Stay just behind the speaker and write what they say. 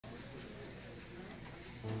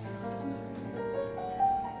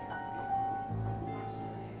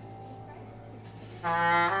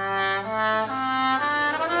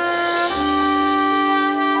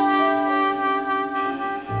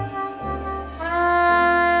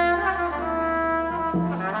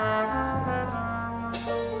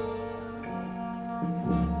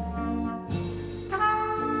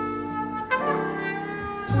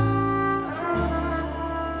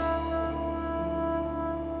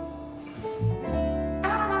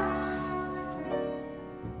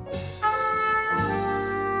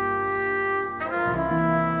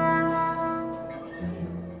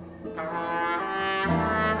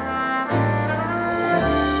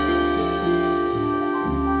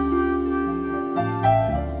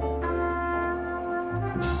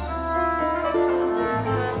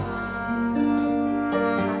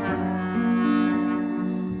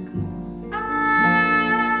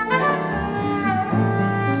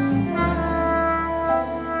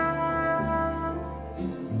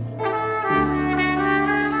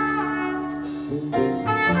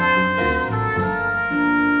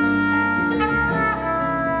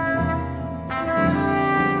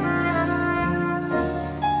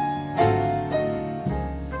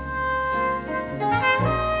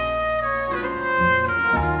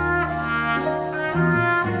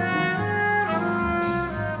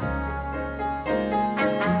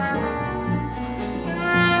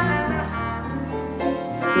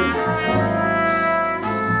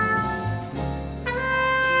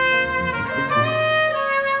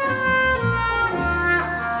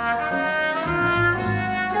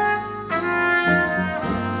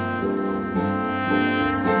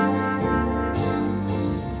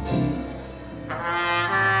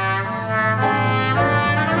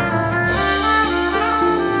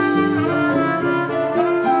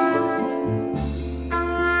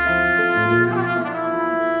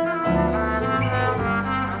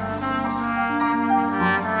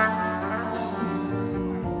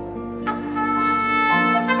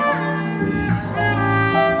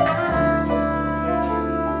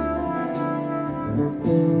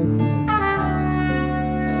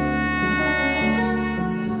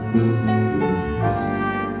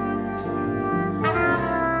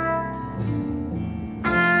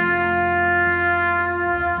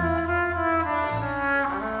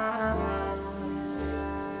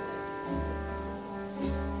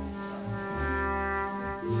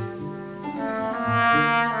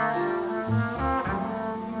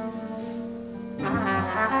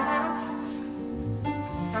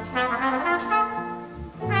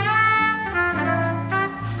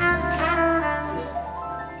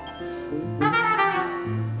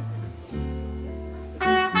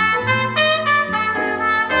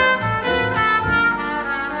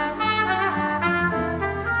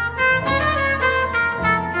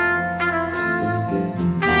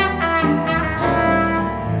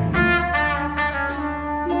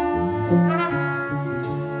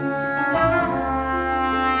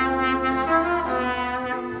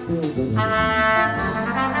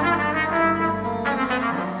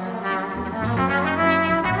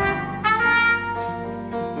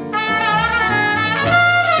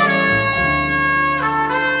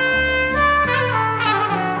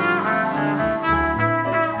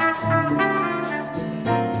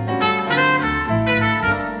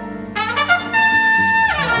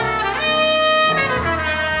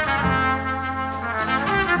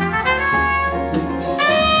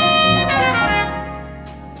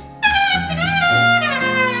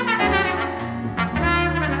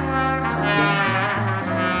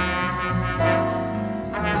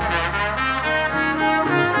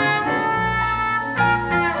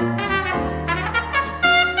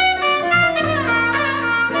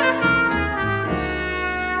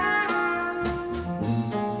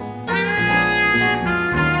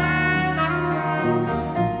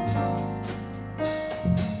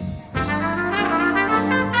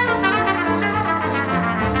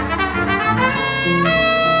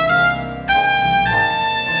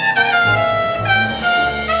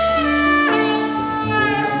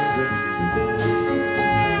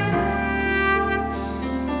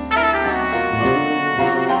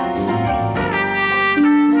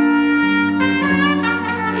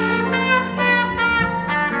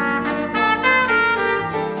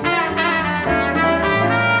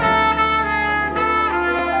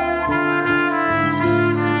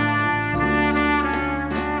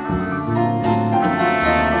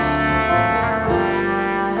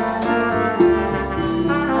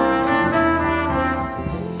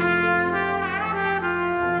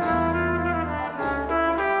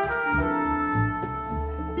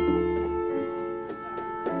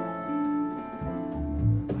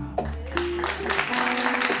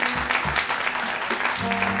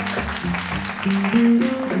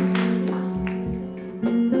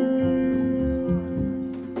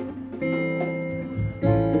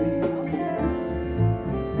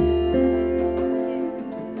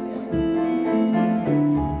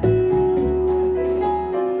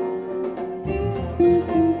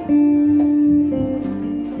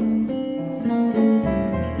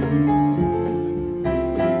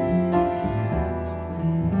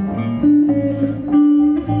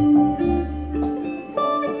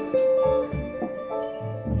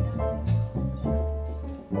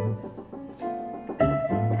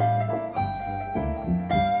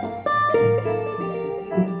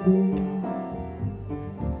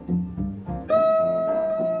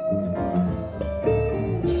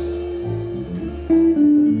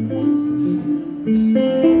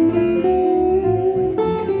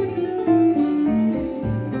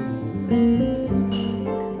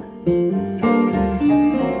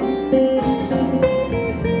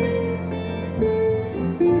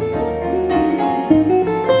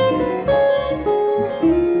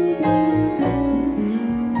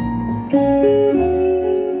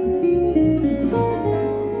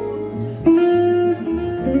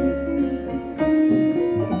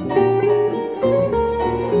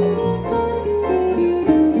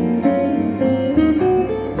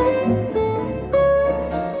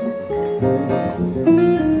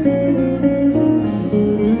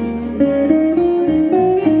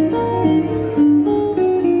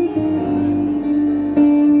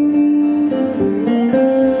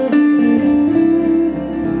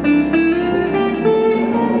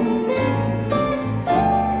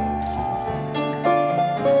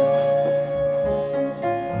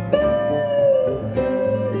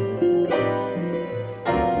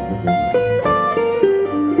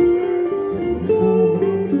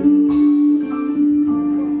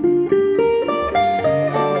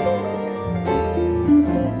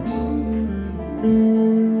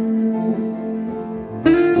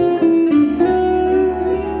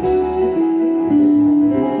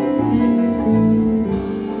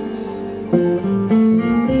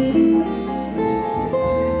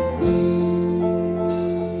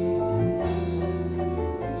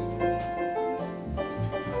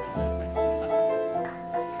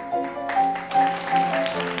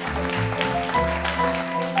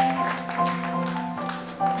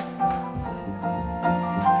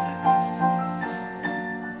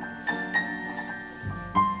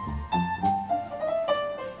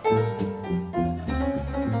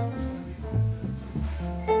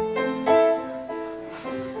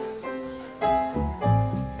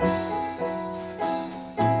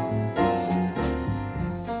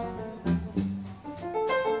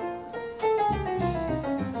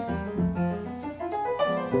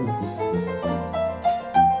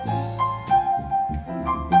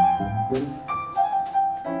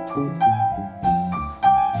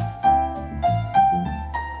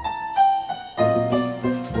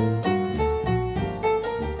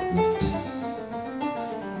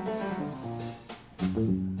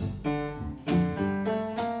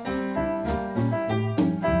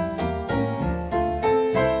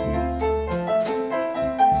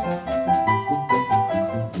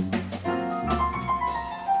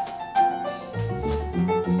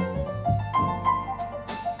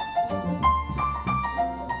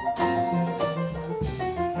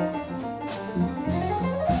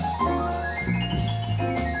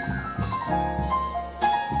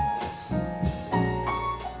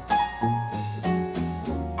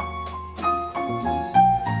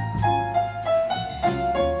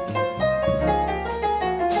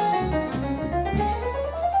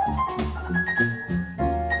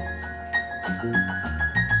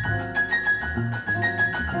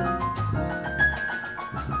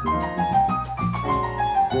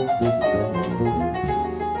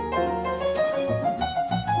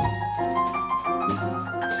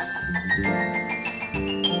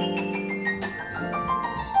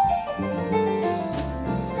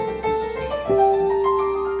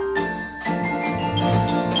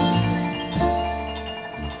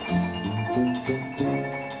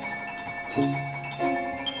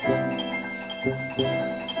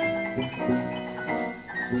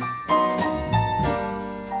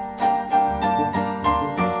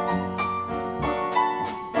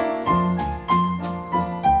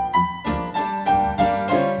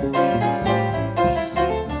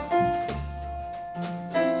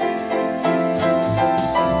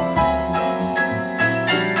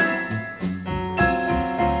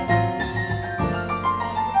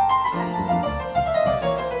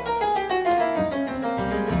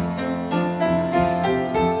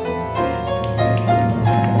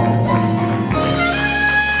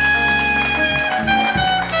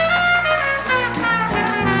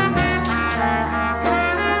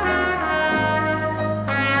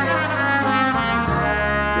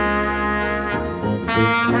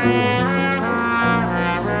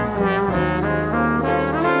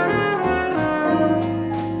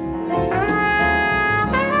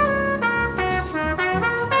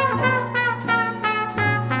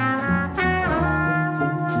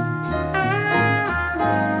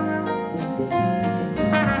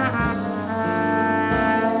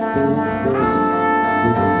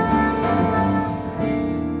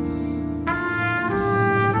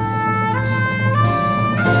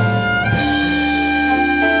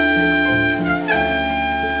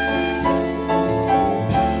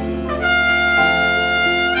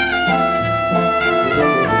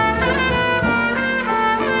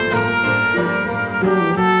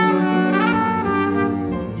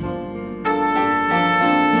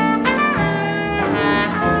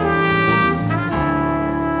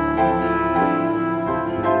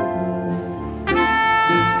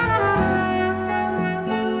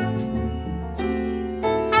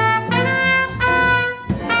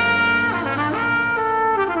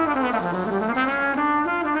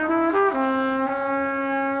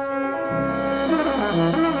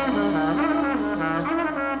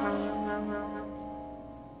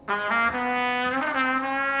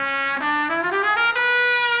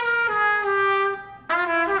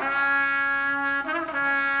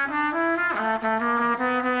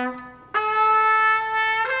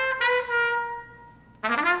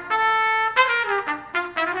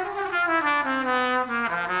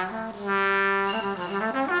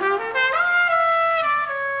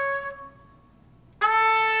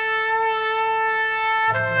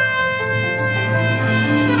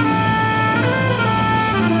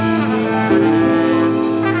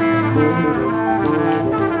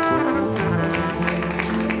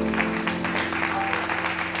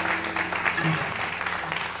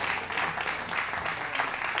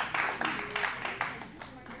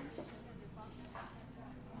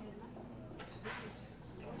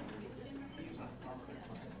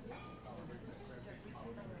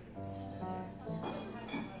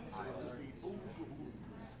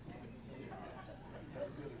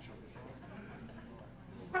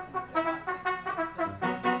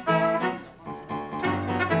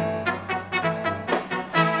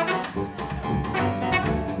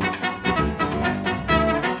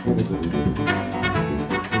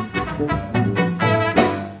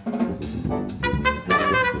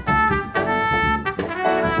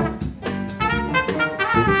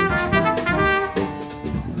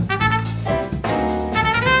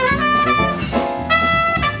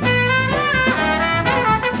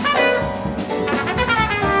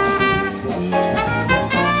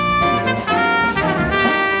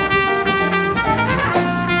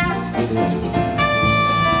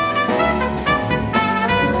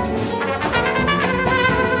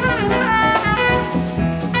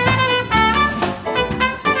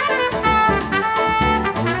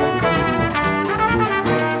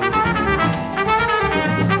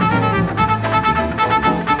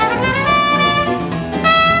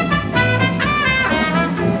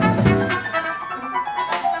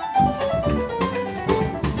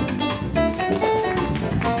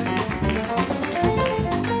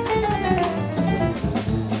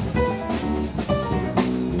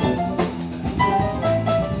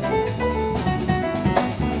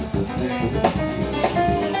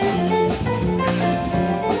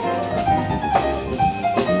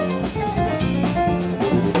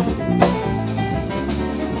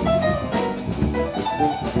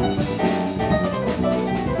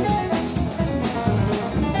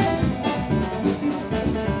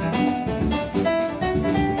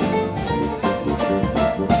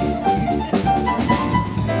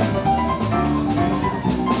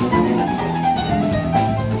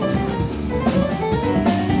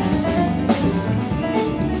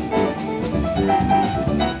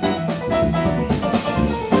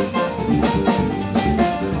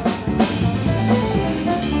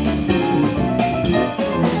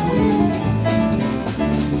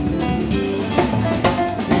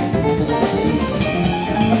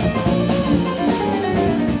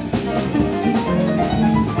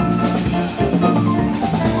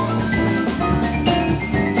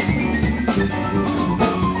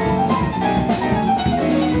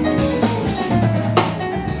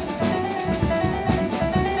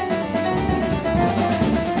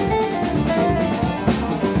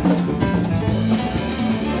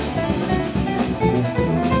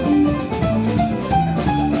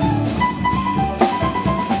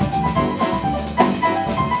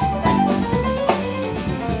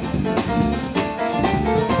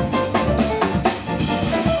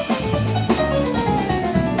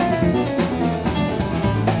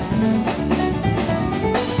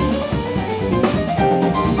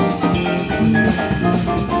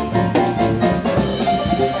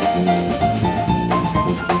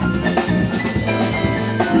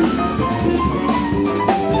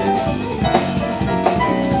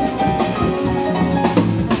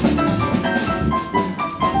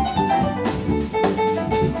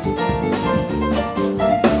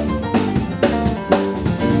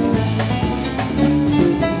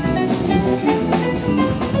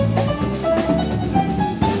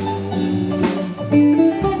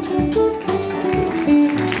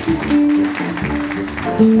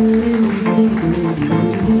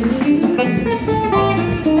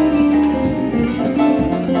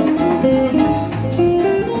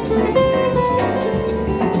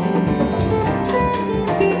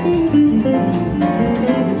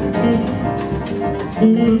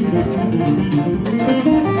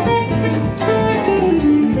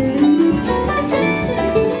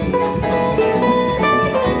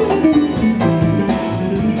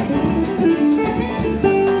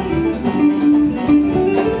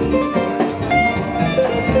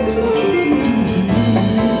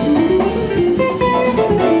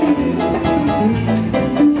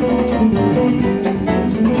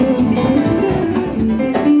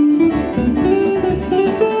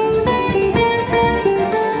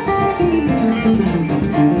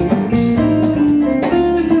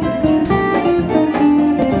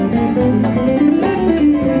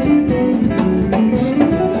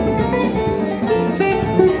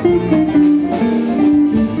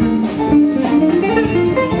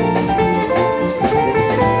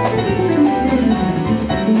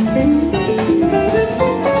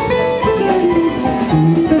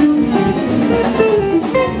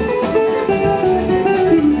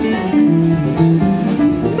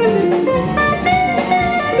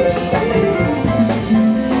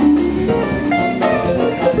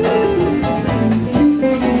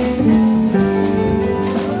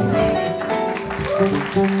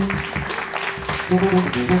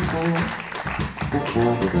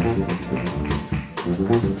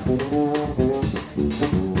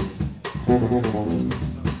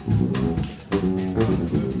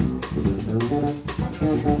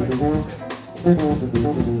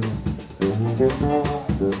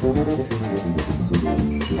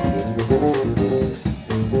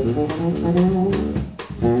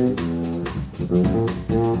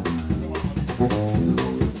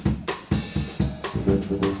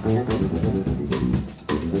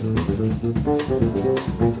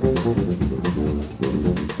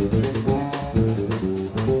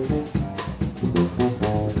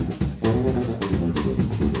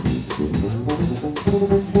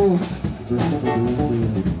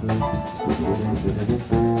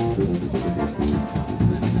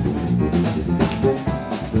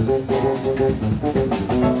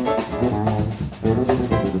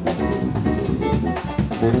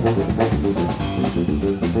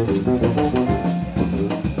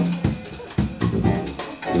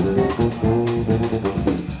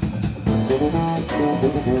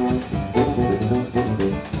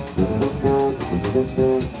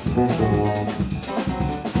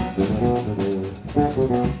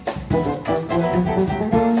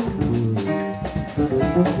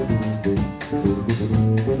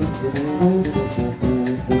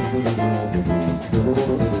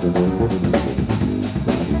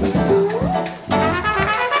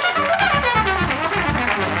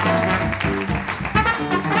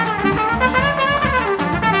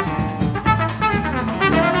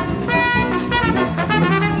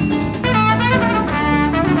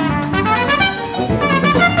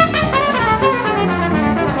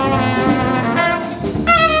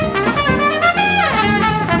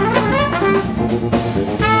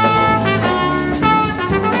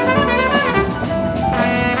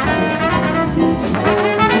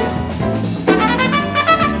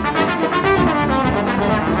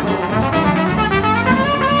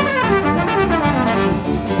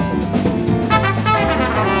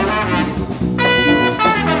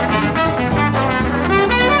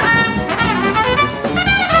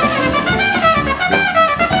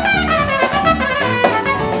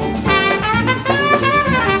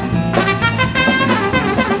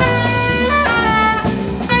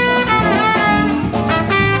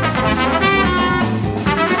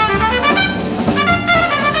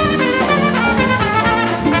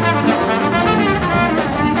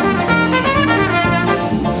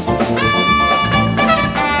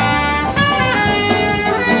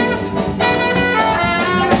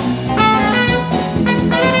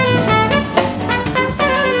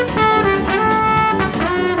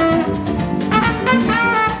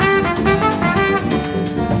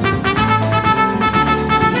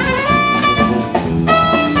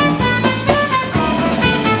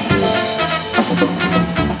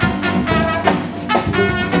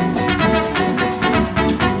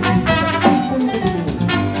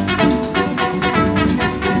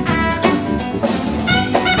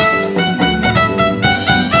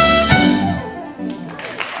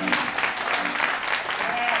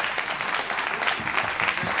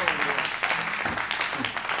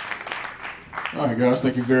All right, guys,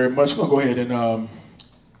 thank you very much. We're going to go ahead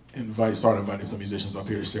and start inviting some musicians up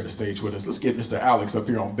here to share the stage with us. Let's get Mr. Alex up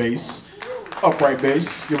here on bass, upright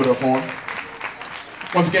bass. Give it up for him.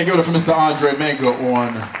 Once again, give it up for Mr. Andre Manga on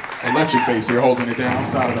electric bass here, holding it down.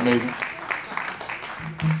 Sounded amazing.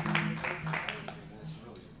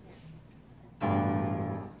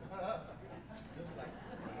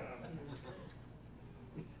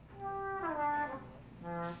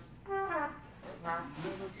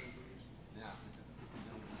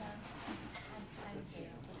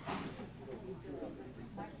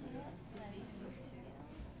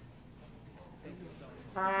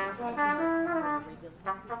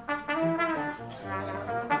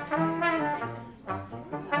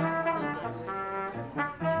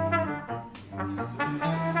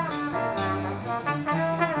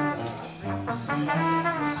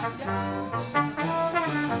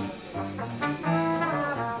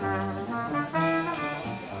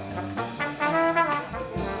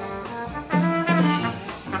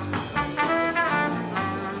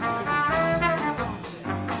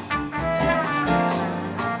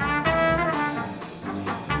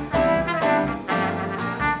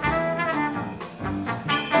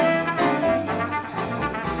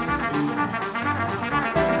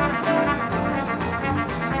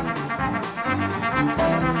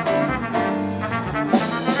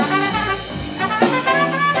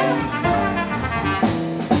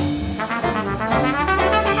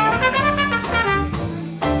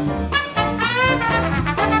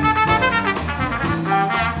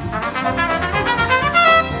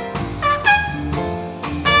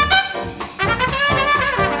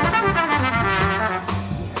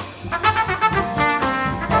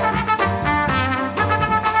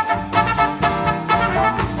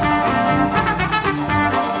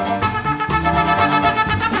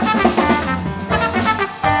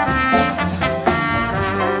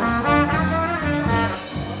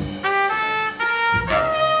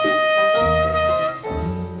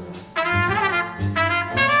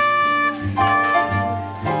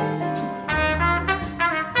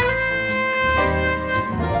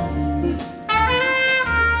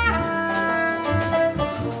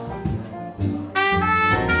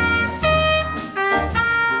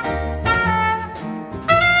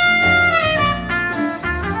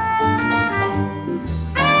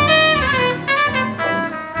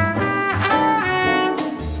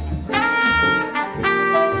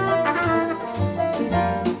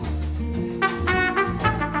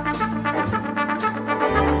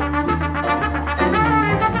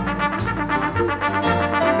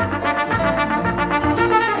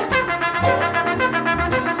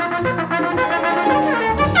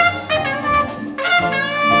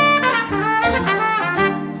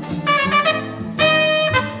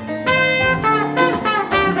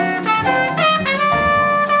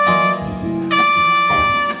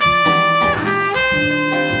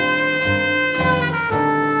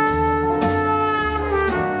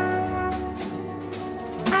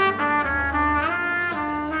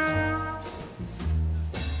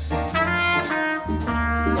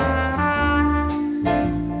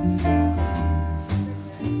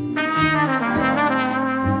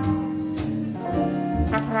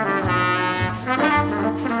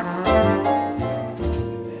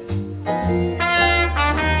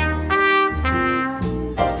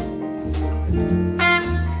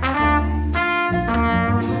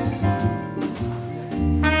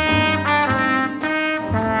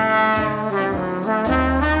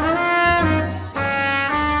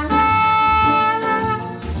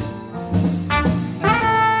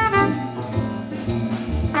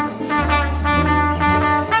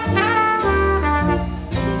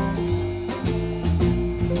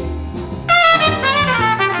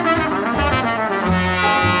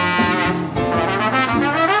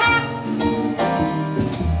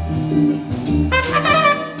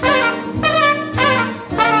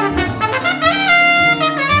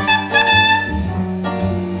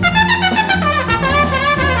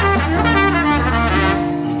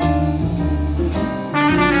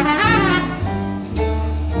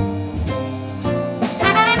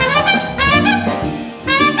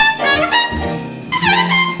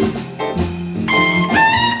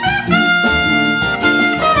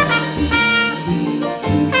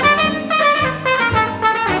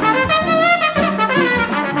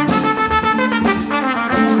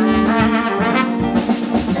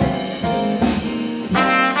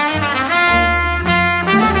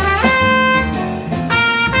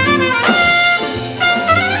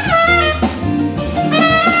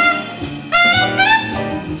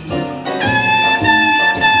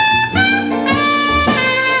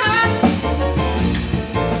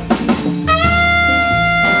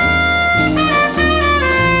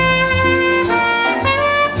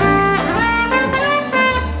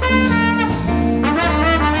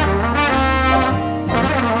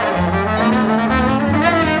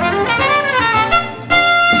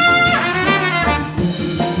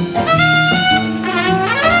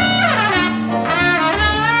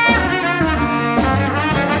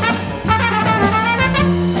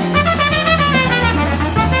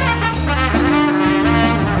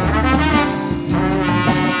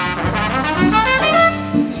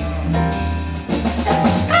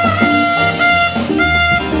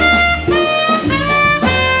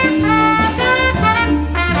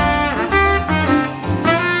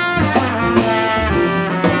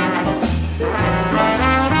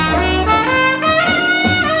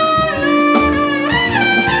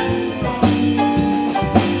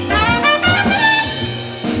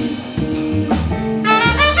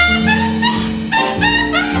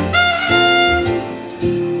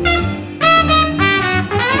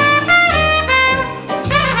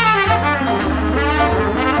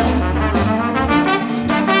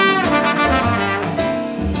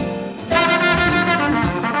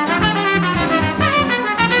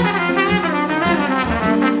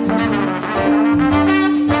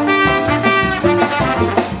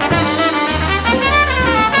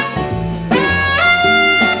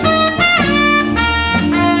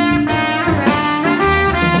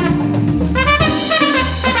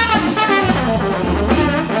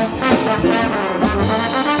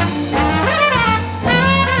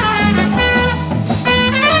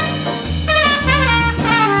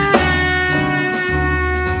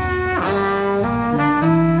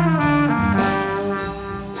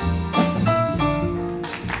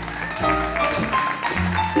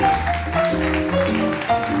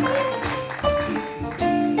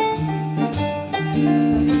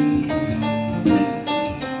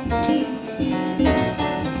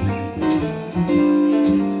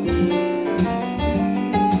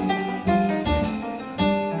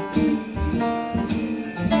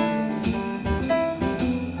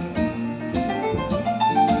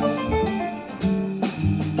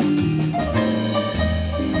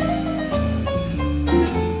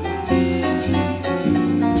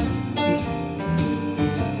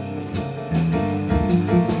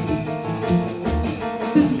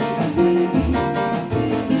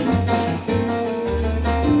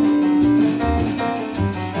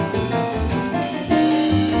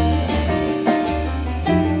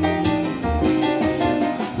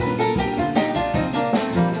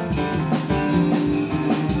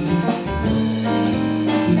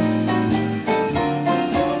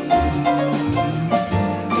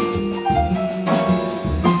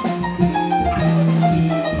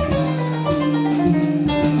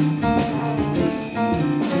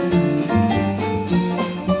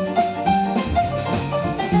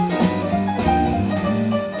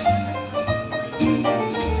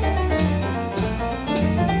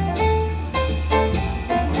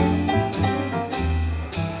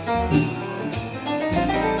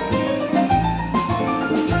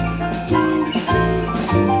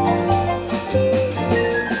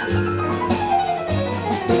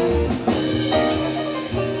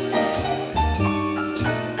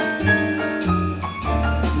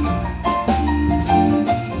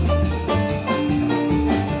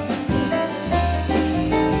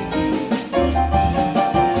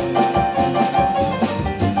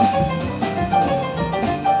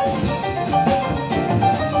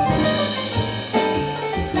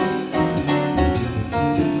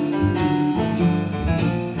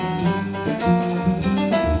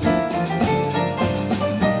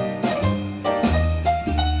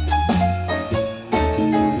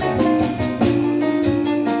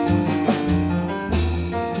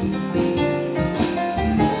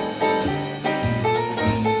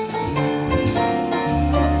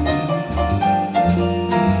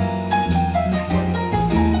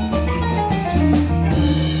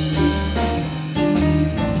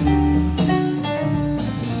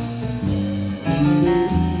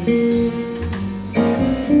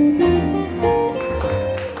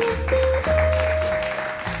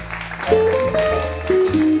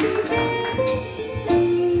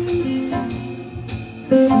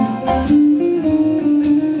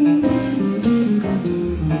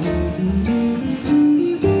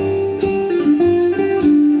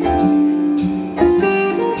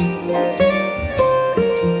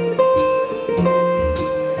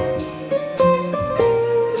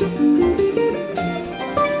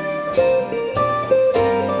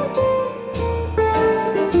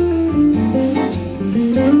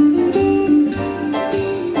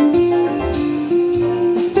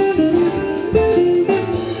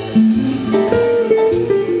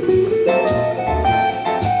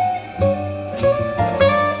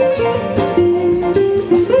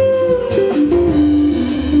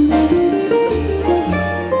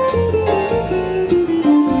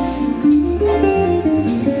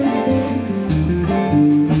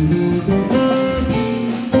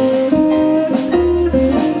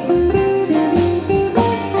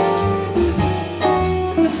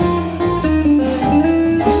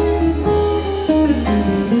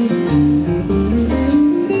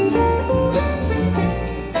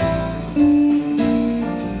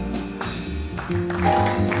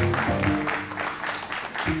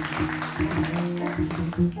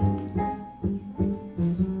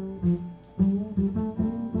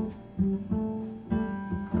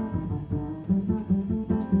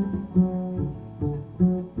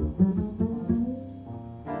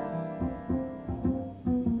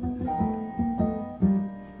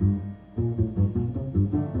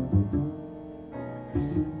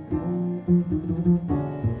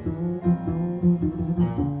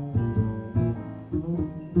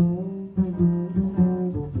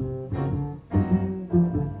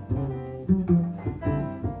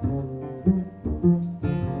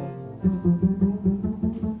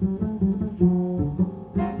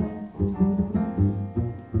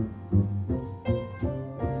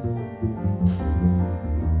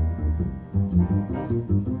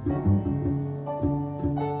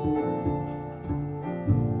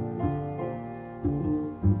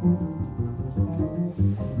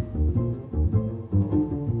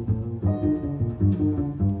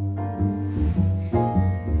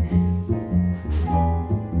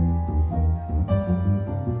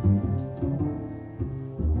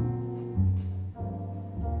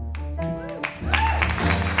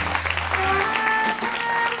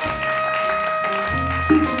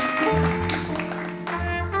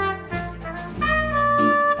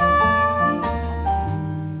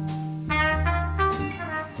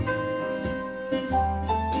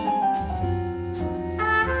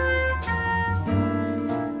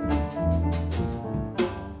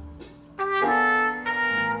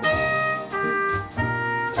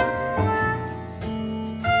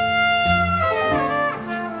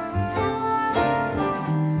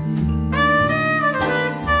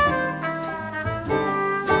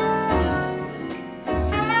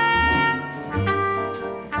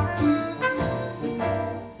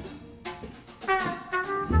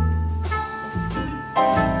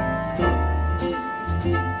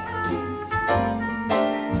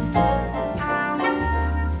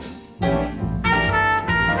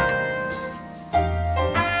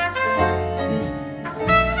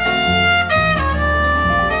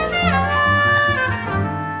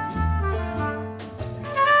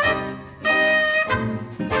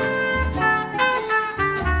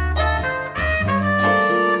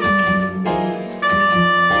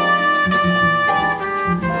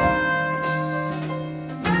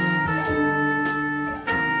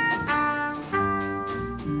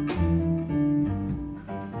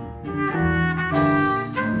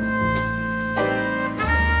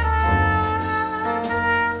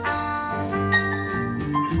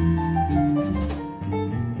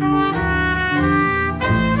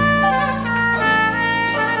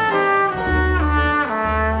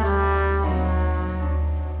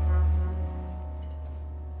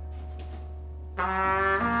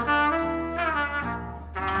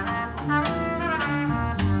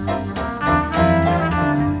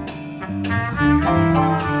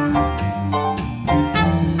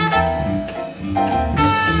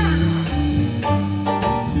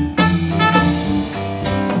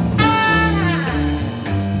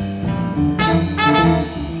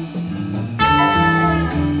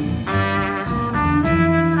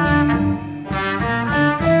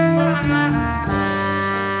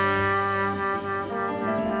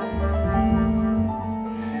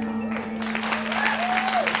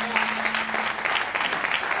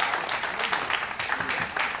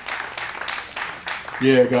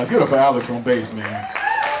 Yeah, guys, get up for Alex on bass, man.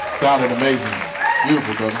 Sounded amazing.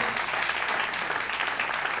 Beautiful, brother.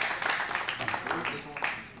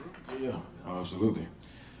 Yeah, oh, absolutely.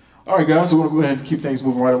 All right, guys, so we're going to go ahead and keep things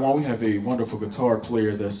moving right along. We have a wonderful guitar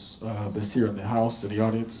player that's here in the house, in the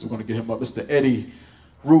audience. We're going to get him up, Mr. Eddie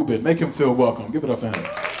Rubin. Make him feel welcome. Give it up for him.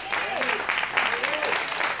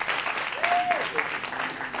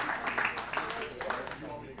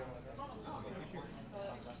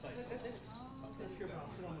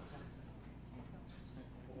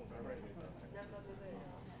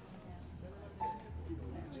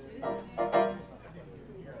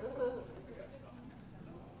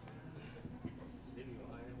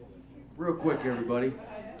 Real quick, everybody,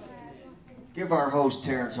 give our host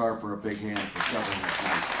Terence Harper a big hand for covering this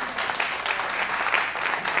night.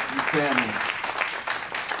 You family.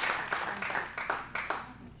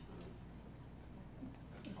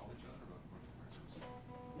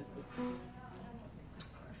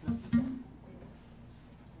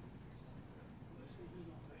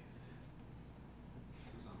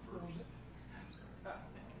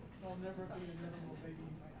 I'll never be a minimal baby.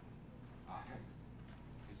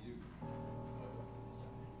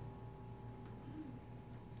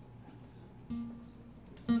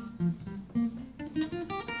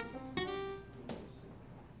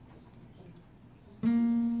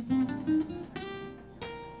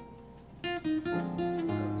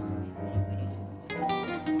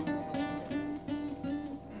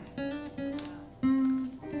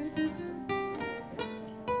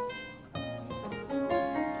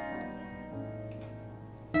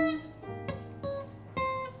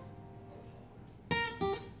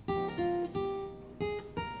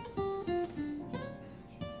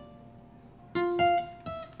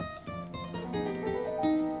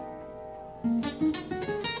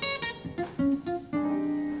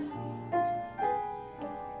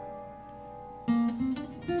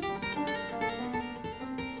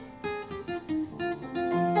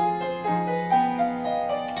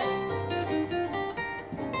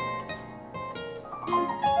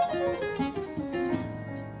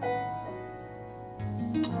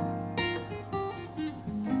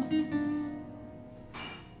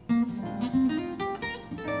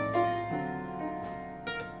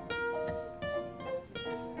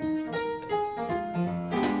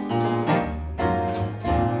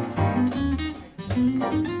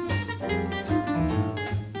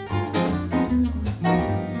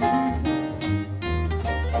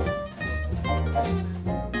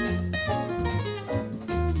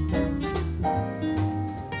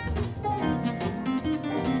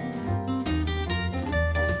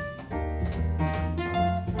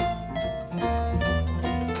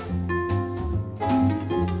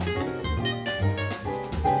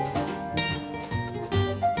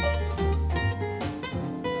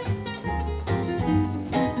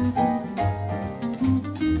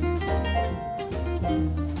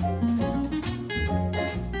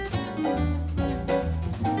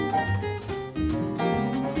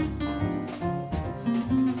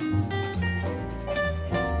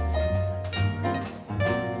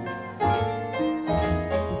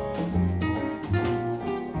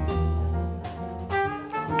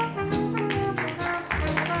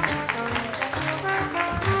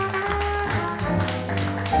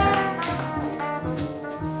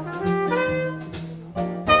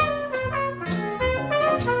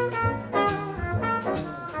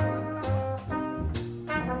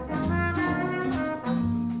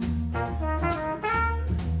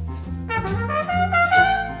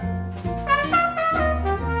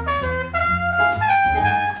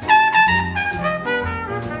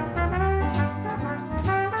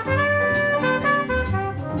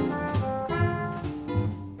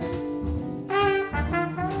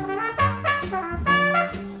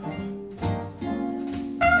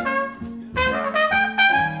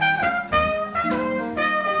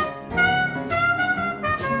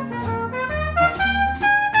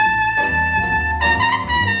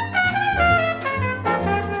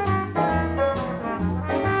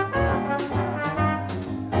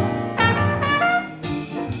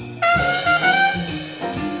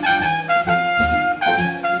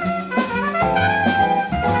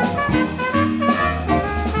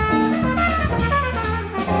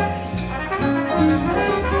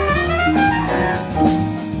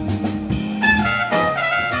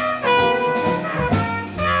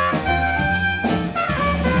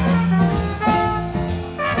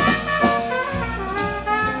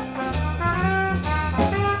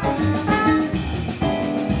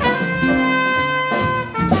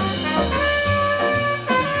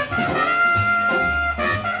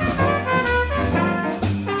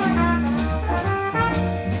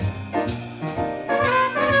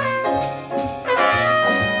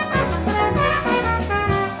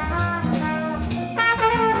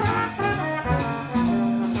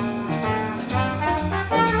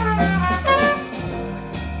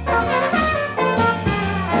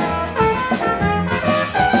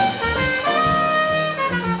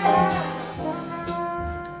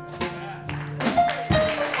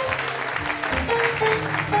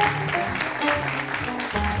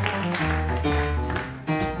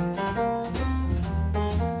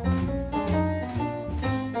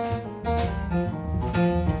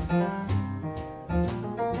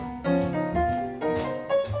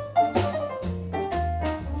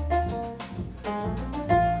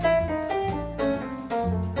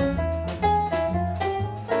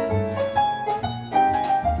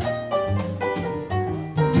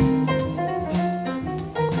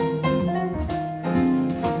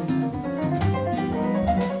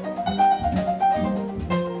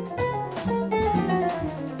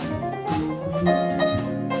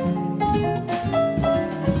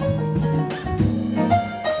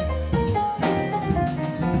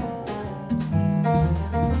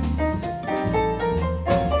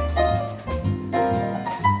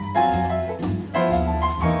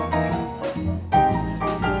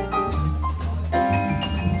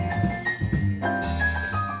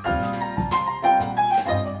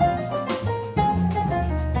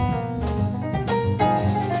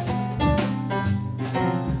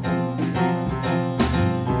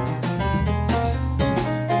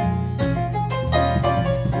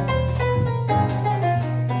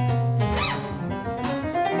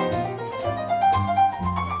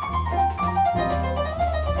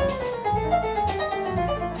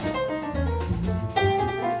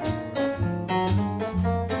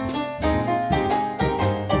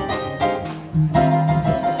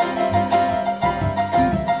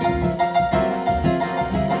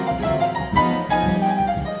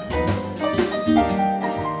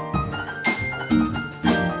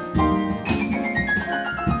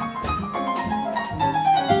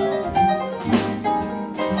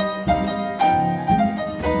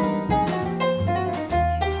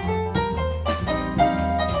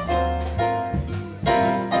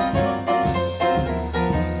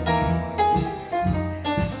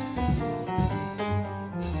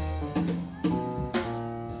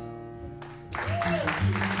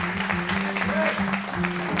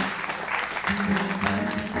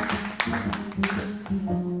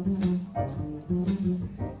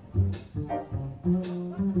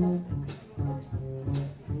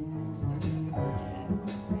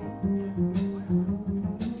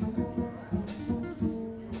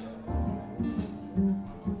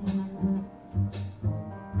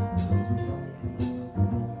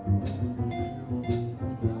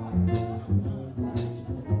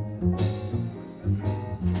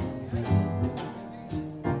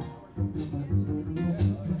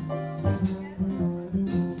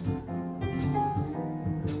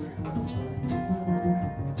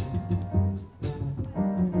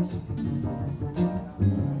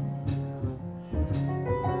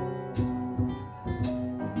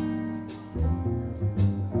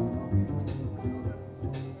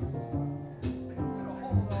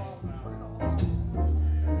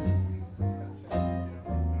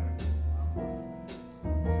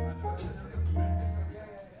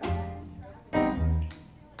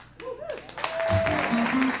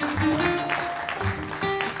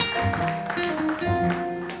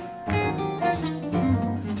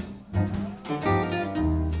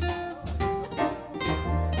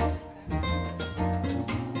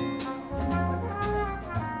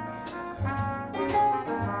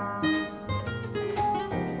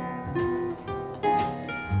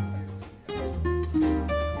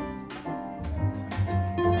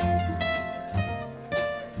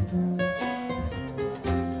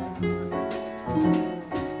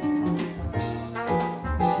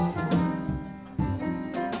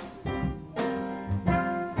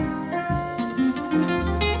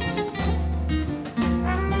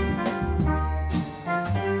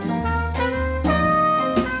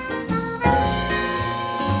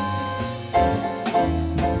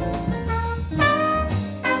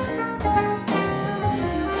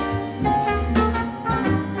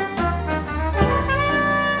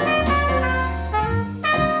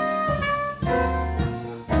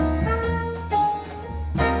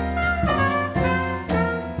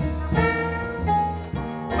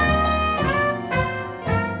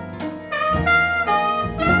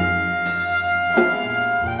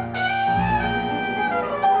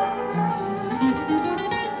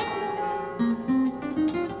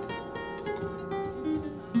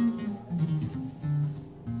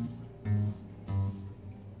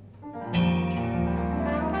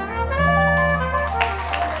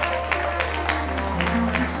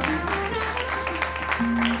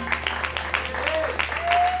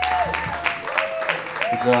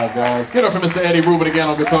 job, guys. Get up for Mr. Eddie Rubin again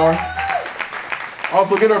on guitar.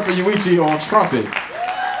 Also, get up for Yuichi on trumpet.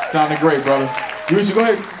 Sounding great, brother. Yuichi, go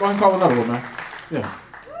ahead and call another one, man. Yeah.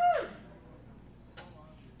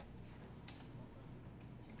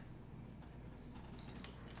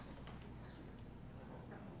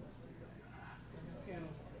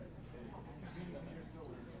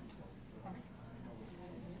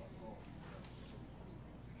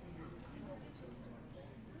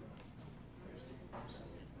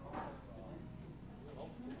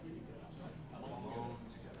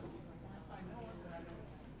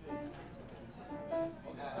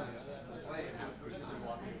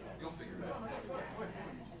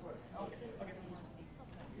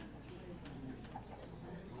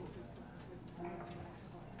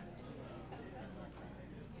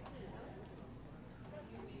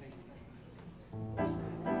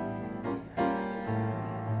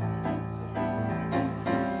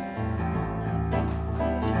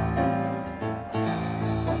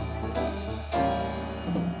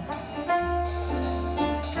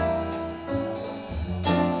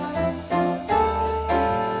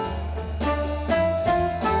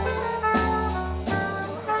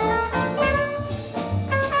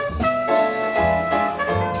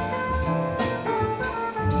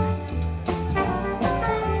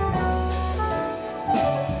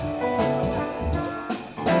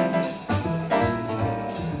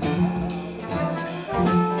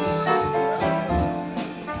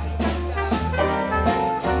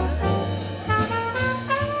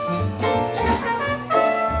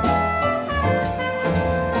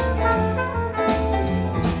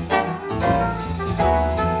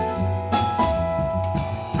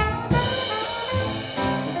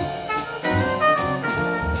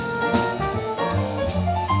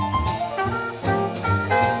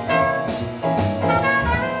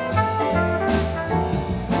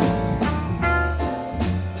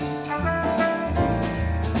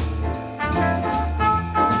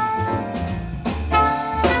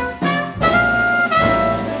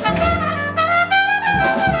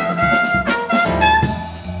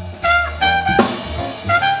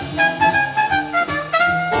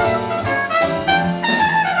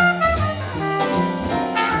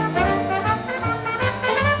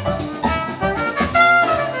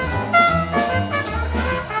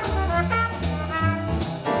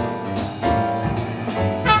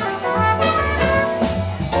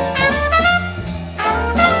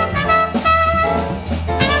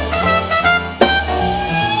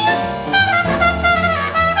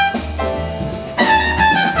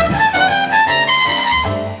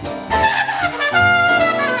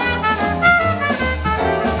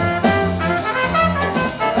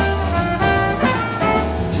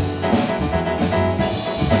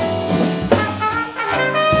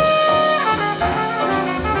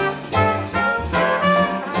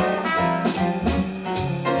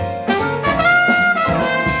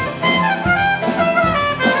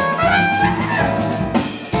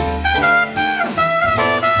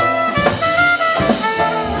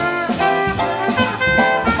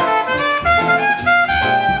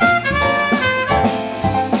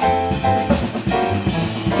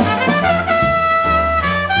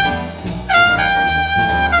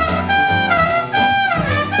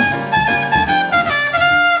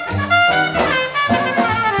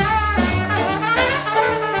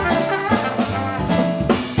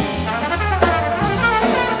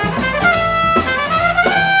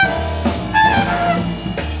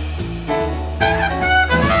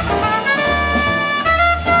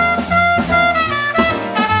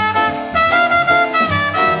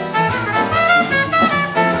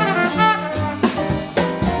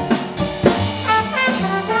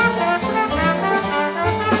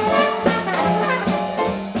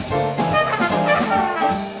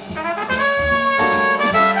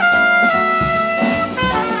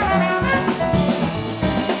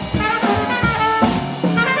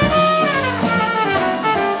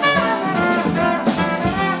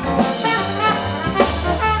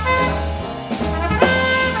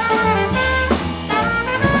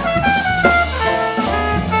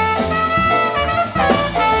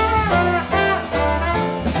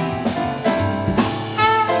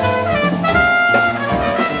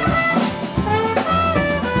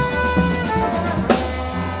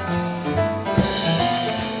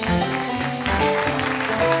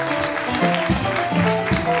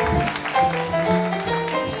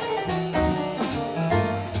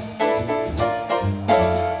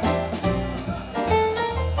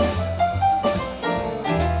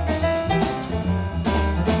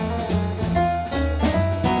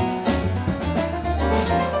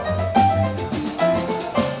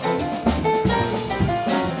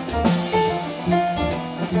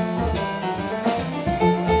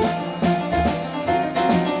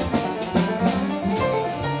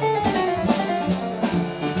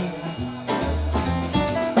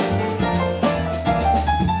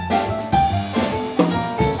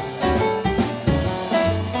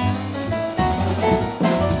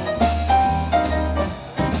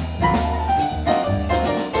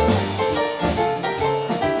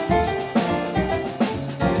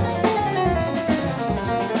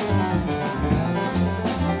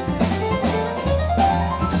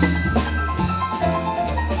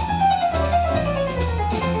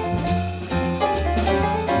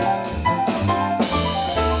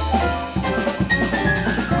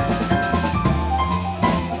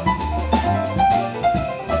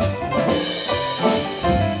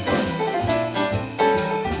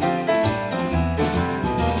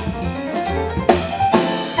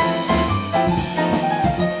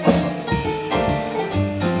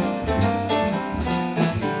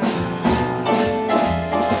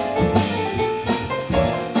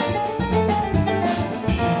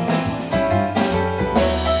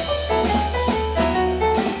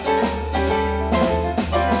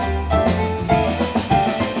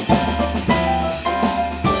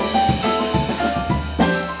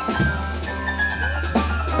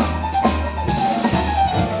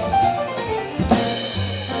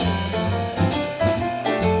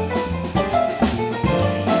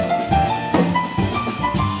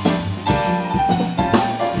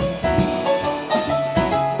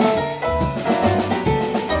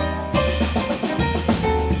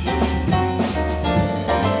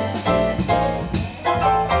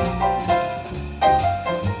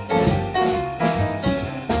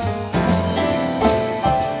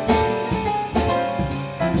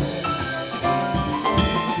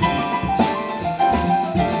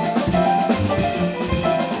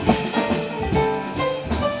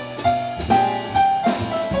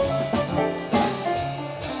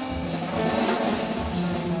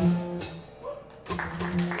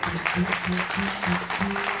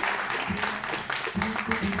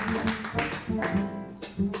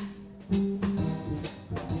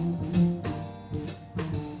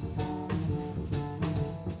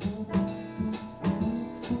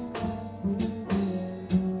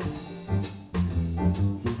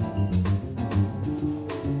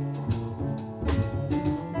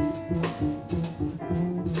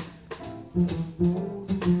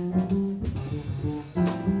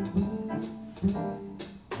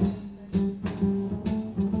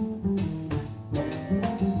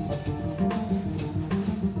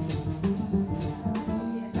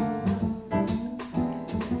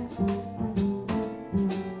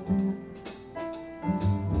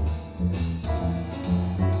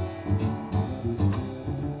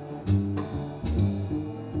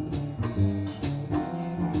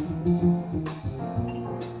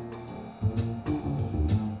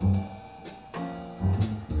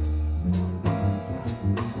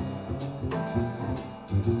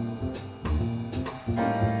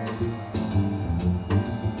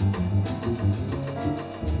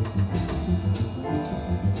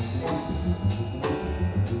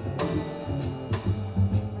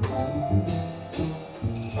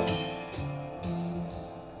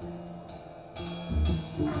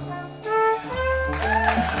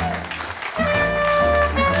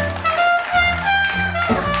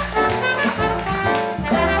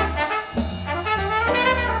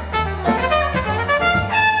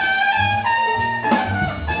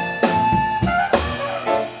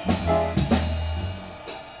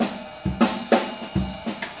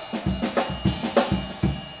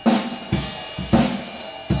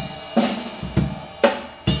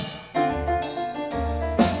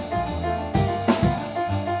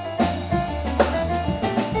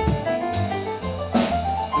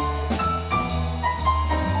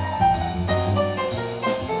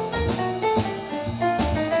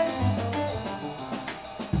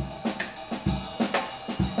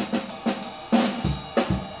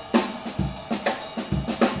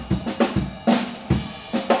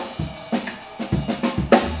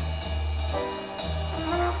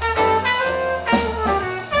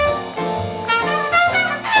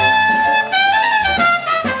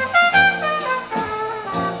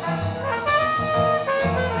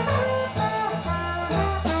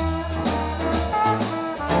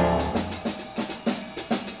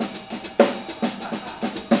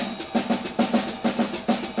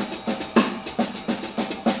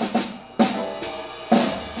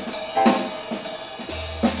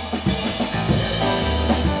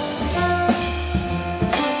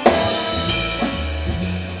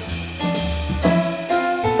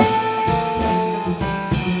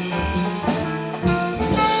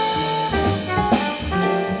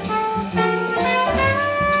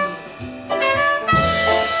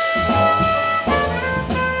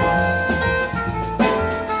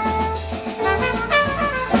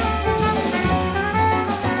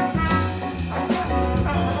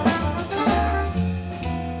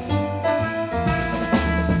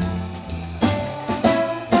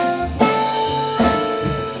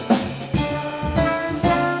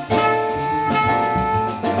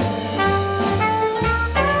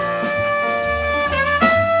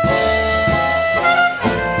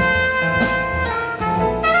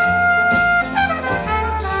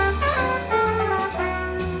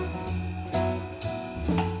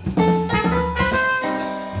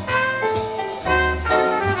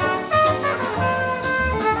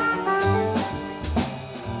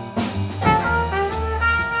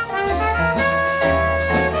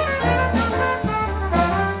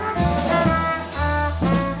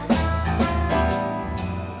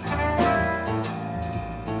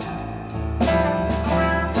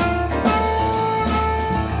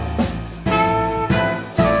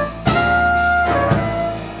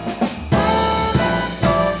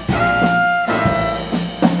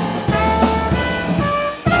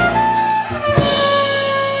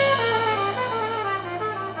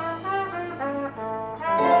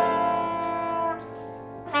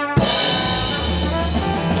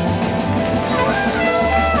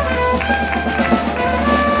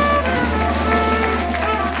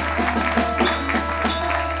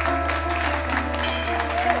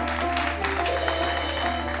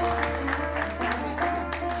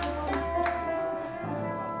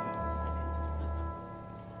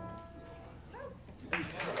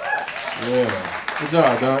 Yeah. Good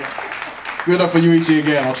job, Doug. Good up for Yuichi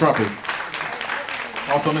again on trumpet.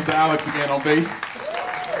 Also, Mr. Alex again on bass.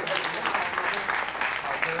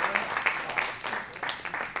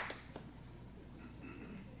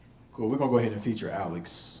 Cool. We're going to go ahead and feature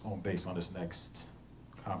Alex on bass on this next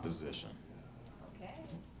composition. Okay.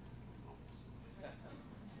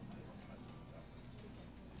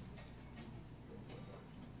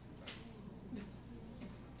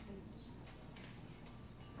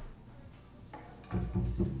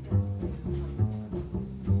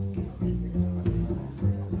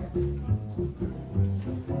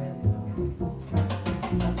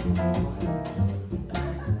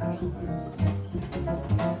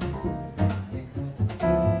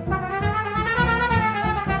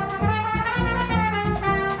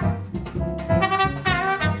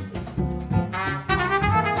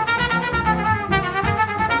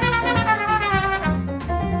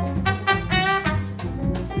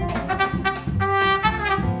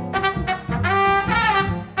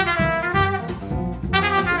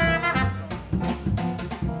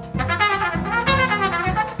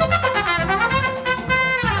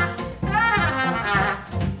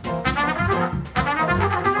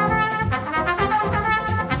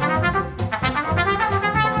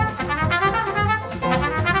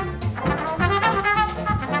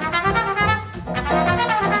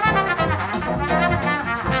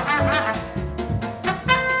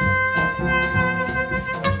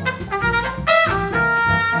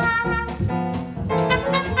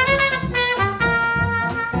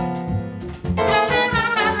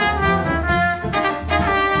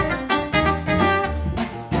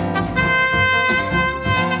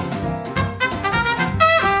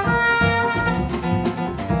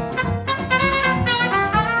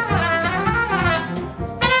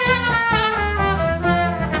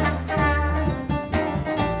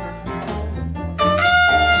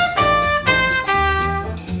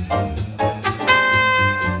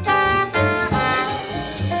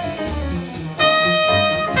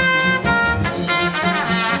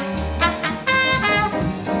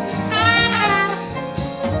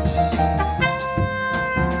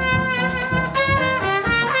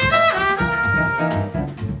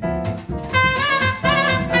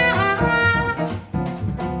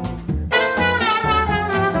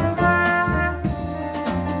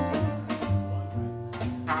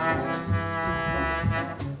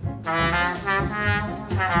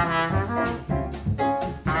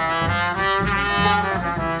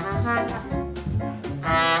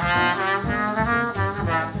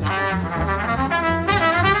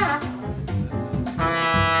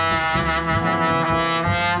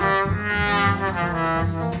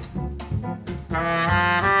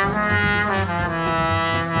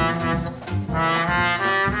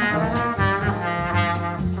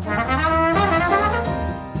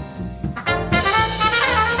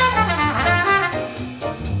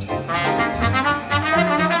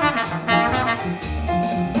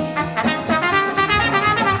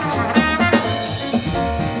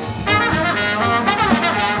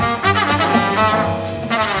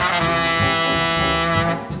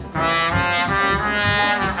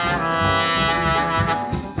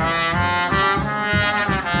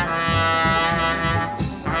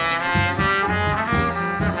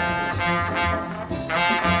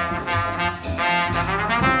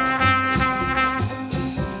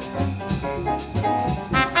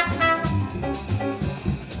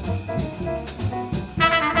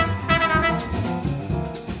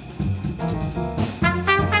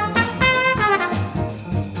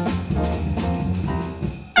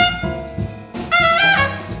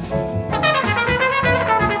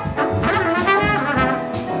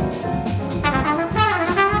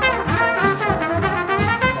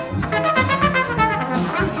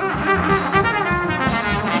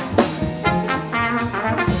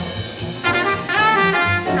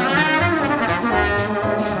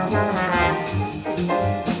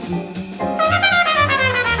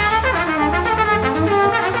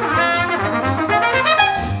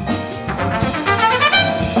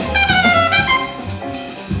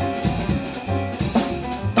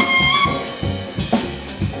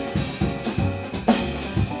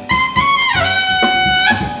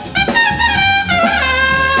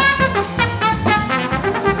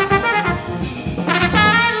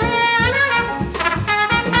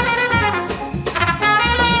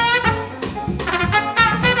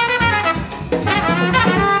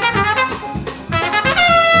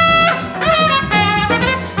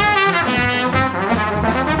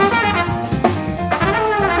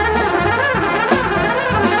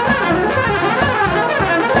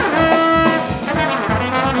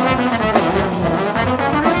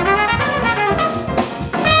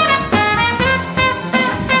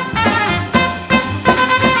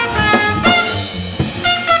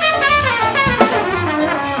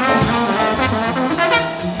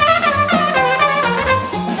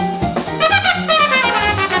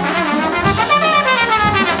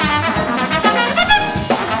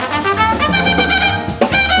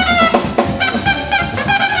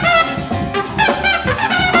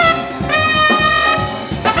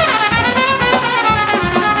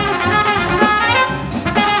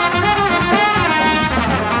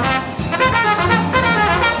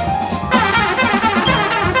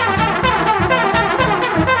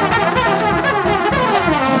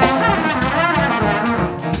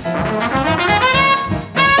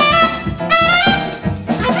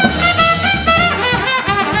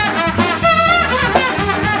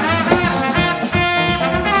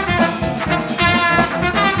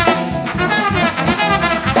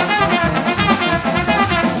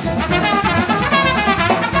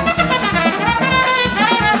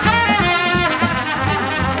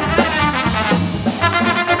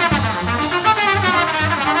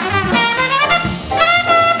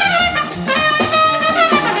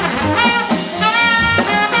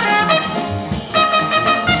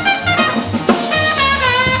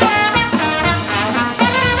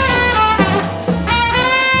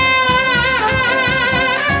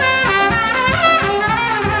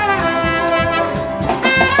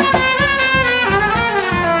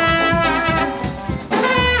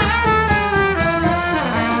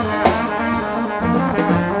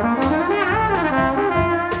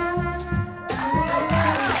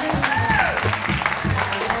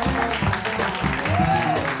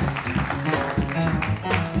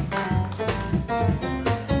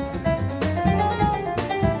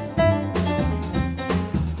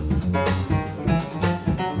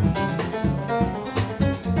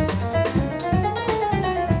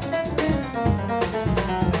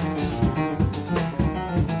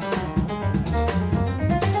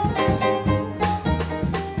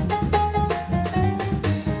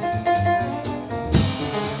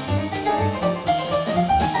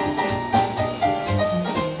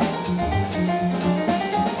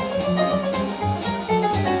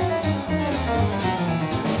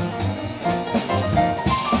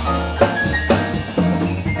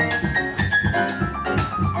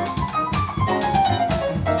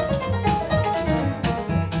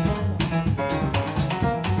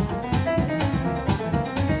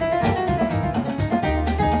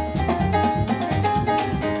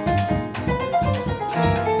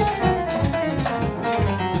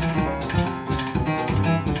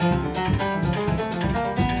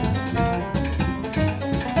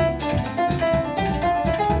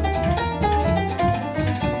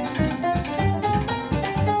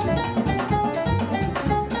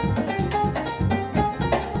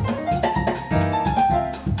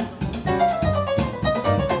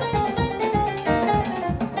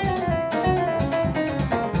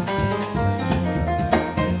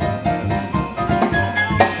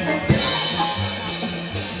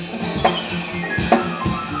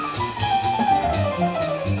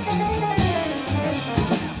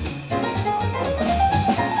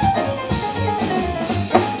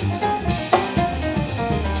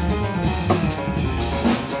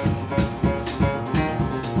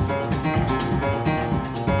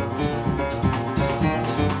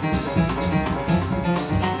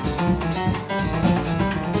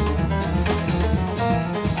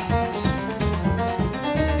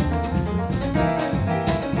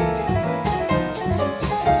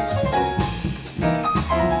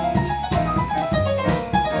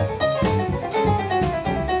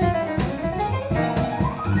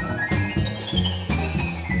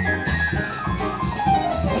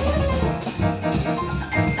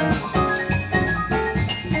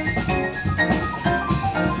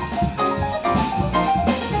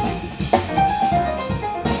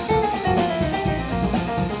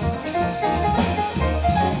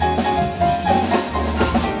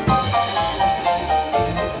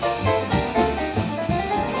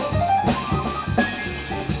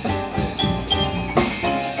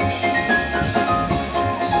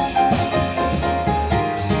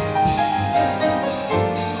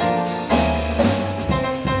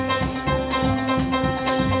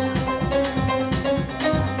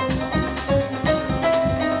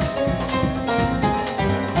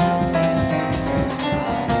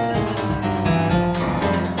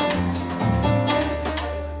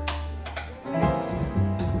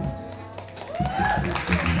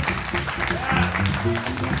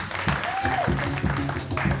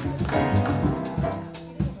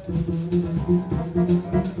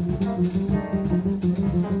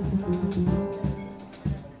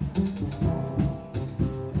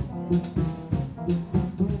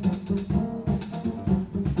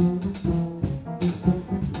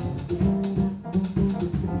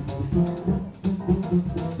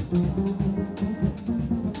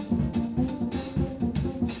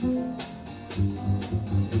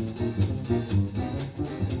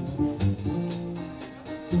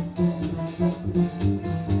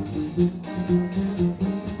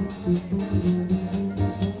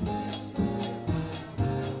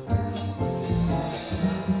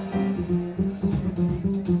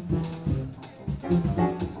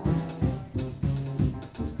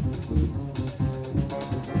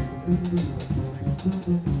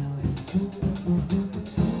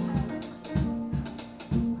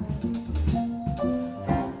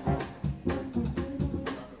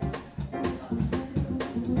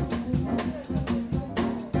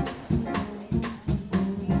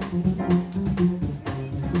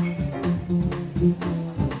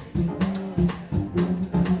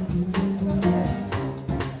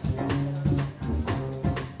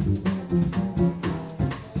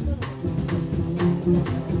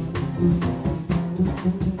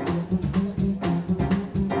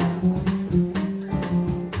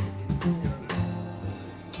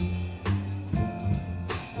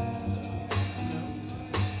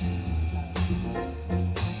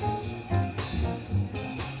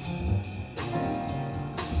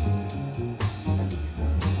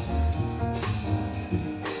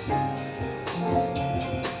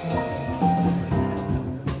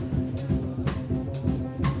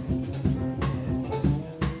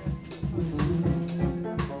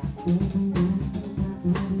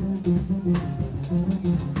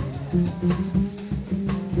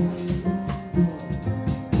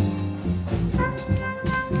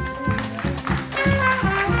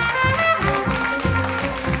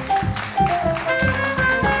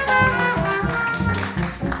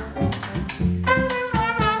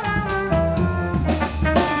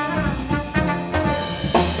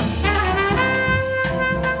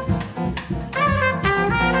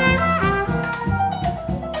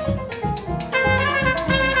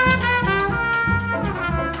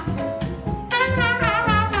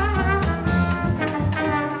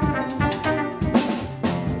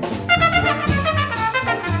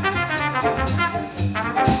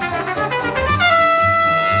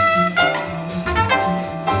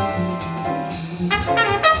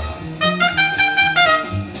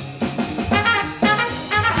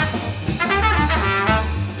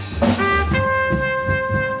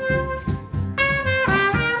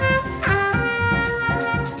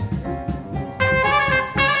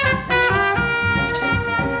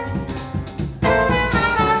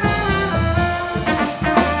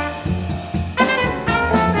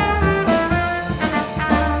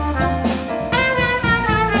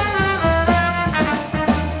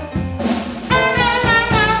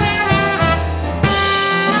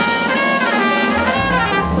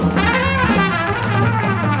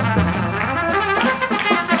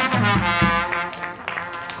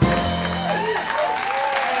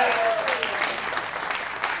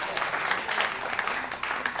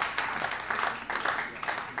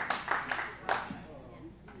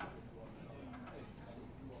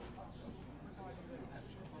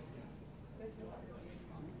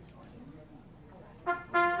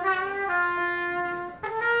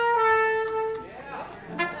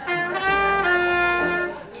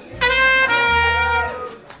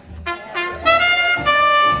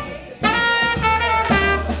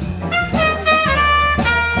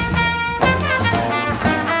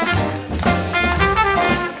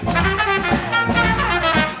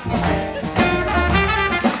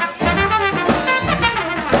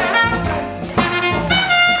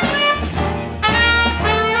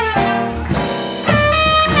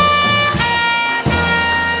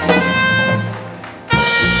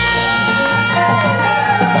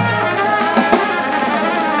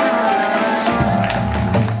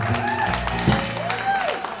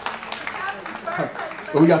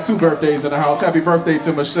 So we got 2 birthdays in the house. Happy birthday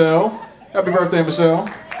to Michelle. Happy birthday, Michelle.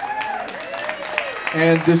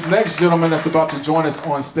 And this next gentleman that's about to join us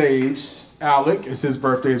on stage, Alec, it's his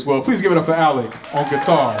birthday as well. Please give it up for Alec on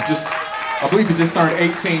guitar. I believe he just turned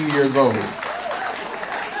 18 years old.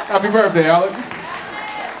 Happy birthday, Alec.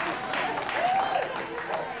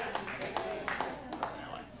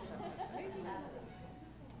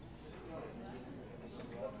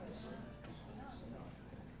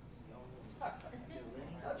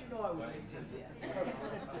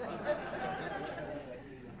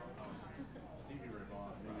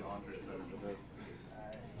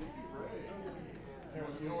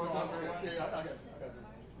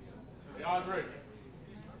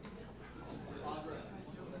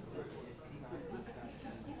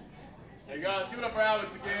 Hey guys, give it up for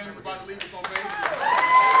Alex again. He's about to leave us on base.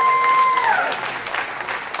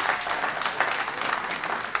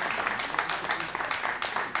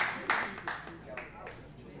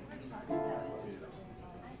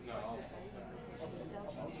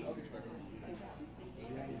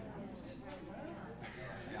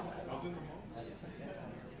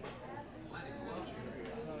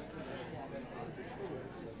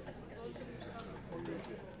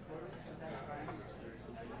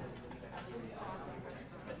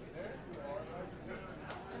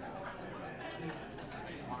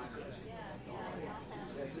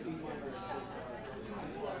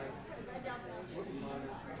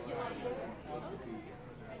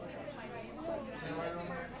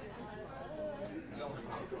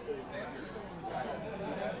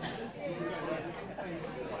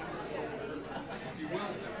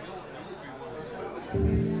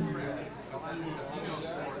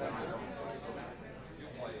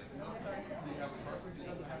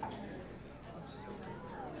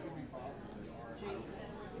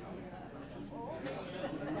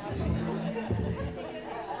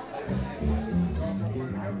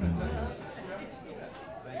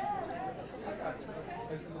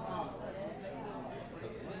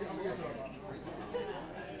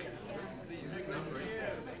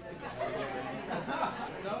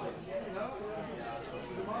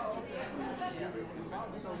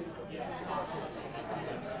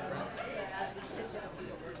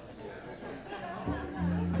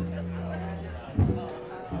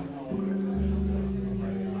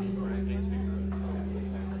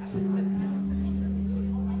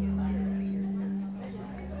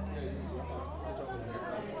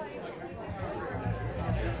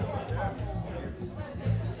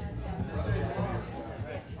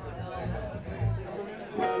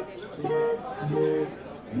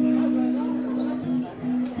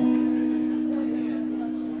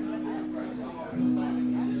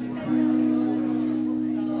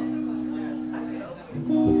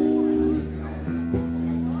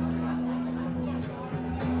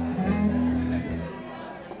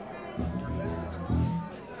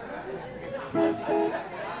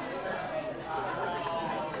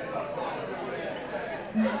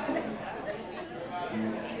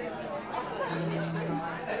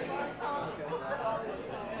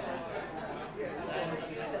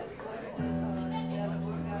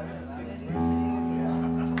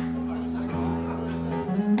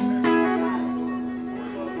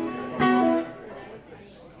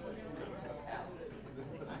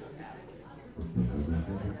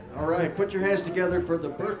 All right, put your hands together for the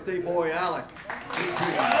birthday boy, Alec.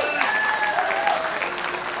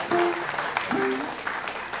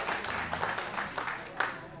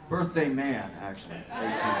 Birthday man, actually.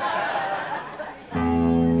 18.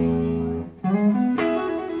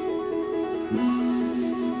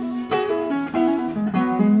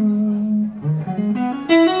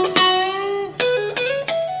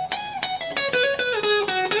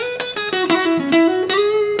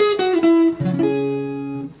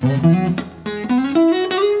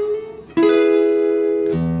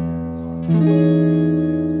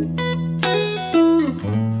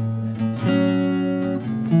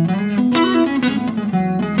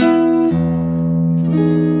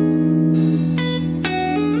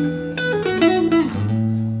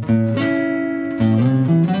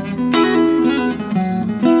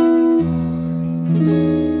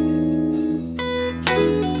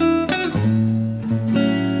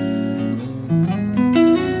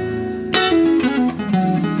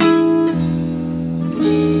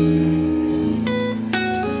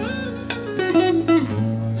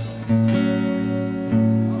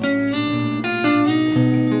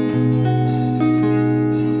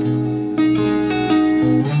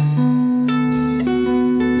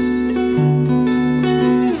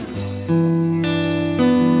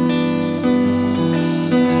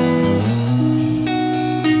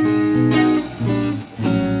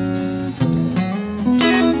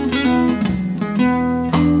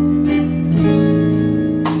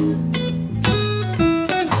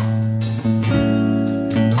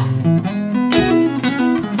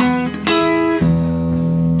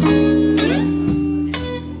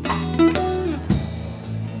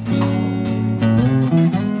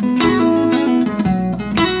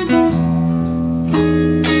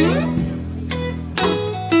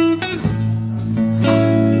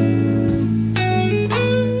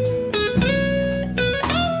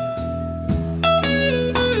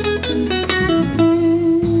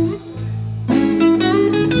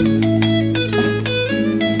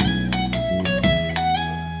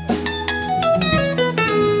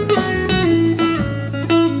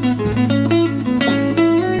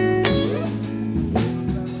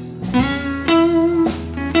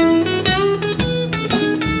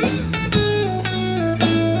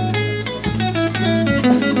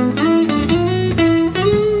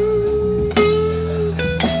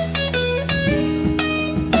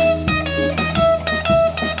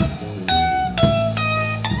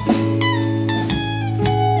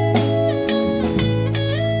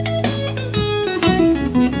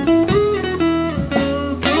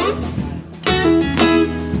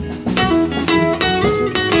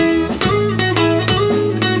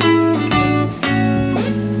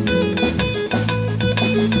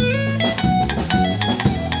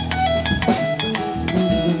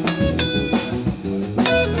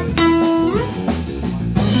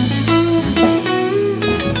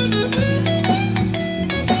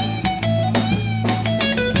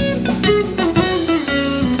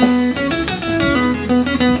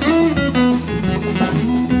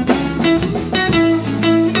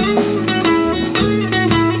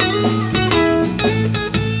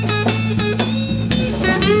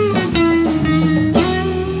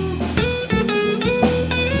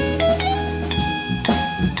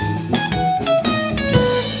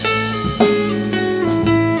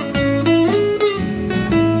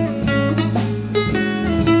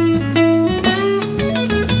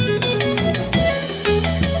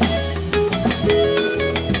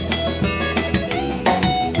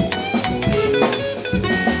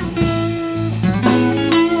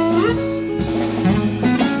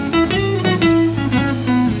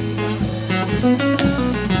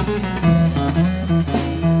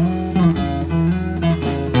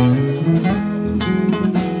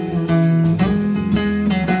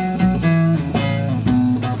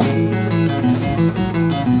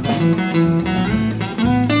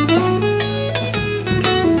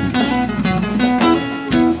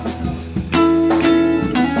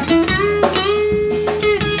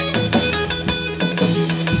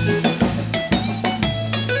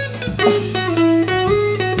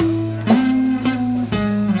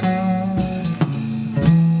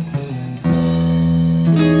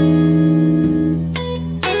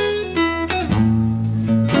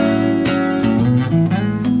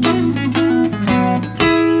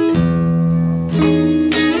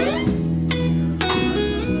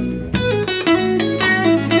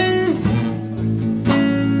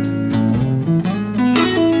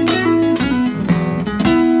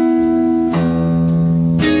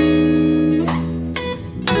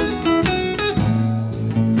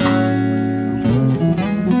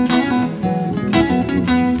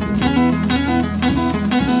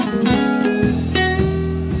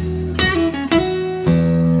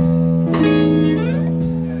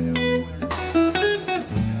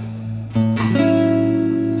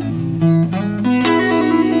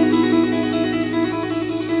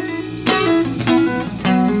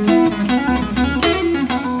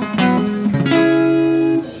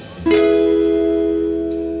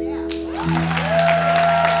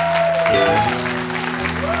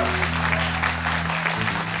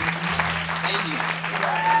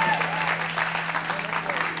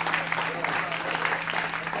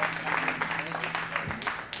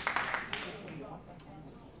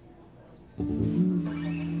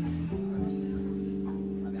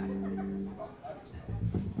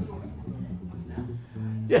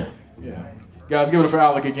 Yeah, yeah. Guys, give it up for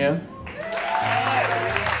Alec again.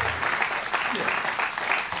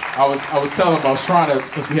 I was telling him I was trying to,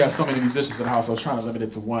 since we have so many musicians in the house, I was trying to limit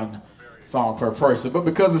it to one song per person. But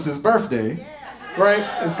because it's his birthday, right?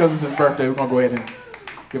 It's because it's his birthday, we're gonna go ahead and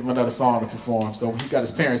give him another song to perform. So he got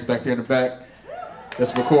his parents back there in the back.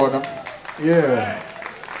 Let's record them. Yeah.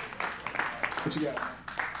 What you got?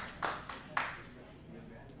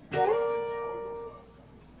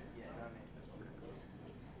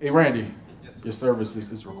 Hey, Randy, your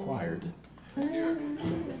services is required.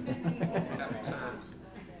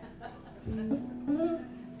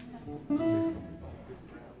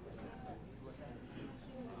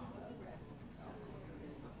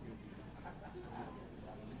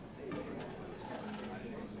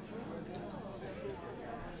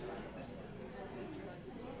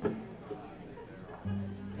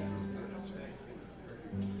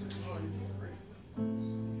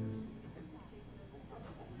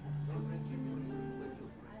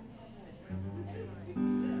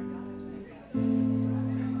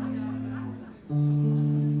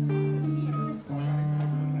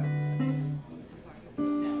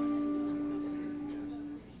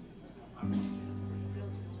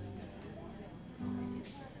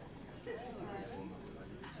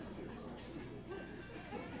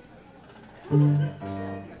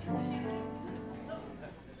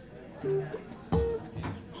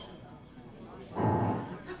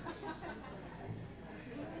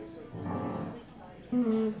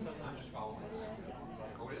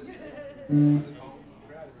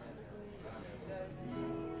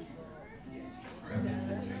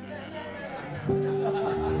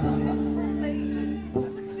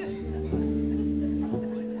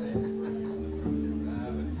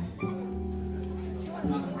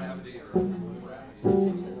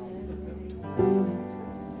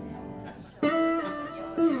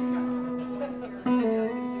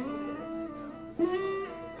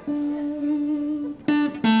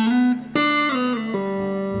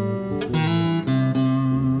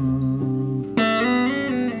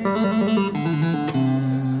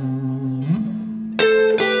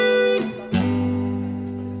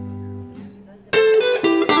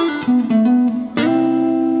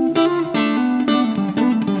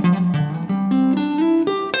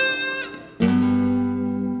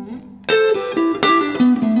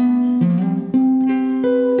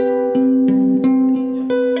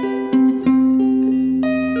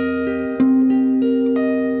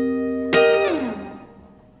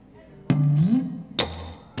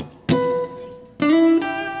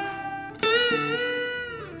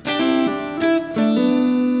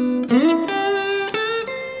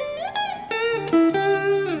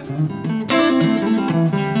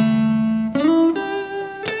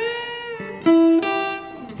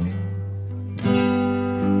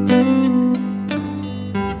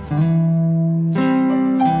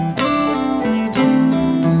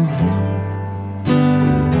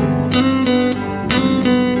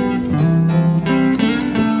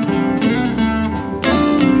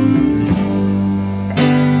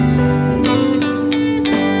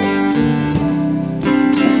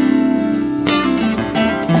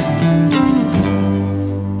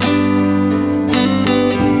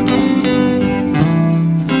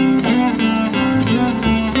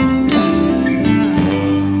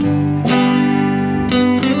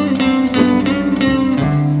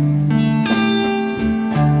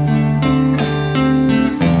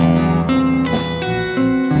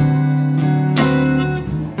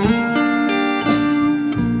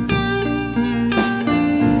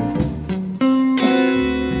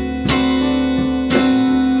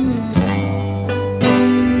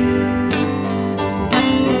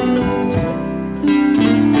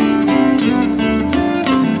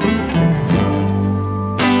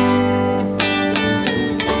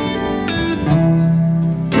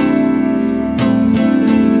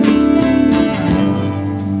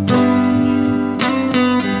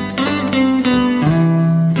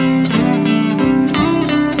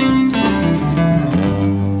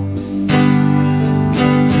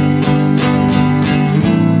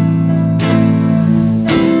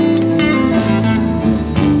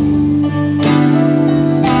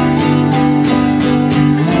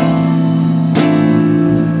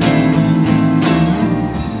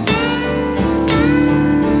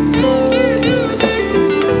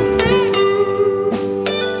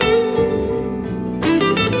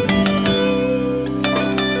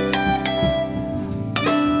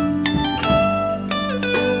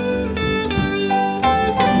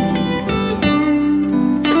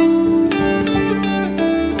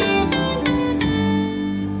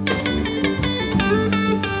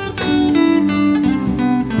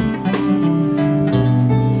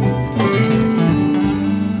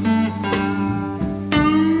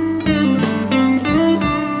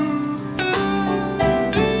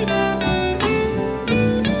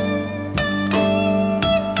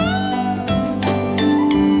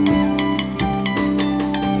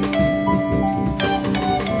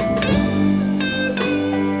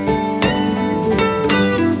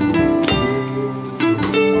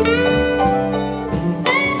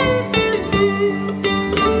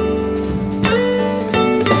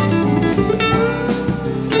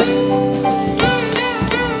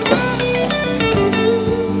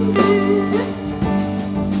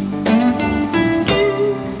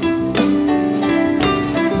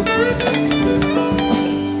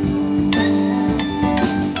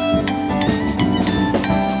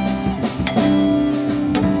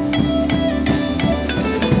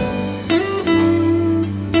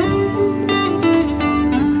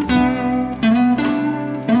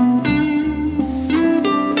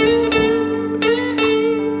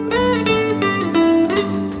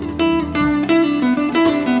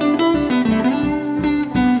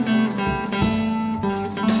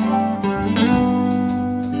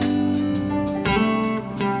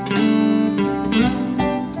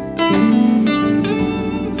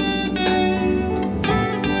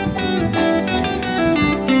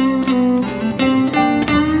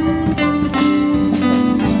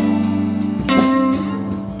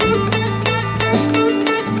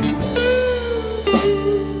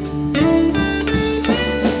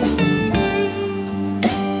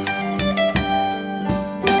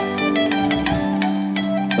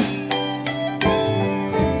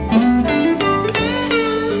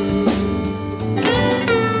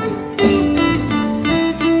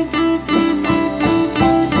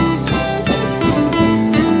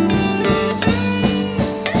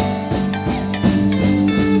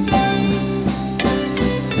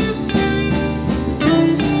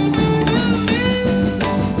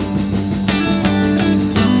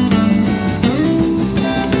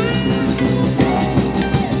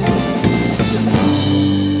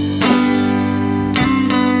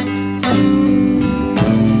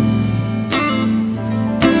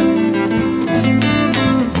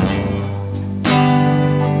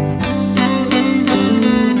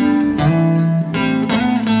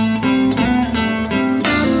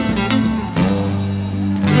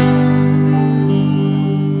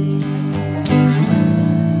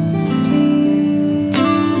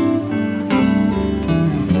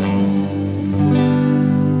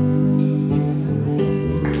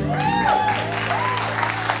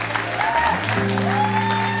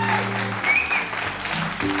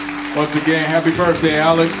 once again. Happy birthday,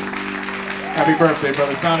 Alec. Happy birthday,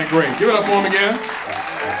 brother. Sounding great. Give it up for him again.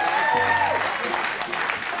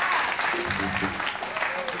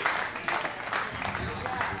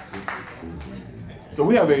 So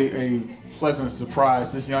we have a pleasant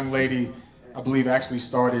surprise. This young lady, I believe, actually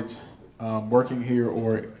started working here,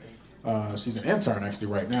 or she's an intern actually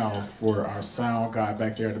right now for our sound guy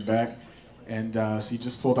back there at the back. And she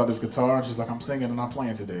just pulled out this guitar and she's like, I'm singing and I'm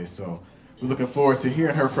playing today. So we're looking forward to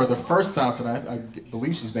hearing her for the first time tonight. I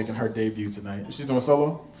believe she's making her debut tonight. She's doing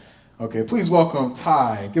solo? Okay, please welcome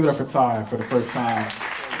Ty. Give it up for Ty for the first time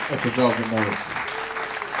at the Velvet Note.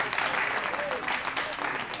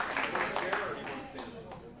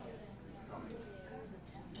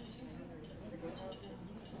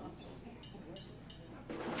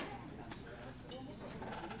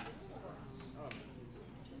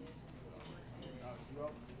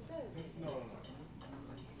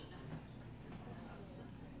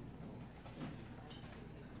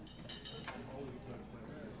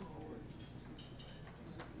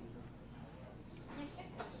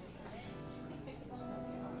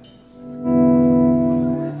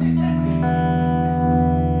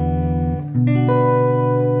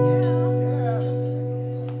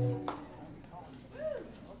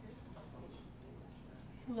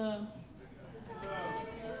 Hello.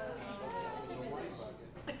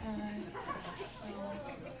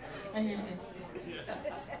 Right here's good.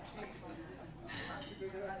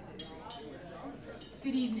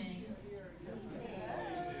 Good evening.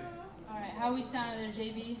 All right, how we sound there,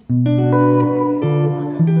 JB?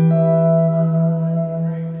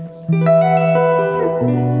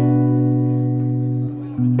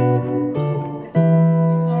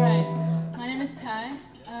 All right, my name is Ty.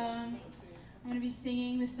 I'm going to be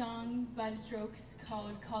singing the song by The Strokes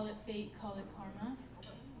called Call It Fate, Call It Karma.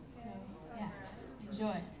 So, yeah,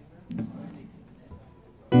 enjoy.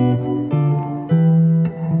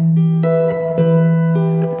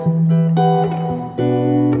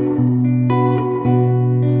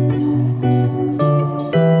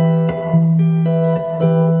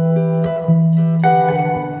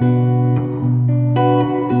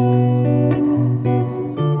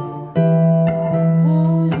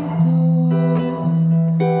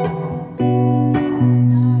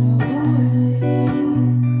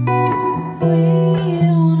 We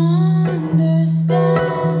don't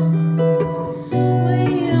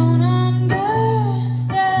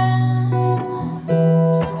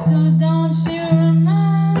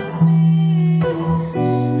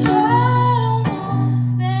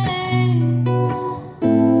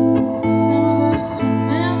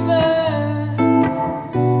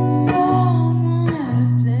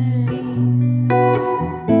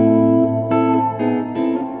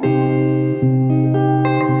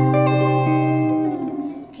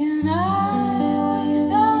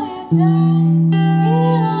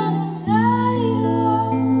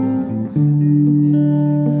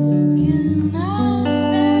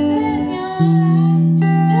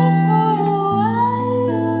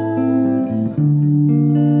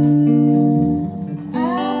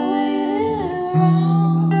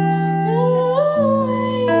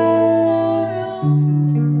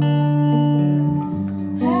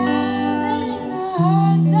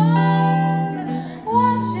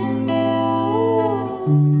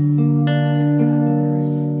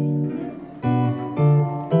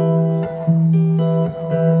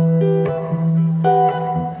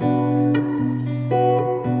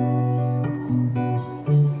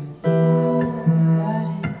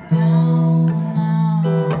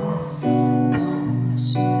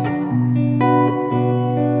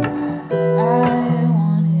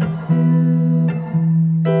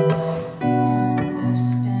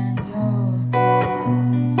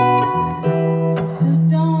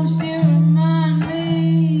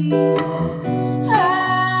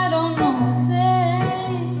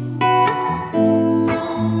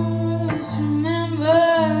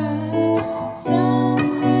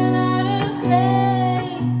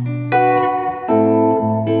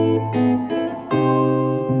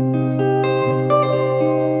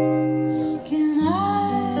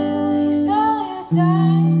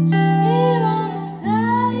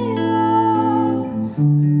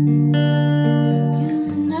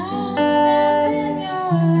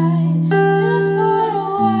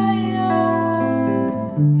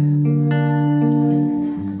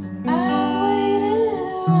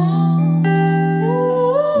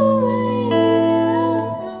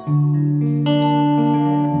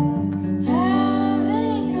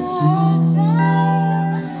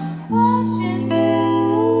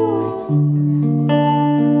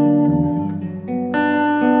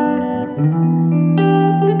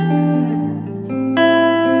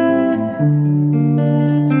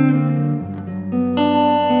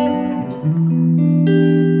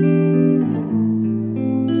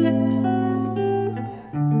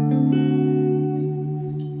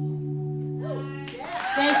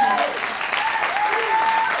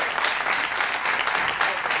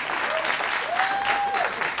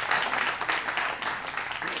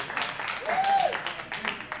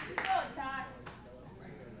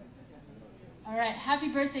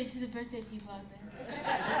happy birthday to the birthday people out there.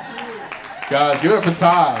 Guys, give it up for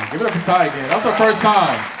Ty. Give it up for Ty again. That's her first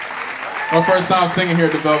time. Her first time singing here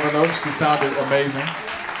at the Velvet Notes. She sounded amazing.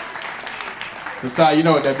 So Ty, you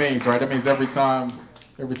know what that means, right? That means every time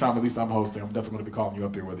at least I'm hosting, I'm definitely going to be calling you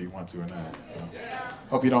up here whether you want to or not. So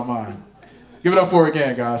hope you don't mind. Give it up for her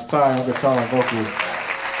again, guys. Ty on guitar and vocals.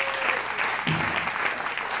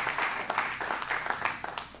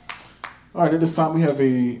 All right, at this time we have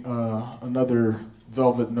another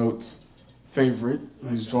Velvet Notes favorite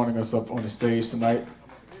who's joining us up on the stage tonight.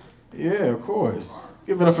 Yeah, of course.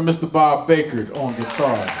 Give it up for Mr. Bob Baker on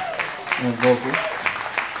guitar and vocals.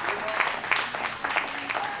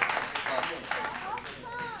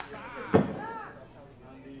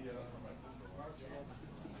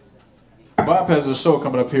 Bob has a show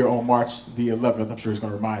coming up here on March the 11th. I'm sure he's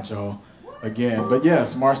going to remind y'all again. But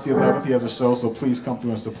yes, March the 11th, he has a show, so please come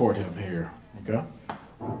through and support him here, okay?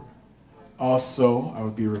 Also, I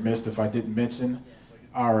would be remiss if I didn't mention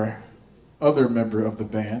our other member of the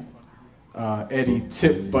band, Eddie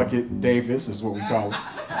Tip Bucket Davis is what we call him.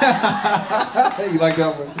 You like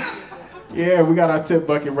that one? Yeah, we got our Tip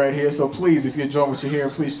Bucket right here, so please, if you're enjoying what you're hearing,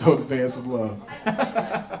 please show the band some love.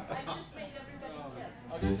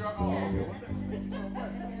 Thank you so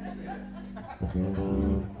much.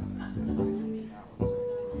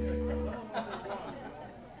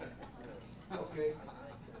 Okay.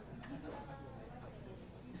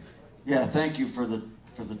 Yeah, thank you for the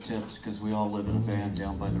tips, because we all live in a van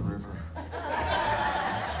down by the river.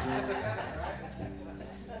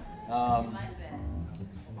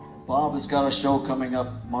 Bob has got a show coming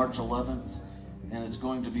up March 11th, and it's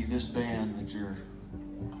going to be this band that you're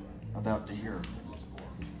about to hear.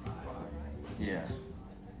 Yeah.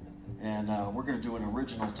 And we're going to do an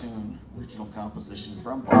original tune, original composition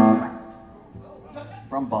from Bob.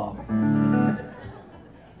 From Bob.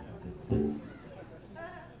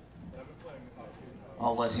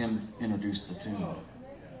 I'll let him introduce the tune.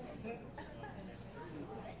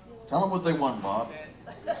 Tell them what they want, Bob.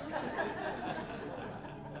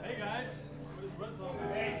 Hey guys.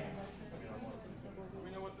 Hey. Do we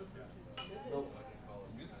know what this is? Nope.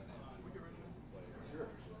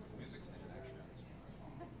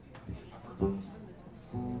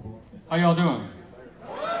 How y'all doing?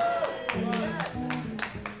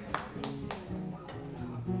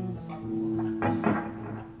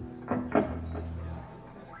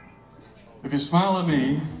 If you smile at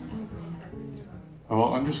me, I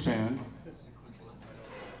will understand,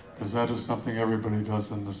 because that is something everybody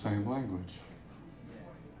does in the same language.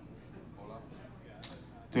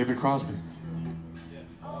 David Crosby.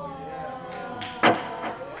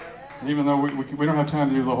 And even though we don't have time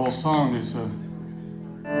to do the whole song, they said,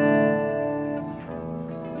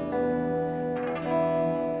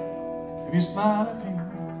 if you smile at me,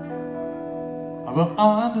 I will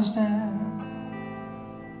understand.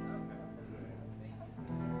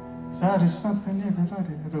 That is something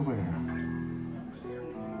everybody everywhere.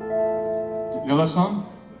 You know that song?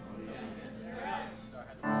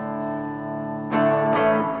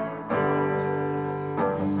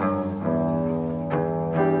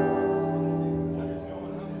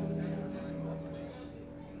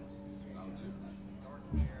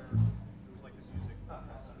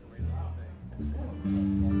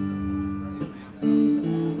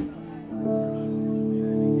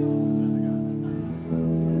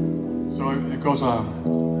 It goes on.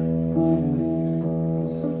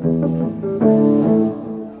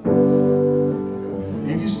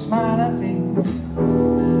 If you smile at me,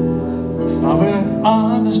 I will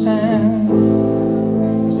understand.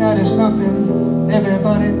 'Cause that is something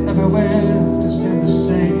everybody everywhere just in the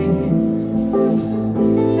same.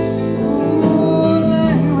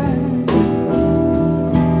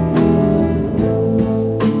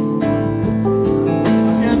 I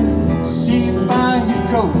can see by your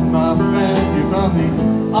coat, my friend, on the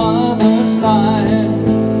other side.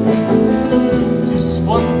 Just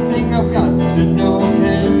one thing I've got to know,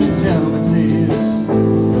 can you tell me please?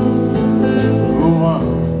 Oh,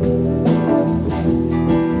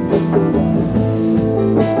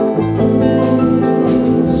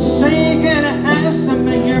 say you gonna have some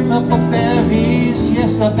of your purple berries?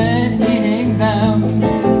 Yes, I've been eating them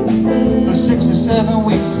for 6 or 7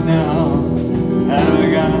 weeks now. I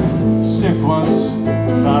got sick once,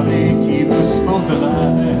 probably keep us both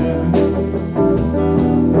alive.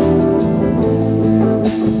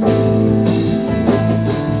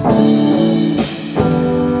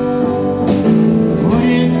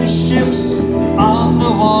 Putting ships on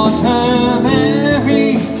the water,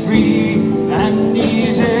 very free and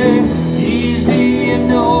easy, easy, you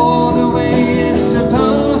know the way it's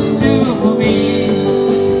supposed to be.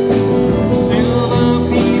 Silver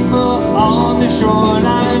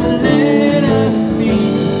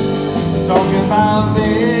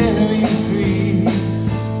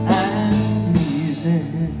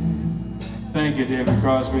Thank you, David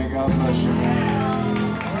Crosby. God bless you, man.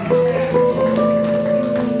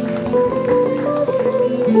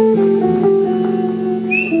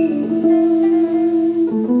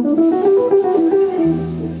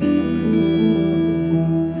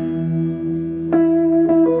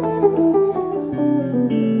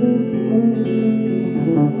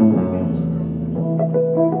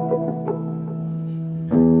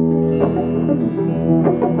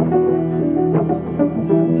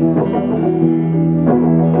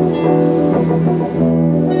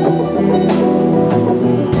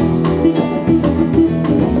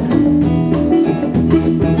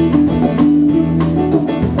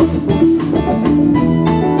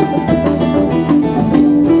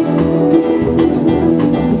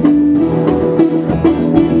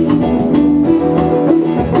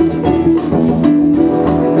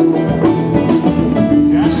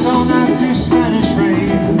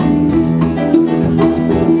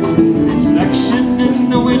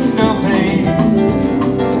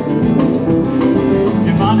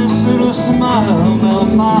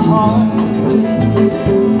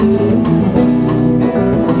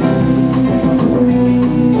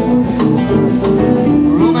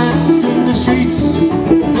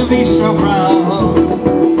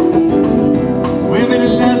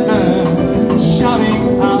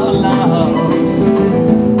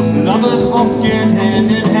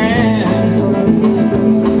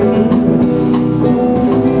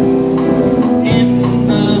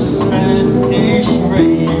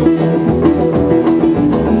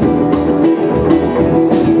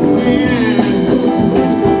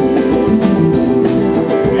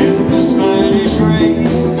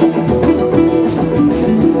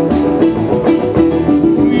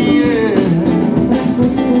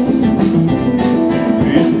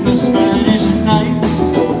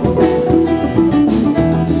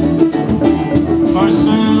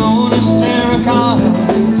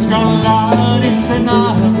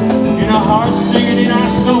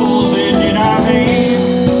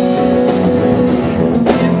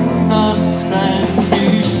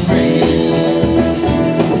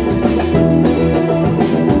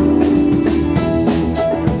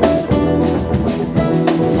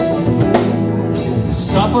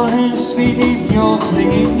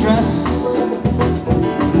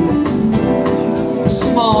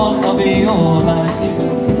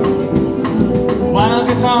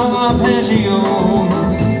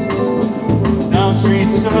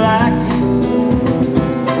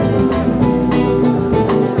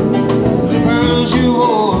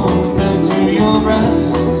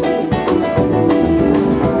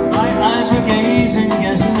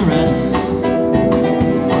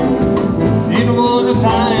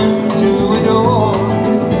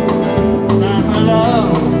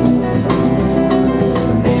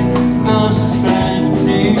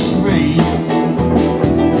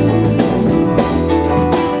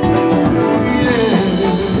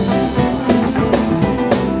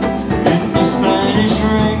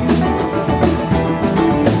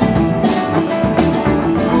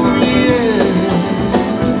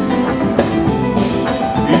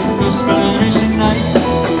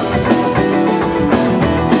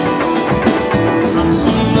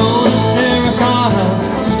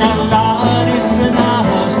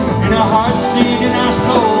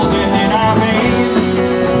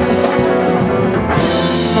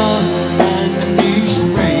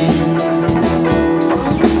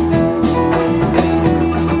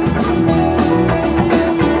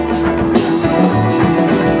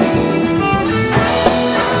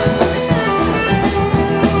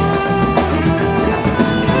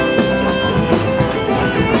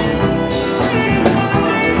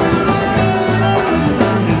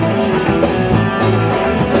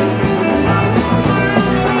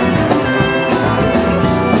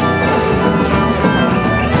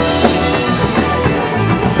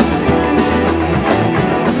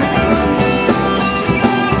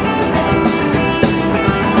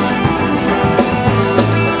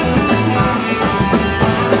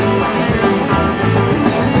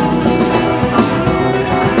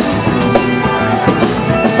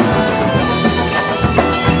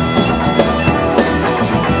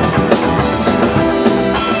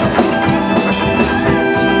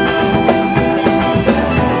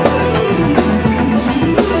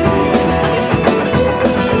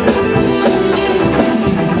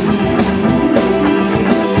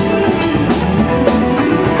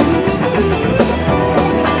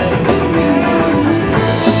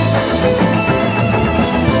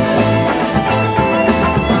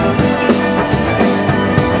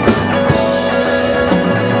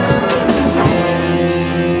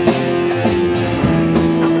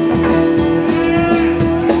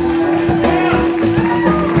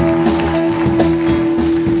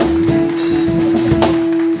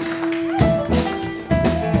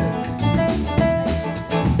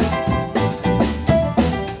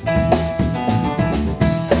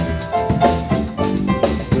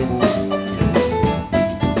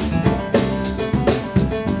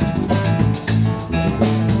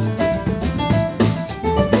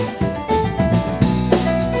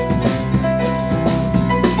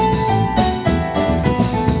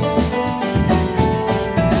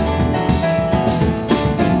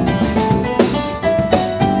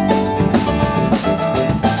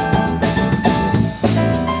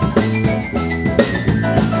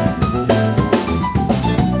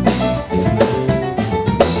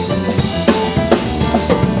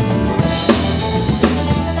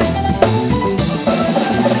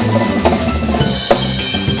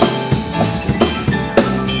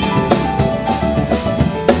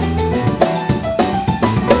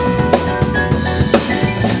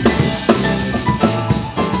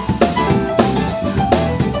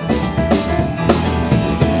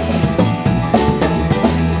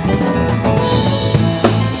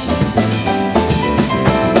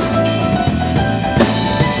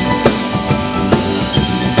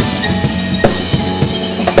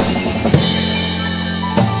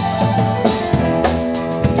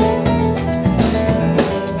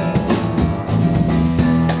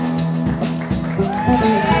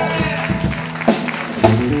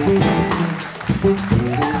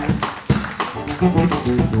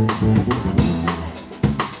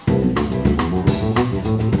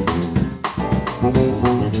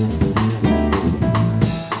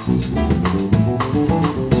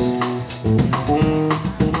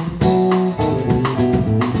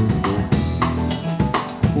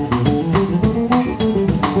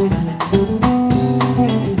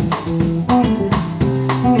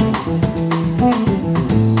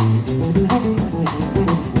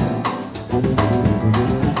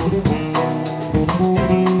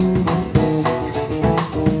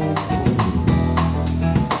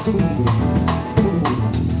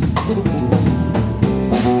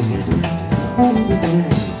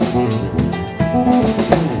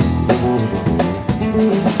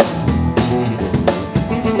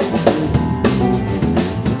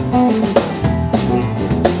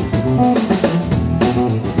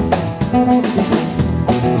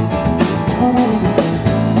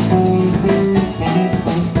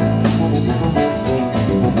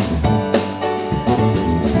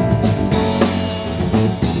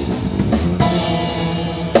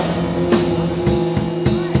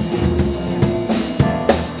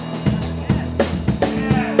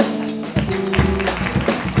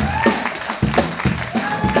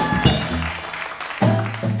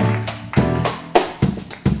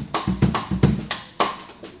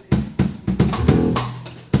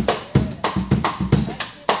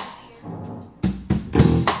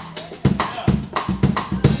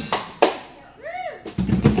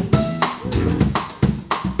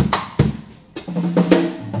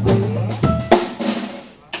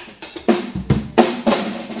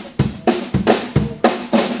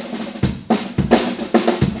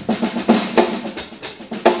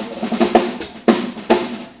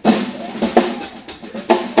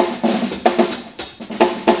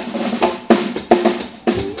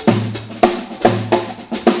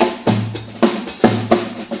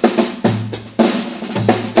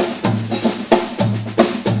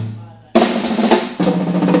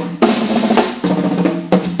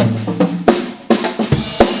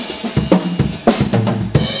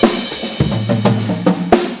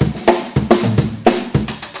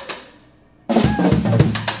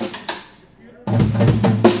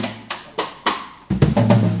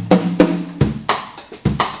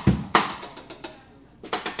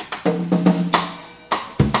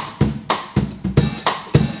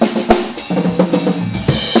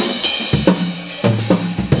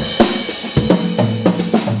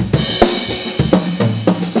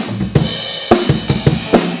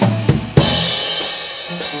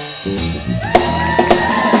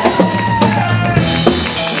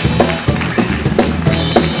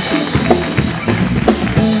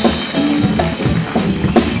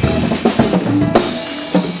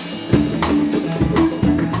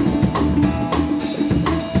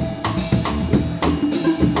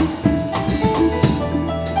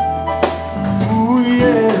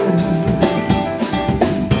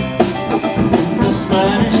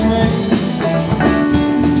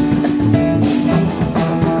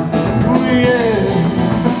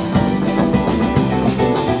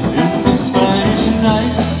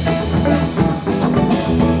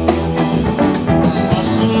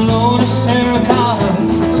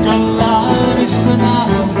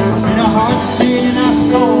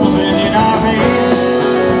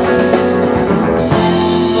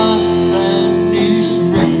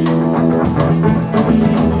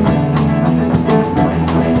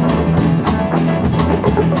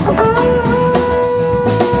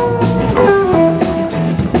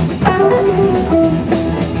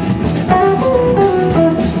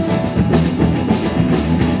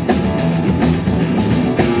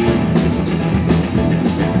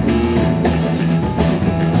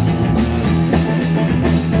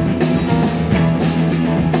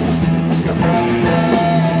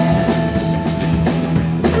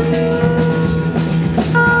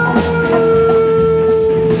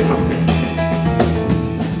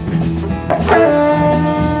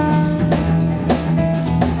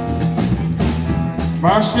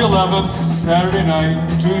 March the 11th, Saturday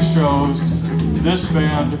night, 2 shows. This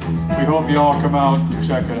band, we hope you all come out and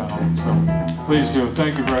check it out. So please do.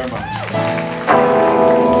 Thank you very much.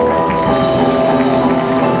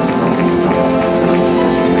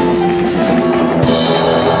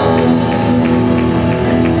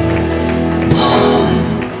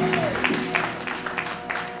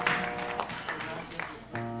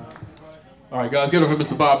 All right, guys, give it up for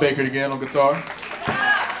Mr. Bob Baker again on guitar.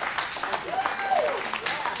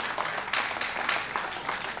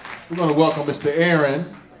 We're going to welcome Mr.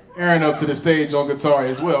 Aaron up to the stage on guitar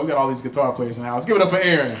as well. We got all these guitar players in the house. Give it up for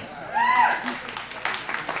Aaron.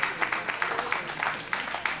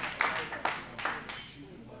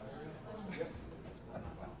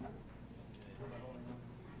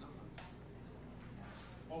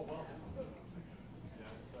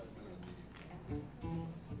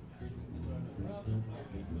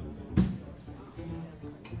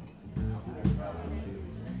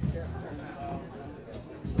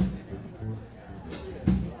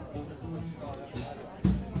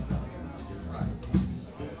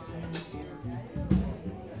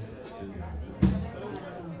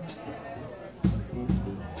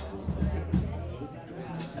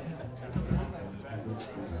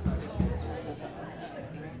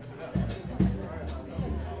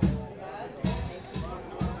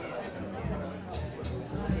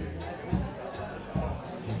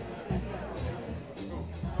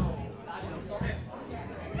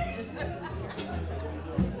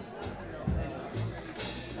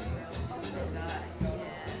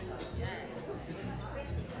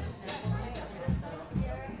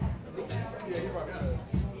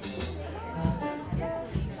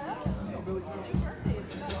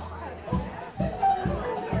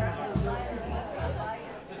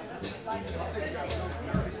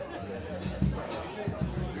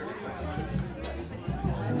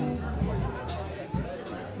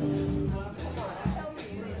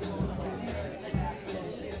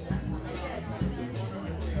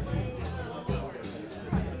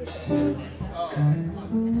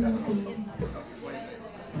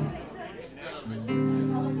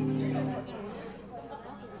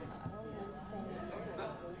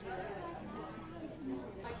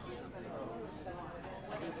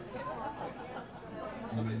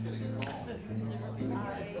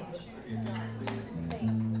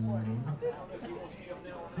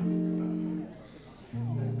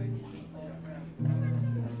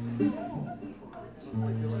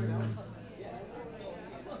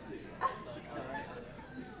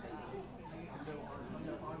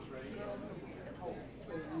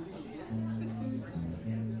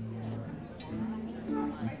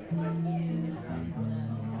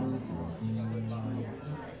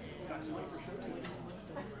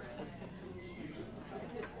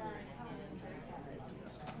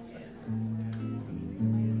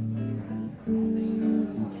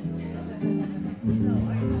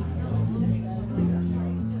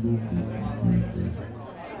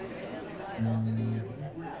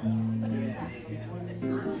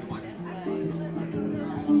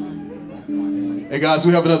 Hey guys,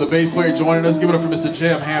 we have another bass player joining us. Give it up for Mr.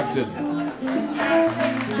 Jim Hampton.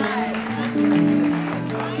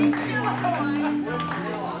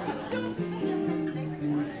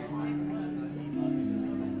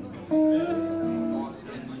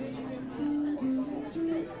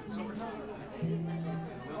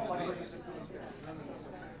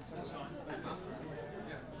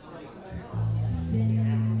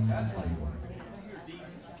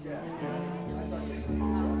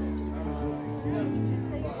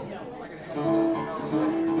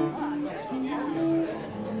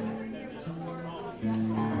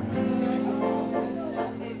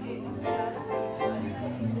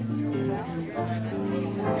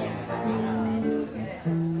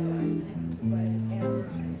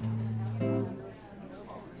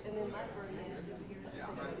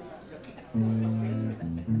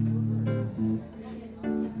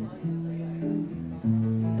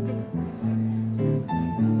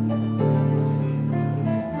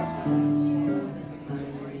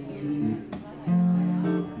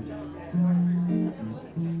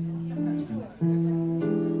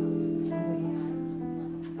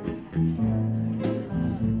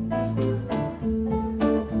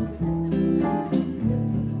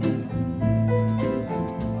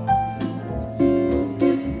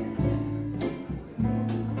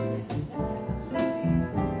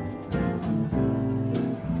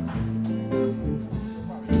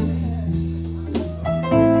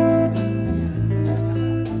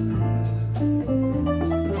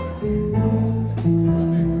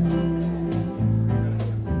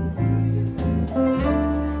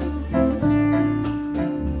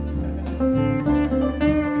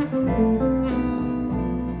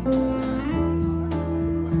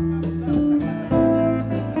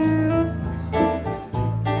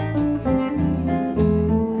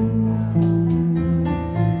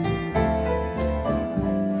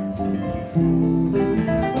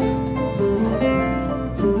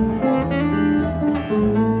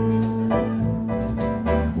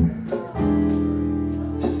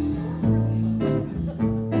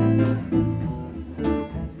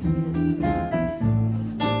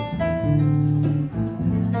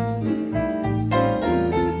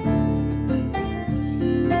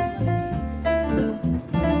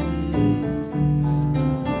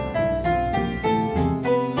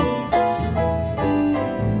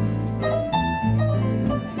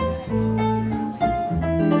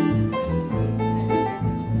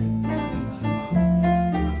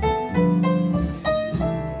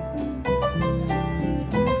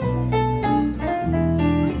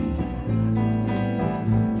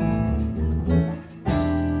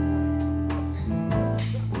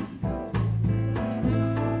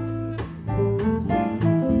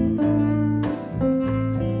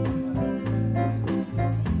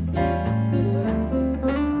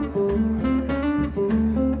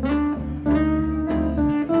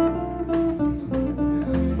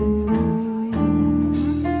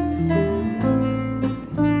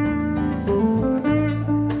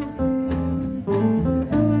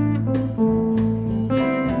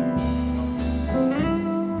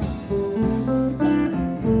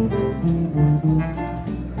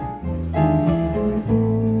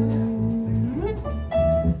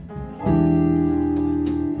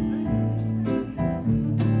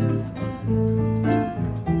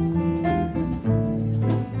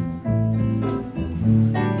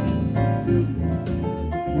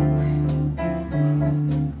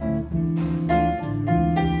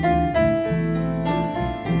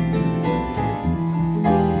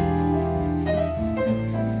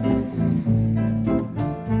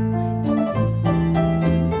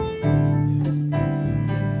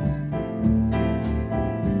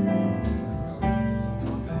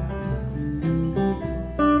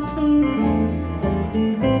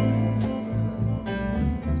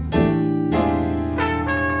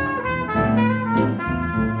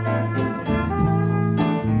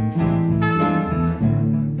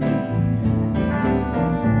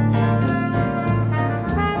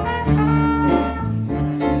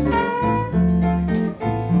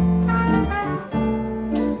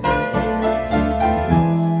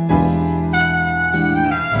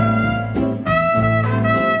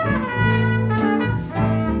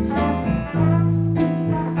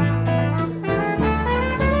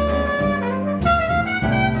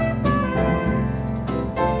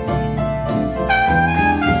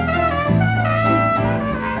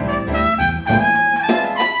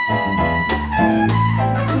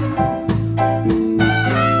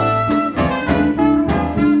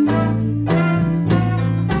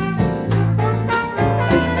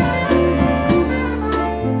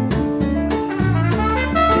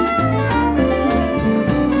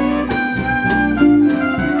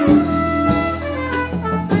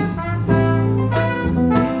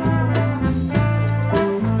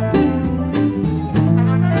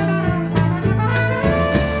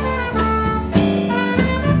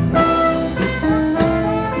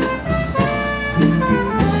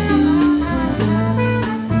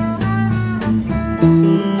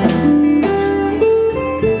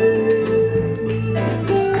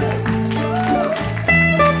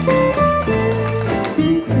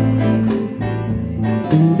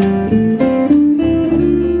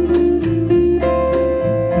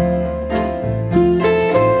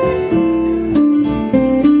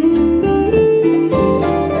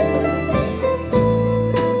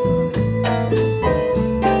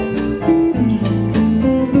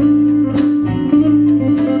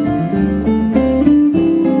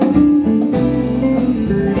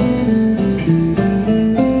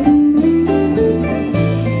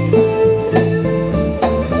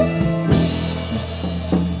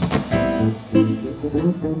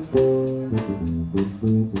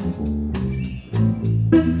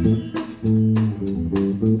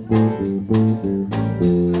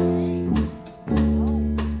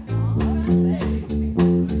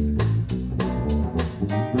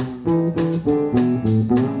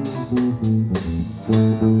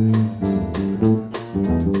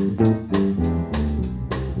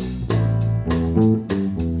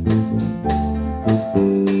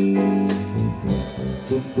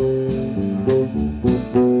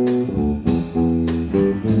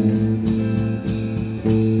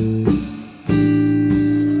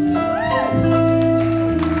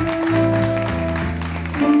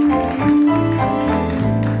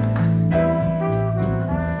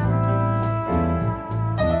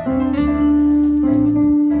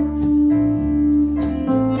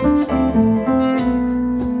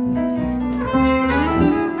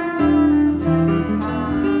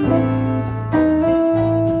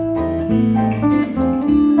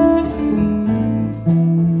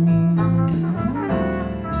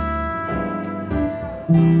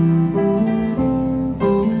 Man,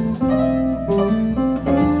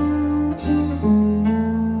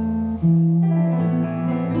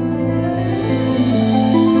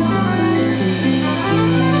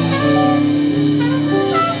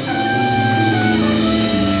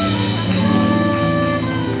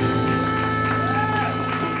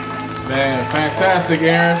 fantastic,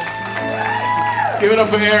 Aaron. Give it up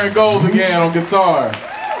for Aaron Gold again on guitar.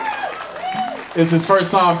 It's his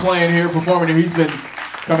first time playing here, performing here. He's been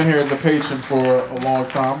coming here as a patron for a long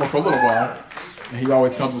time, or for a little while. And he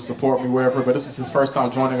always comes to support me wherever, but this is his first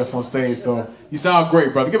time joining us on stage, so you sound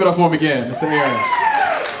great, brother. Give it up for him again, Mr. Aaron.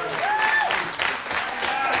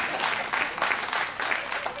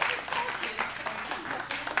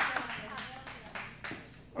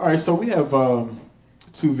 All right, so we have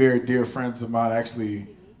two very dear friends of mine. Actually,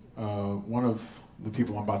 one of the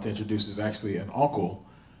people I'm about to introduce is actually an uncle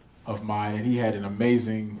of mine, and he had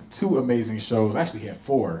two amazing shows. Actually, he had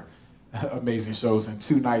 4 amazing shows in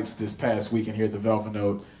 2 nights this past weekend here at the Velvet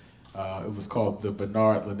Note. It was called the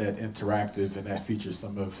Bernard Lynette Interactive, and that features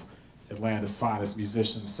some of Atlanta's finest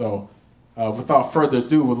musicians. So without further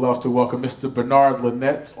ado, we'd love to welcome Mr. Bernard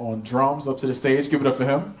Lynette on drums up to the stage. Give it up for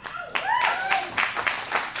him.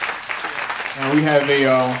 And we have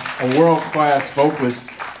a world-class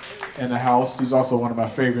vocalist in the house. She's also one of my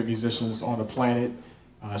favorite musicians on the planet.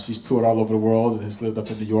 She's toured all over the world and has lived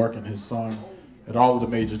up in New York and has sung at all of the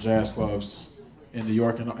major jazz clubs in New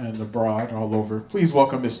York and abroad, all over. Please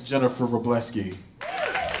welcome Miss Jennifer Robleski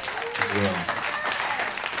as well.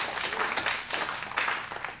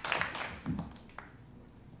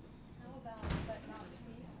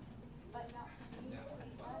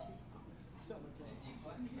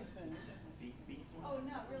 Oh,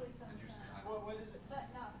 not really sometimes. What is it?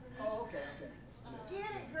 But not for me. Oh, okay, okay.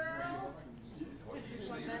 Get it, girl. Is this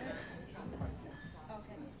one better?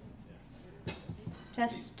 Okay.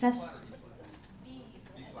 Test, test.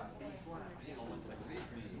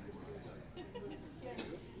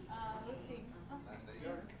 Let's see.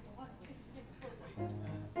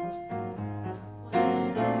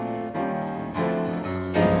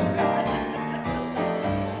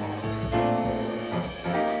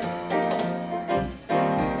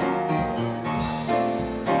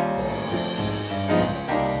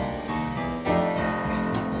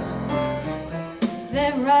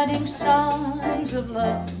 They're writing songs of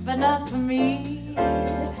love, but not for me.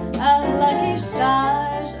 Lucky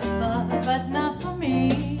stars above, but not for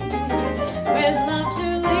me. With love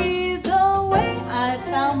to lead the way, I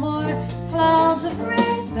found more clouds of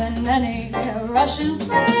gray than any Russian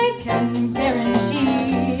flag can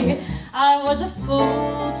guarantee. I was a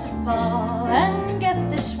fool to fall and get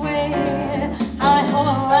this way. I hope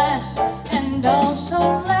alas and also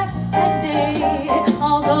lack a day.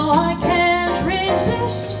 Although I can't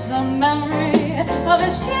resist the memory of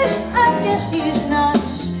his kiss, I guess he's not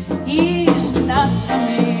for me.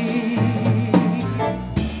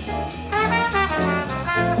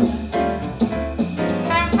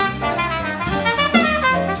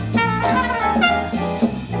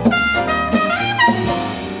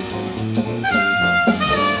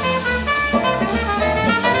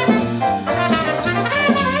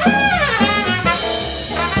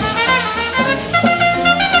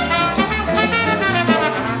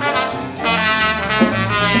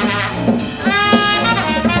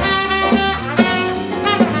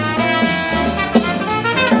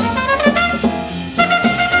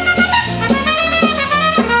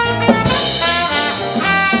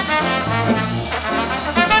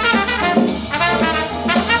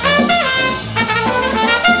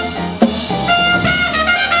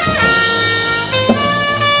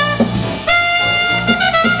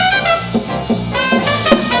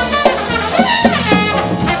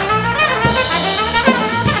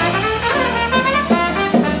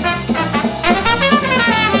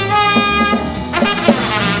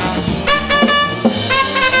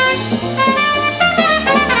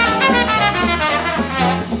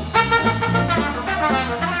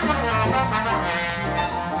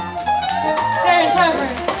 Terence, Harper.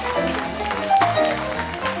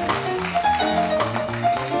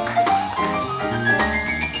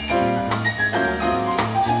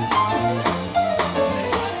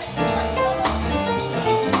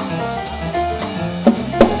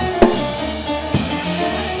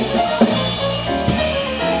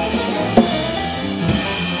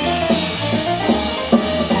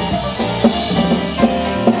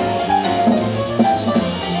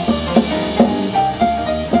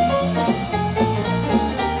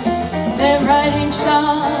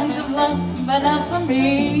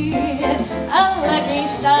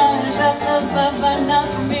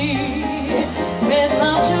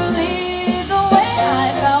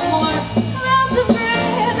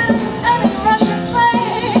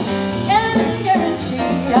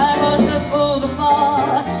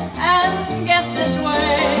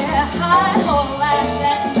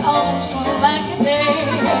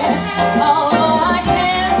 Although I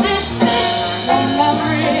can't dismiss the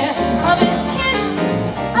memory of his kiss,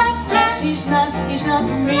 I guess he's not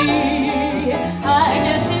for me. I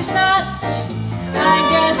guess he's not. I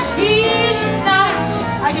guess he's not.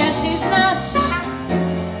 I guess he's not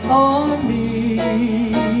for me.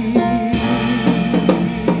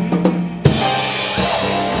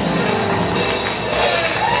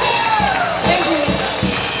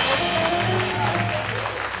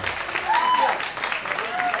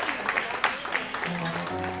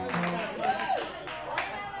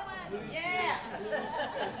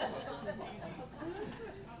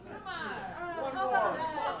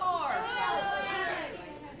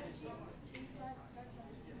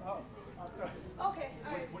 Okay,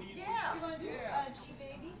 all right. Yeah. You want to do G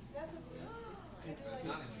baby? That's a. It's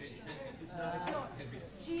not a G. It's not a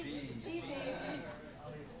G. G baby.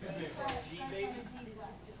 G baby.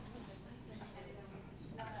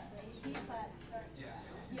 D flat.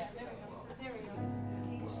 Yeah. There we go. There we go.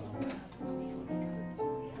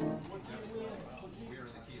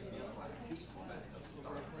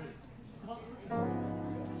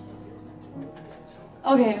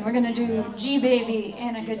 Okay, we're gonna do G baby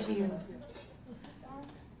and a good to you.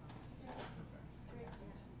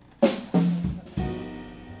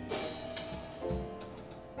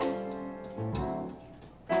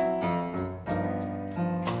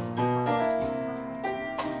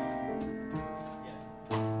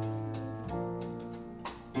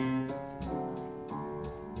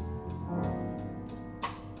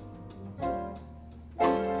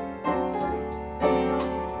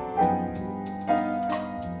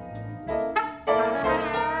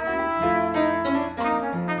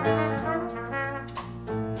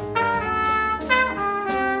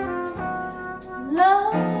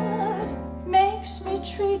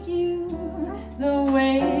 Treat you the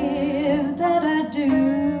way that I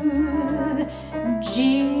do.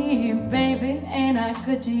 Gee, baby, ain't I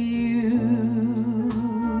good to you?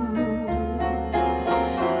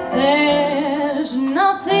 There's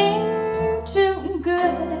nothing too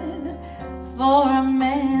good for a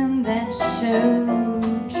man that's so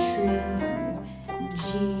true.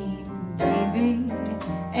 Gee, baby,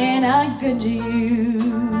 ain't I good to you?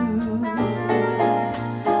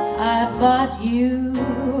 I bought you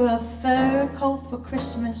a fur coat for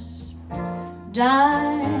Christmas,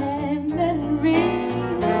 diamond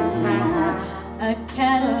ring, a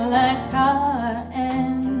Cadillac car,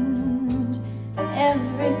 and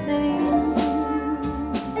everything.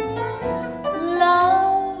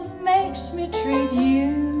 Love makes me treat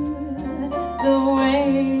you the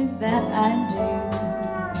way that I do.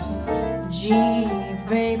 Gee,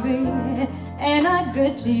 baby, ain't I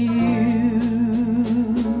good to you?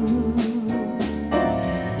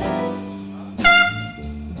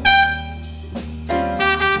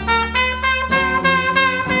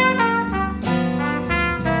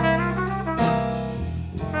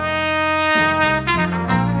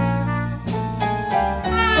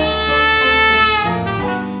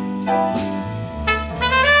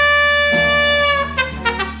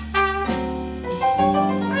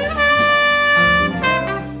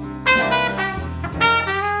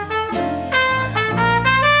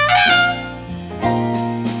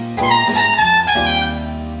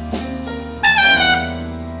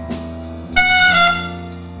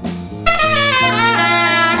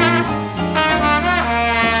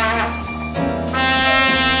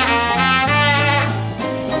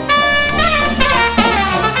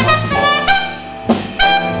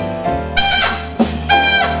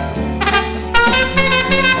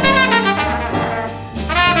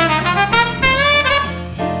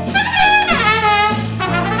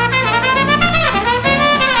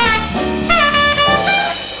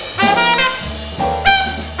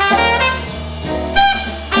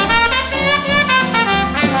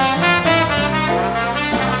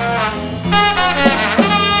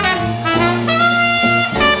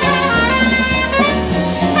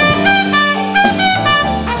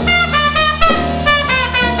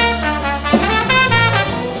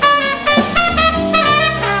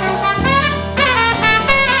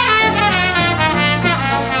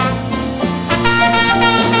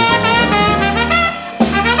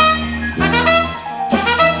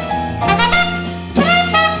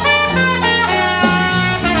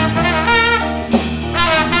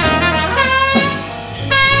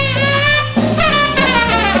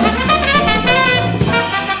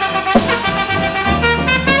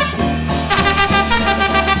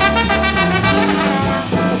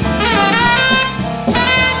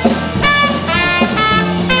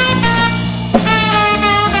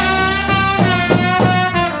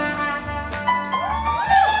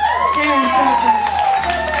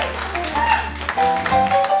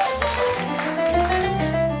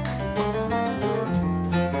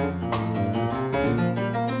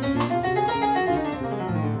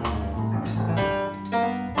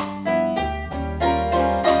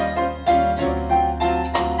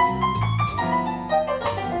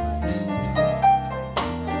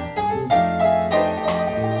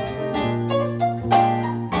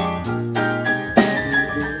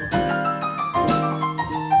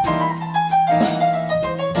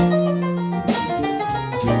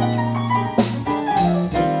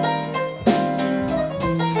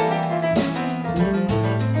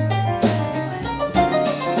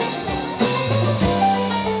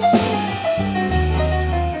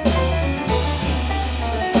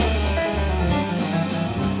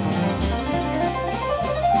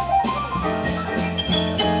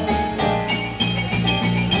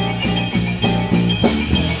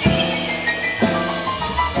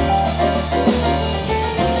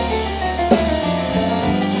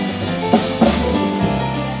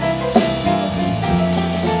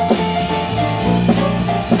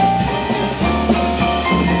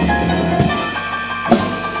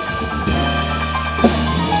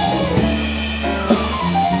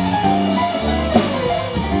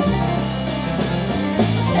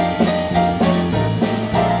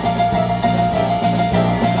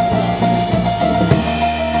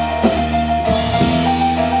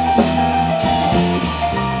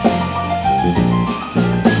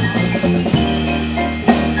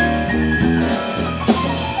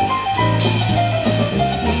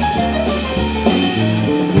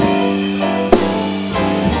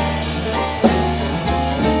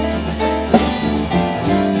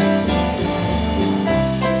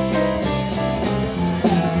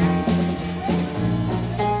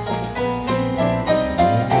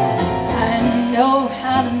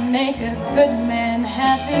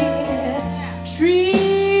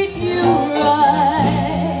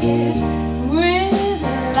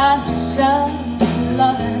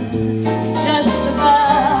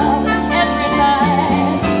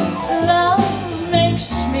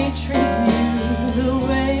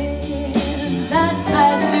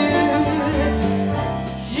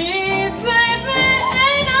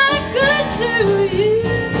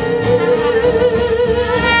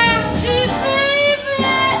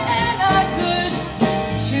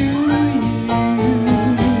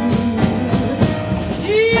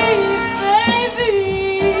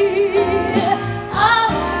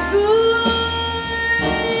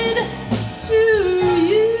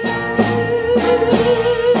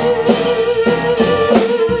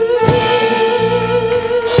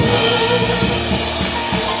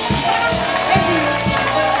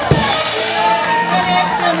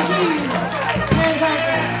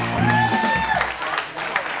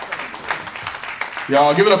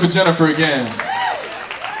 Y'all, give it up for Jennifer again.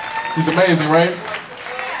 She's amazing, right?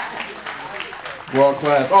 World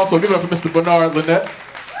class. Also, give it up for Mr. Bernard Lynette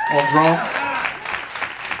on drums.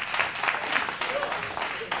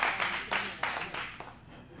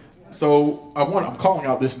 So I'm calling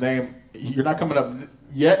out this name. You're not coming up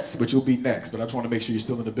yet, but you'll be next. But I just want to make sure you're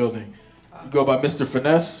still in the building. You go by Mr.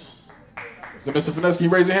 Finesse. So Mr. Finesse, can you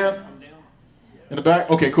raise your hand? In the back?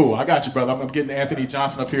 Okay, cool. I got you, brother. I'm getting Anthony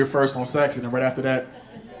Johnson up here first on sax, and then right after that,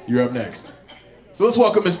 you're up next. So let's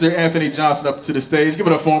welcome Mr. Anthony Johnson up to the stage. Give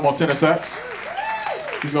it up for him on tenor sax.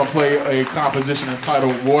 He's going to play a composition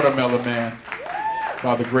entitled Watermelon Man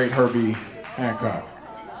by the great Herbie Hancock.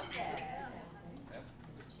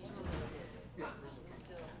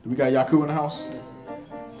 Do we got Yaku in the house?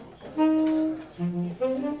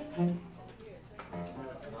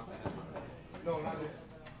 No, not yet.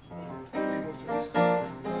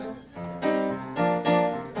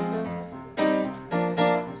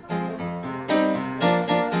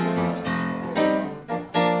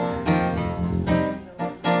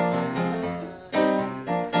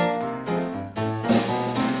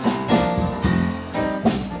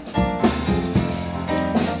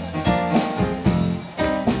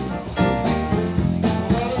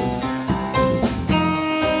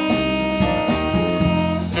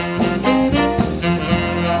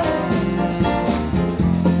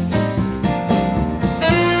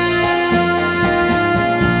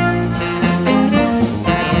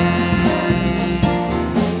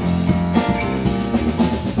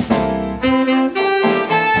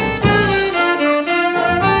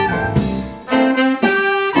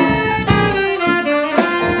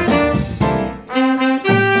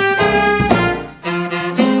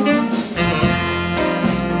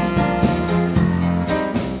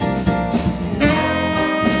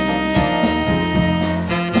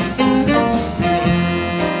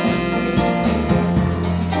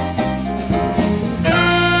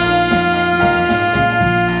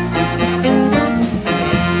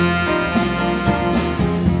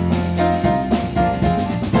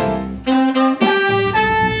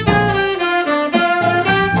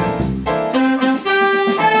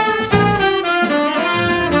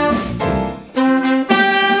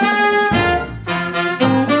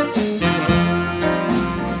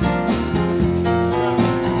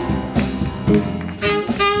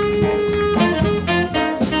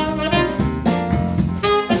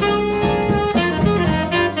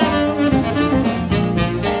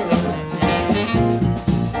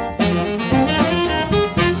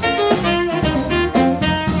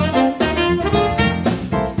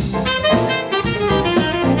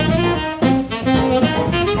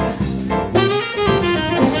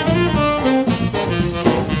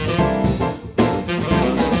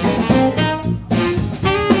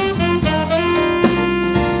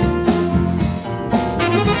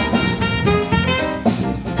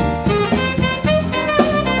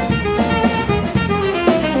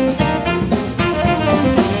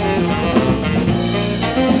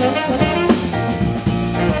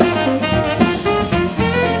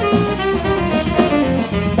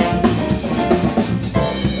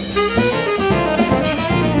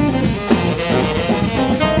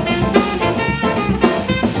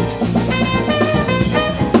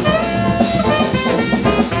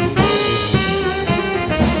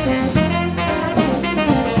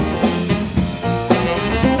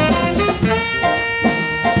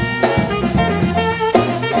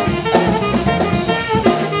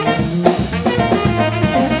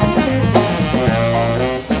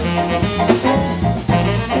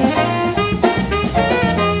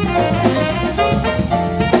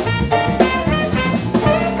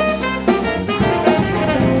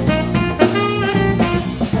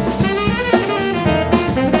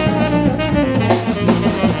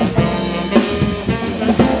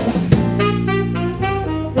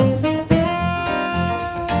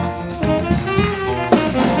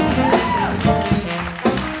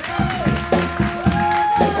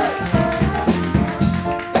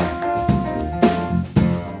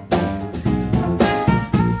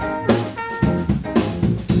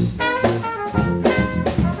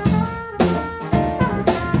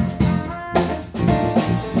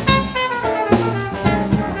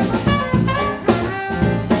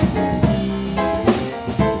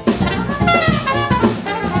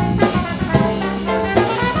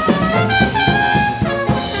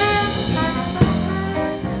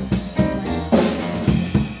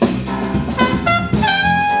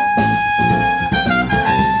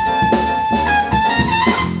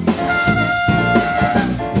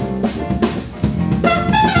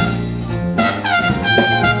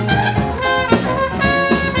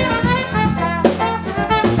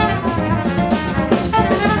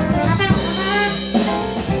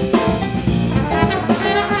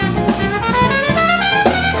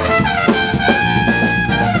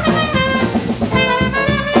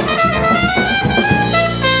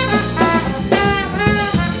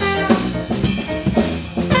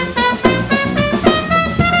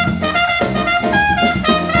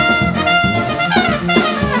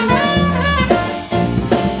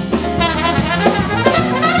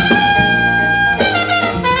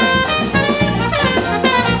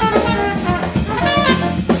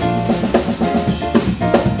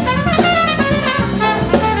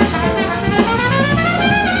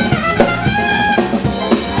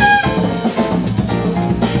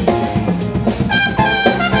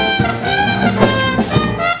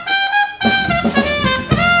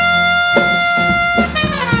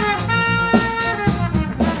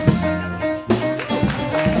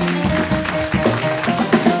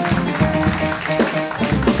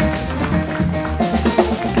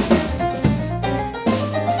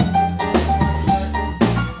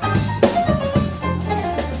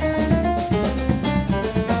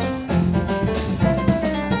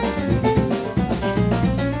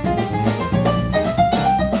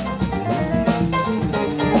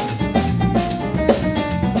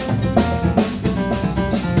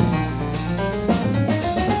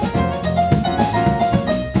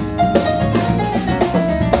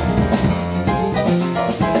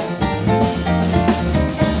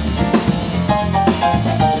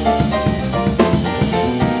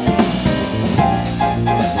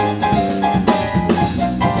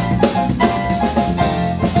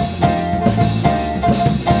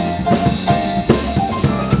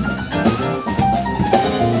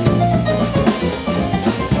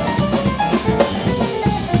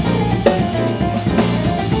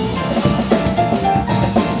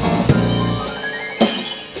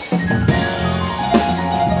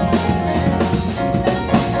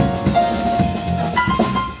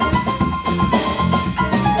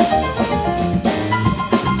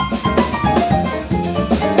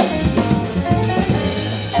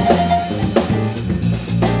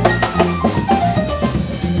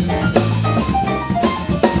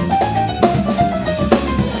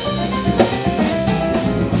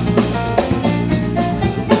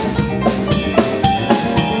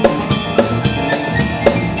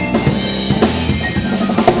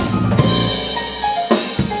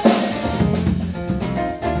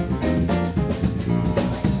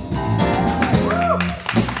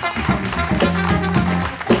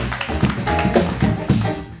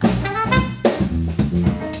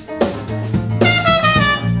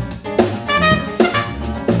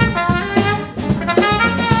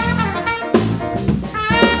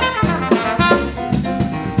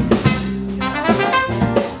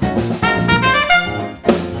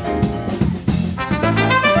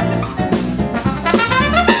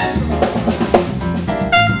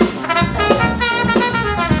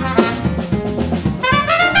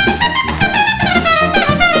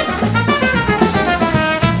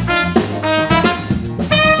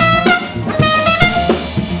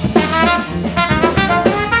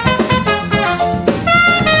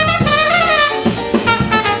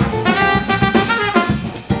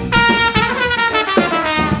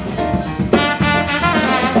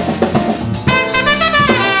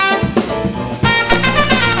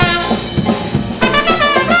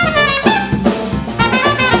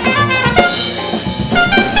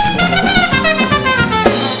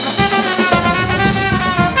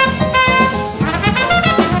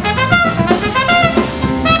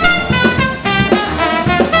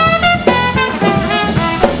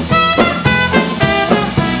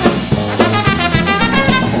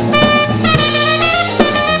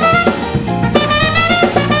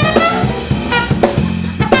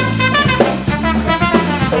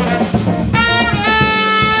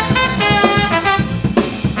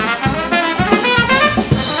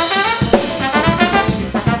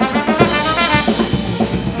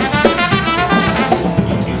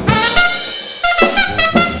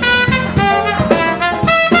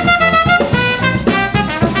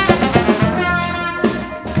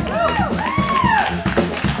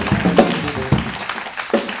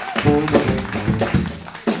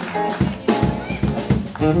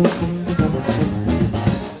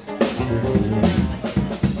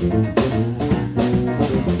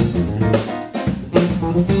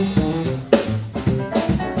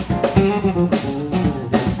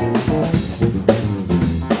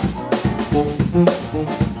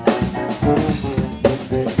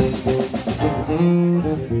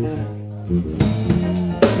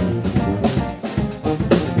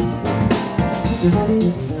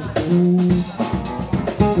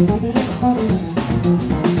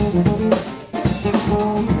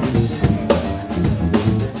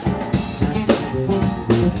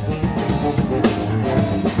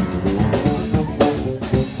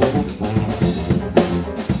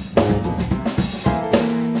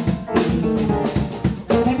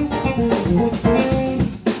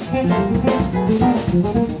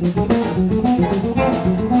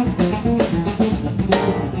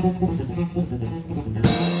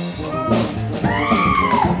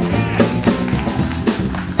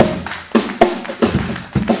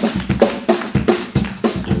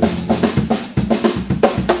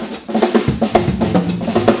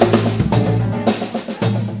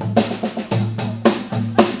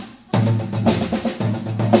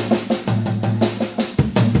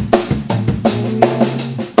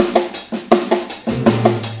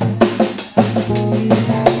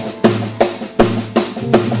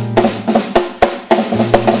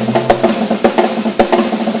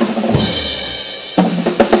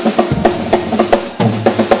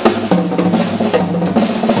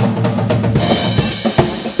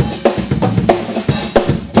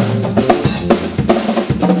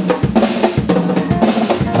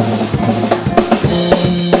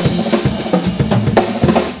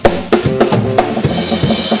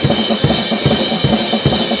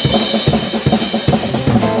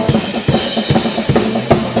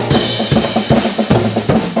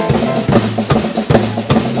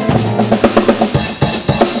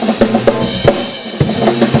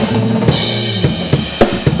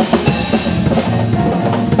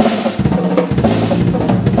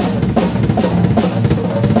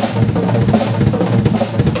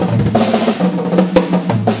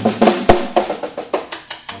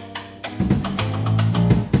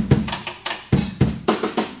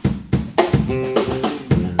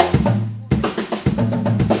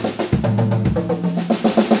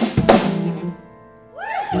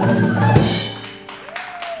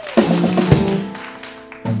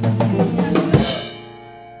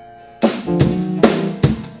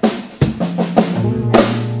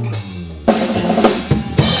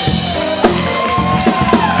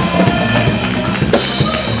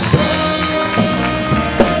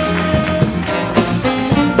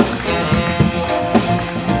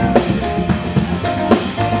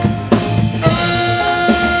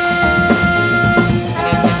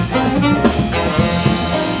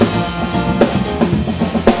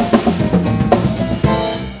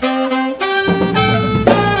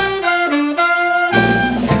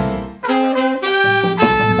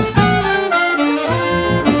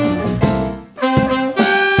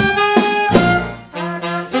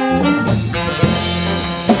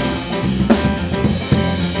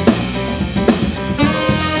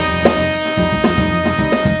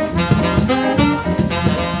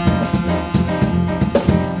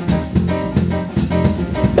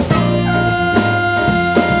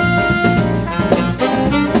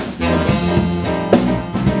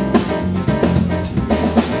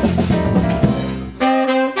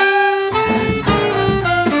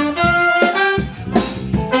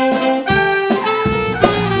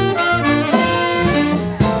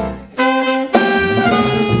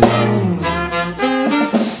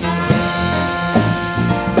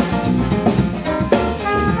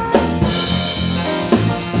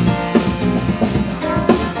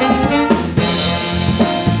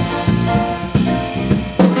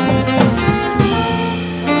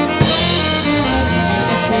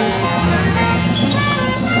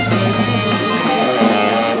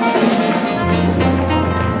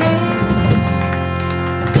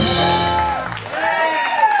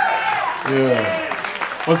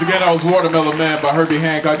 Yeah. Once again, that was Watermelon Man by Herbie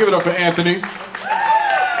Hancock. Give it up for Anthony.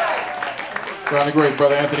 Sounding great,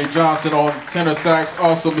 brother Anthony Johnson on tenor sax.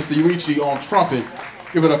 Also, Mr. Yuichi on trumpet.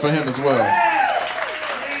 Give it up for him as well.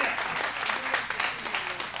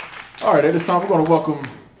 All right, at this time, we're going to welcome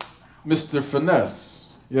Mr.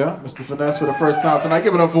 Finesse. Yeah, Mr. Finesse for the first time tonight.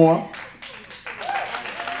 Give it up for him.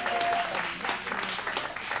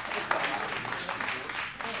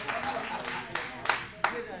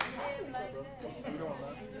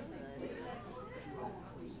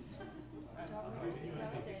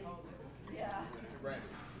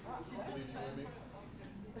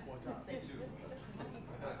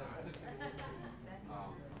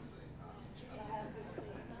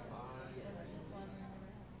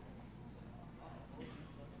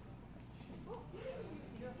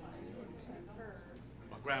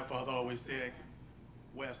 Grandfather always said,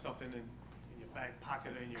 wear something in your back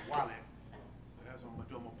pocket or in your wallet. So that's what I'm gonna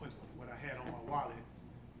do. I'm gonna put what I had on my wallet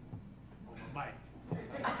on my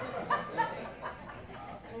mic.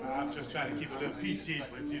 just trying to keep a little PG,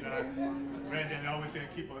 but you know, Brandon always said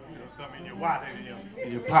keep something in your wallet,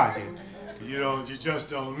 in your pocket. You just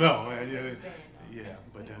don't know. Yeah,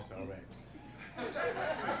 but that's all right.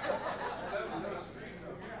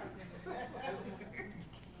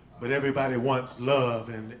 But everybody wants love,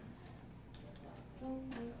 and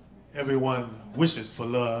everyone wishes for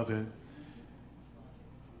love, and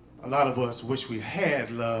a lot of us wish we had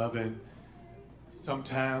love, and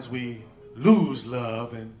sometimes we lose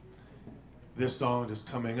love, and this song that's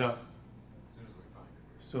coming up,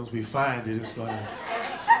 as soon as we find it, it's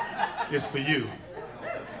for you.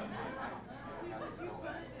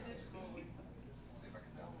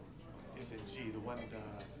 It's in G, the one,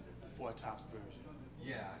 Four Tops version.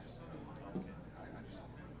 Yeah,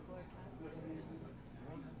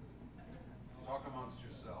 talk amongst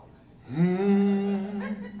yourselves.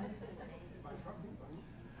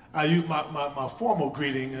 I use my formal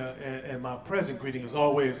greeting and my present greeting is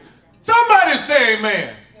always, somebody say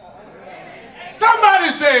amen.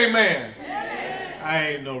 Somebody say amen. I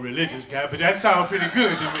ain't no religious guy, but that sounds pretty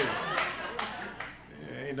good to me.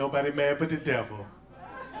 Yeah, ain't nobody mad but the devil.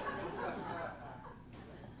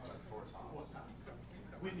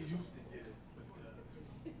 Whitney Houston did it, but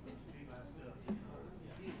Levi stuff.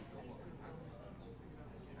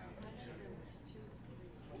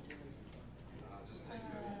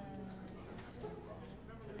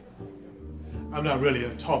 I'm not really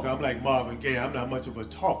a talker. I'm like Marvin Gaye. I'm not much of a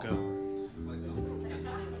talker.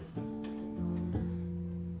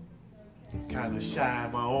 Kind of shy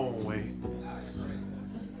in my own way.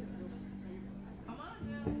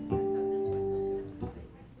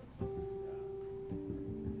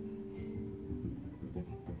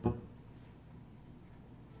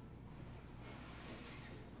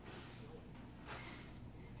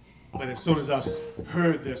 But as soon as I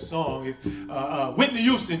heard this song, Whitney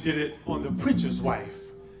Houston did it on The Preacher's Wife.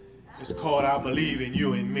 It's called I Believe in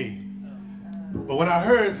You and Me. But when I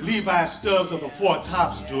heard Levi Stubbs of the Four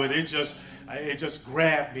Tops do it, it just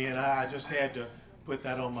grabbed me, and I just had to put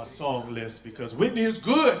that on my song list, because Whitney is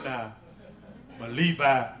good now, but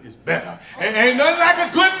Levi is better. Ain't nothing like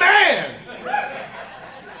a good man.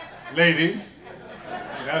 Ladies,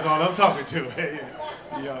 that's all I'm talking to.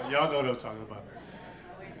 Y'all know what I'm talking about.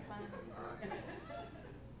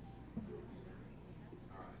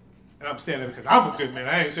 And I'm saying that because I'm a good man.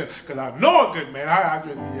 I ain't saying because I know a good man.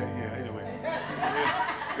 Anyway.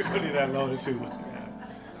 We're going to leave that alone too.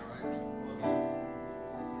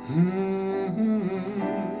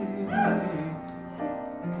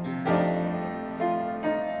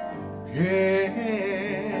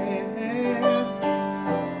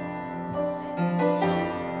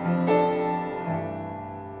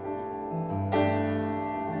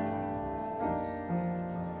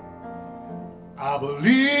 I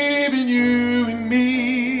believe in you and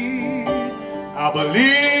me. I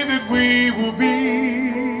believe that we will be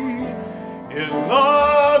in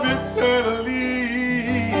love eternally.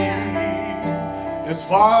 As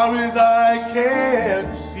far as I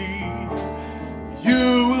can see,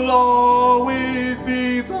 you will always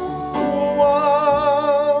be the one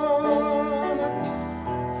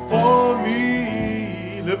for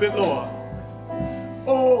me. A little bit lower.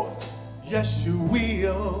 Oh, yes, you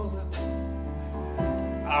will.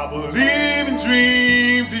 I believe in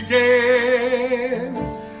dreams again.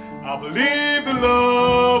 I believe the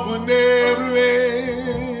love will never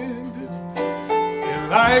end. And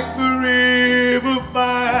like the river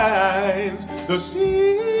finds the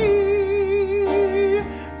sea,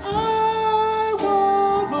 I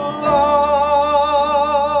was lost.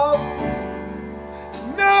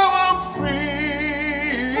 Now I'm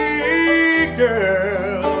free,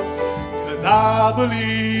 girl, 'cause I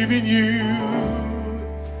believe in you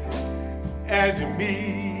and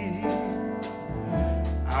me.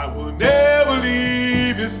 I will never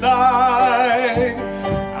leave your side.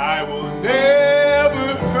 I will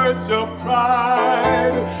never hurt your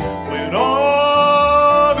pride. When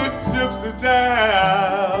all the chips are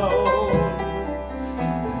down,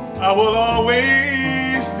 I will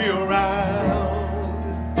always be around,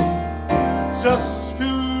 just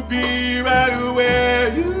to be right where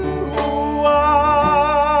you are,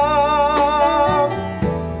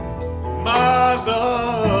 my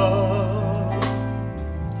love.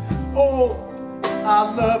 Oh, I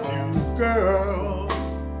love you, girl.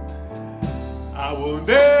 I will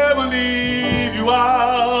never leave you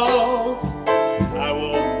out. I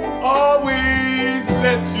will always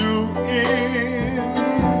let you in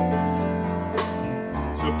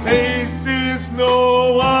to places no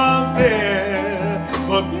one's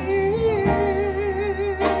ever been.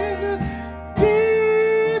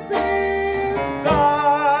 Deep inside,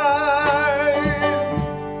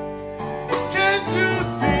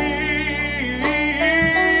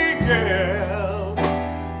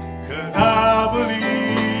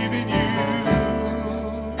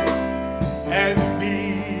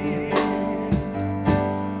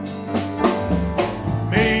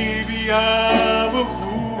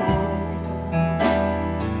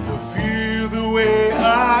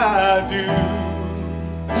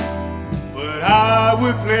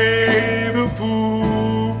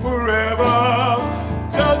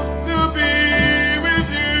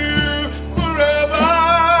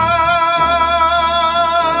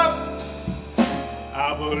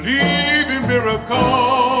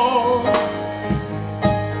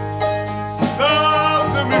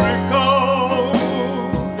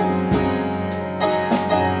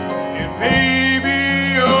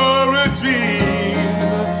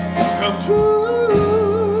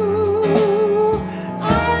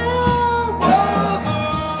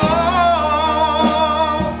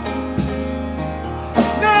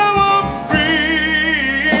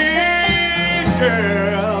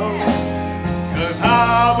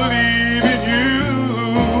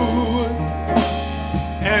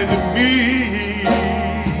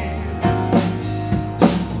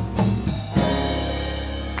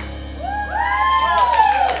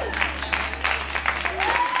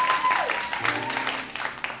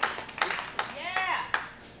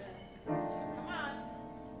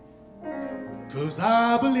 'cause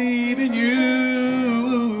I believe in you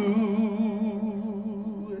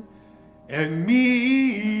and me.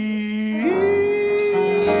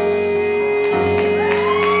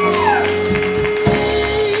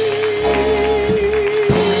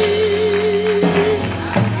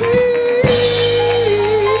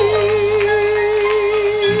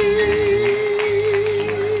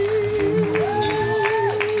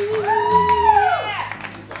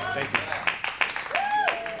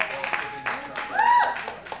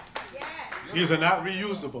 These are not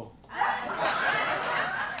reusable.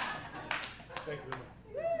 Thank you very much.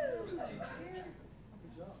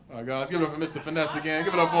 All right, guys, give it up for Mr. Finesse again.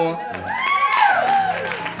 Give it up for him.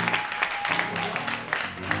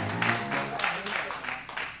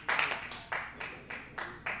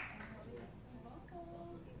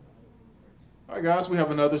 All right, guys, we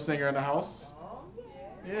have another singer in the house.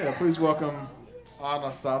 Yeah, please welcome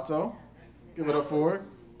Anna Sato. Give it up for her.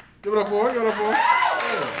 Give it up for her. Give it up for her.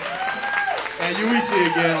 Yeah. And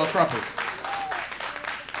Yuichi again on trumpet.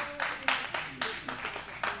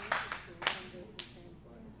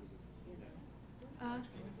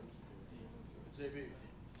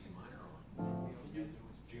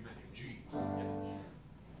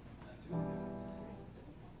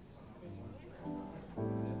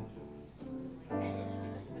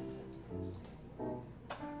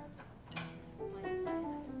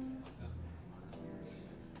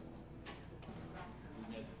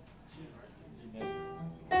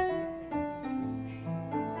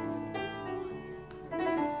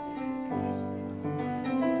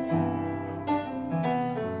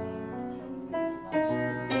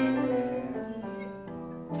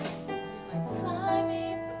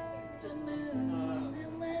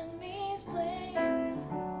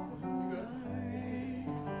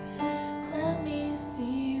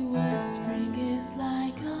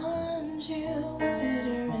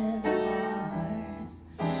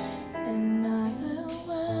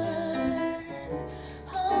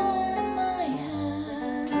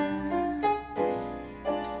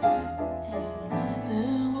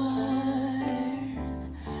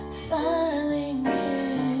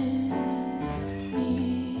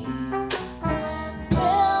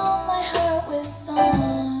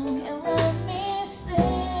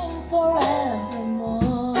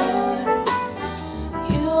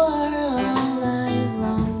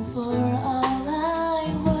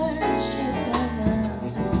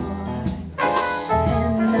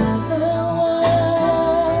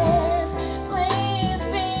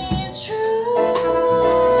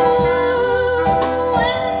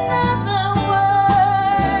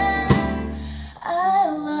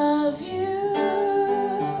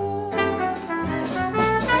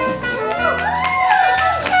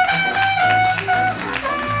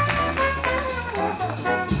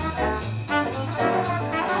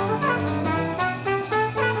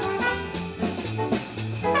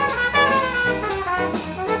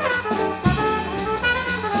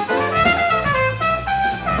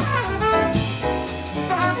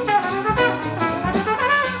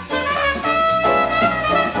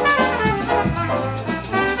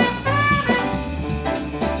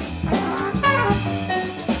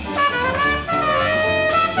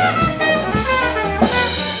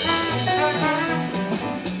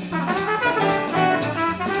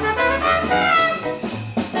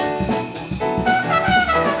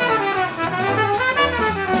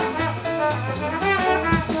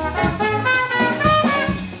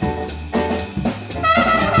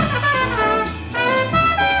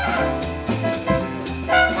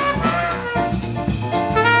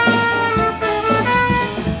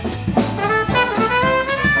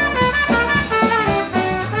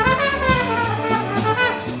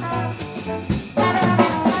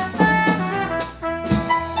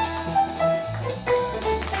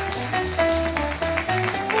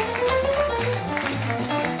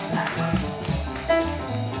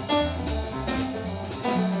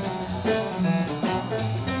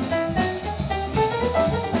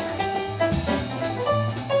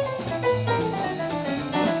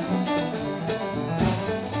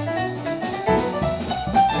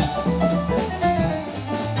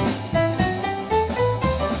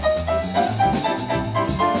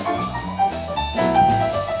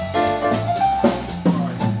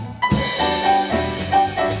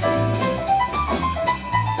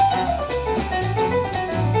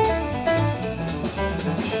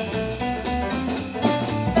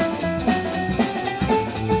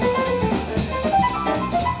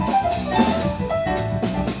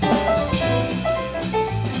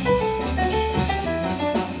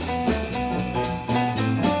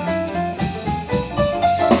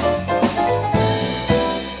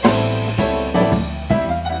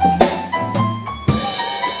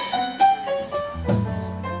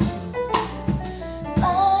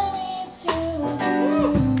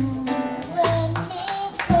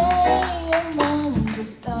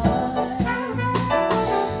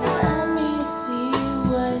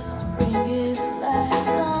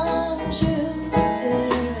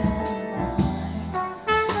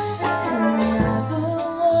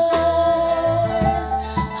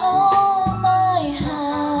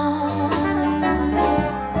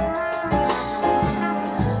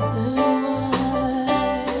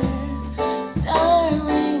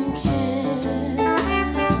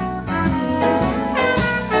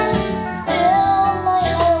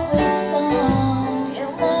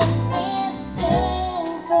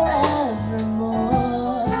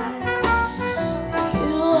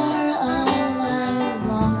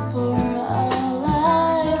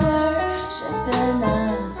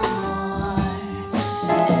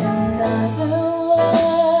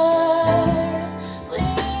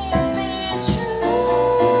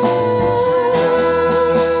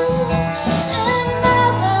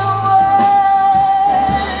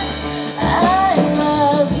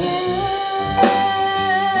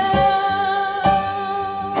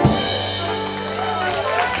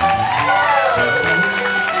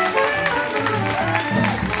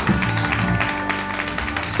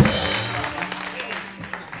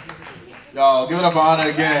 Give it up for Anna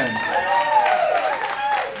again.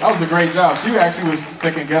 That was a great job. She actually was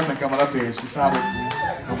second guessing coming up here. She sounded,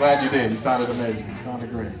 I'm glad you did. You sounded amazing. You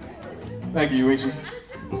sounded great. Thank you, Yuichi.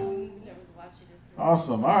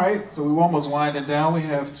 Awesome. All right. So we're almost winding down. We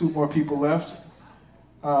have 2 more people left.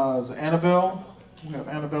 Is it Annabelle? We have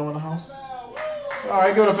Annabelle in the house. All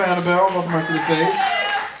right. Give it up for Annabelle. Welcome her to the stage.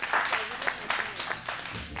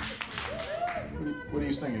 What are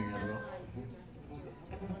you singing, Annabelle?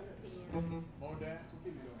 More dance?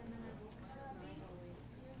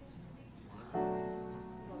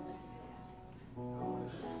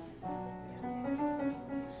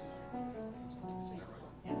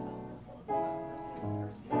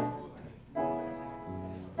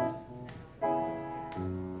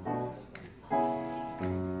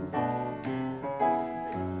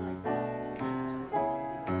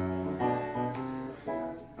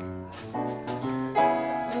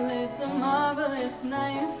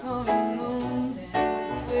 Night for a moon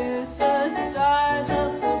dance with the stars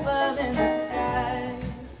up above in the sky.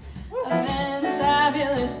 A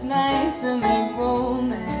fantabulous night to make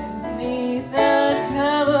romance neath the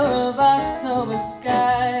cover of October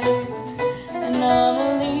sky. And all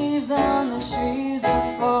the leaves on the trees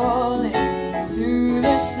are falling to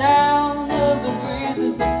the sound of the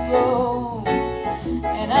breezes that blow.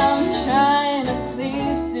 And I'm trying to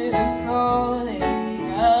please to the calling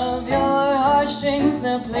of your strings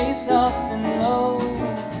that play soft and low.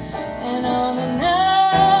 And on the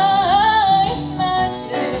night's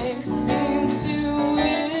magic seems to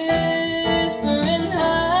whisper and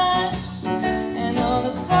hush. And all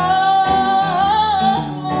the soft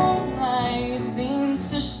moonlight seems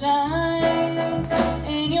to shine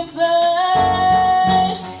in your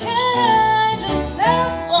blush. Can I just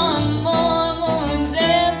have one more moon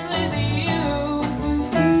dance with you,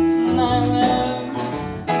 my love?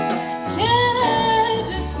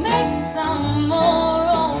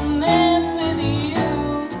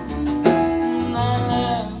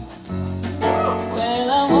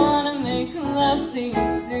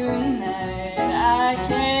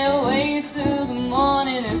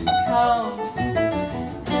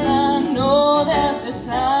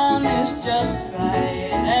 Time is just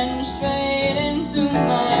right, and straight into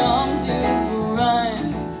my arms you run.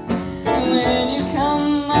 And when you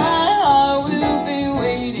come, my heart will be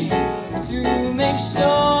waiting to make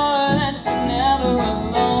sure that you're never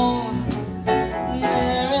alone.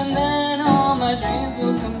 There and then all my dreams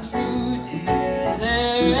will come true, dear.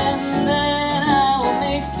 There and then I will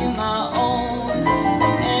make you my own.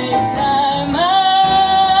 Anytime I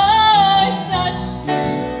touch you,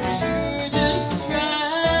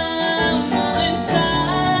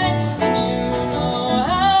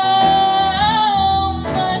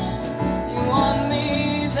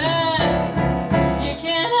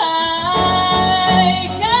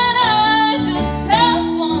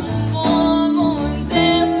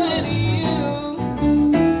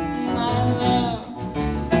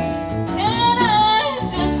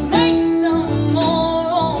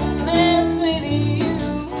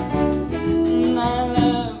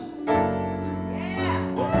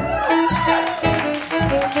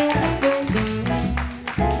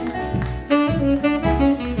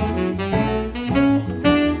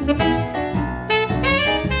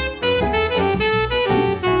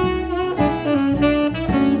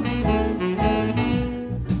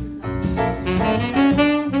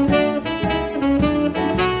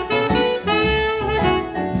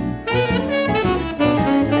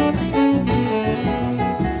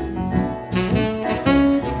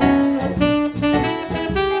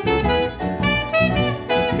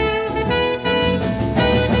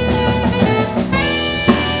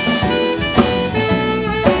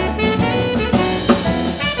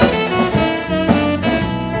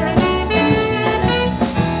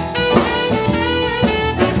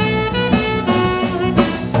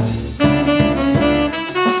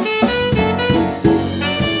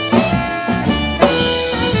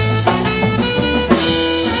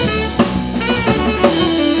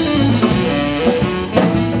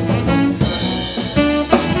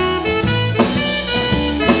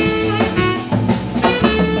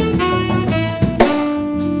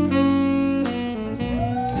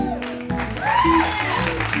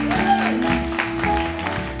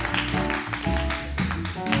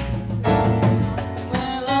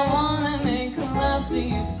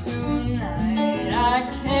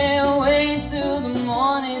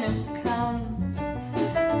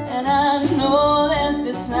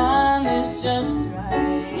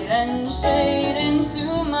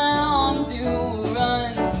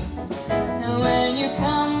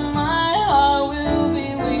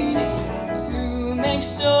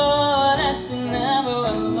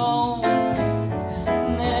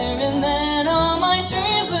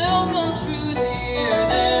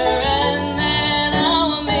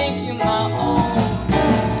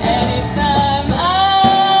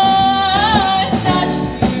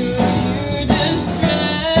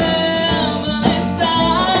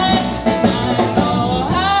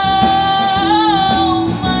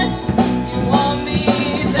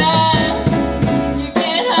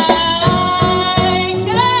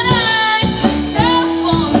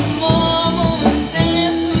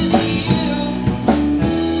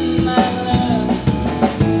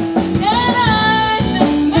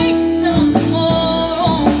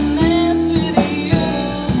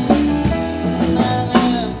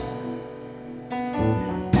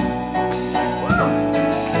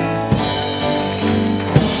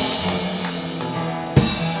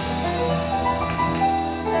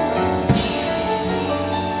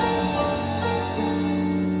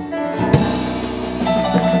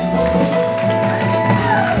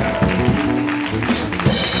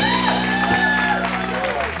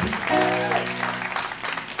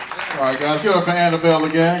 right, guys, give it up for Annabelle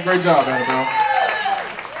again. Great job, Annabelle.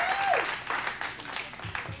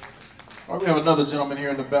 All right, we have another gentleman here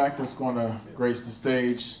in the back that's going to grace the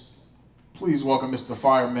stage. Please welcome Mr.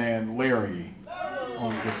 Fireman Larry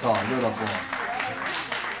on the guitar. Give it up for him.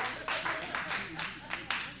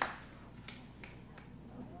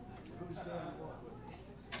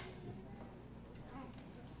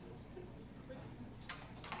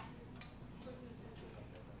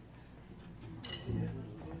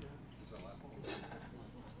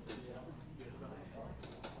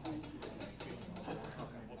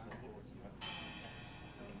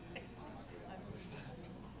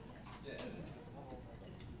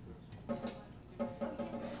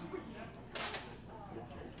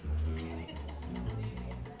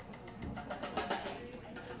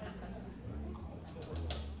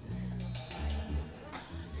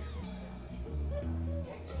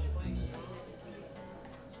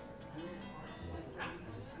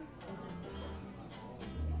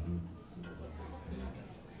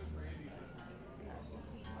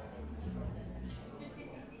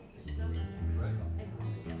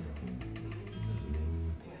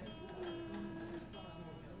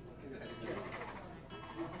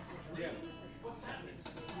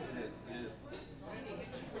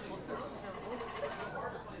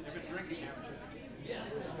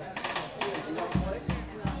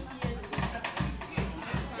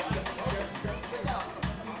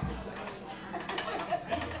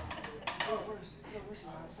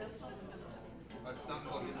 It's not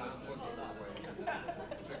plugged in, not plugged in that way.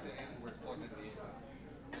 Check the amp where it's plugged into the cable.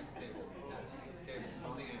 Cable,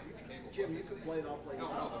 on the amp, the cable. Jim, you can play it, I'll play it. No,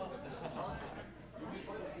 no, the guitar cable.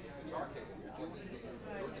 Guitar cable, you're plugging it in.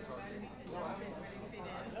 Your guitar cable.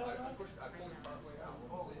 I pulled it partway out.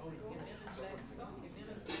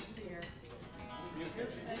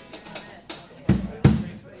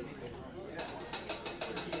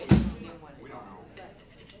 We don't know.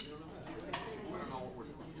 We don't know what we're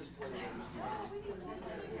doing. You just play it.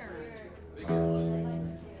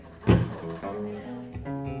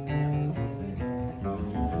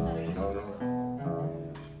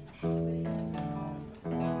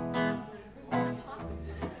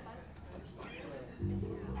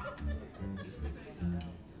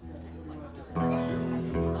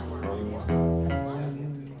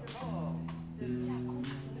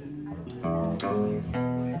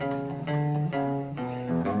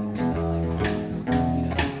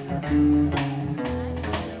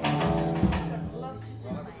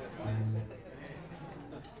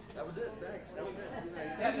 That was it, thanks. That was it.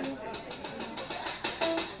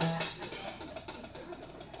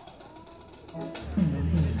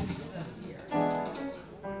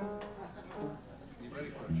 You ready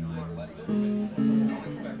for a giant let? Don't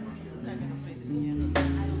expect much.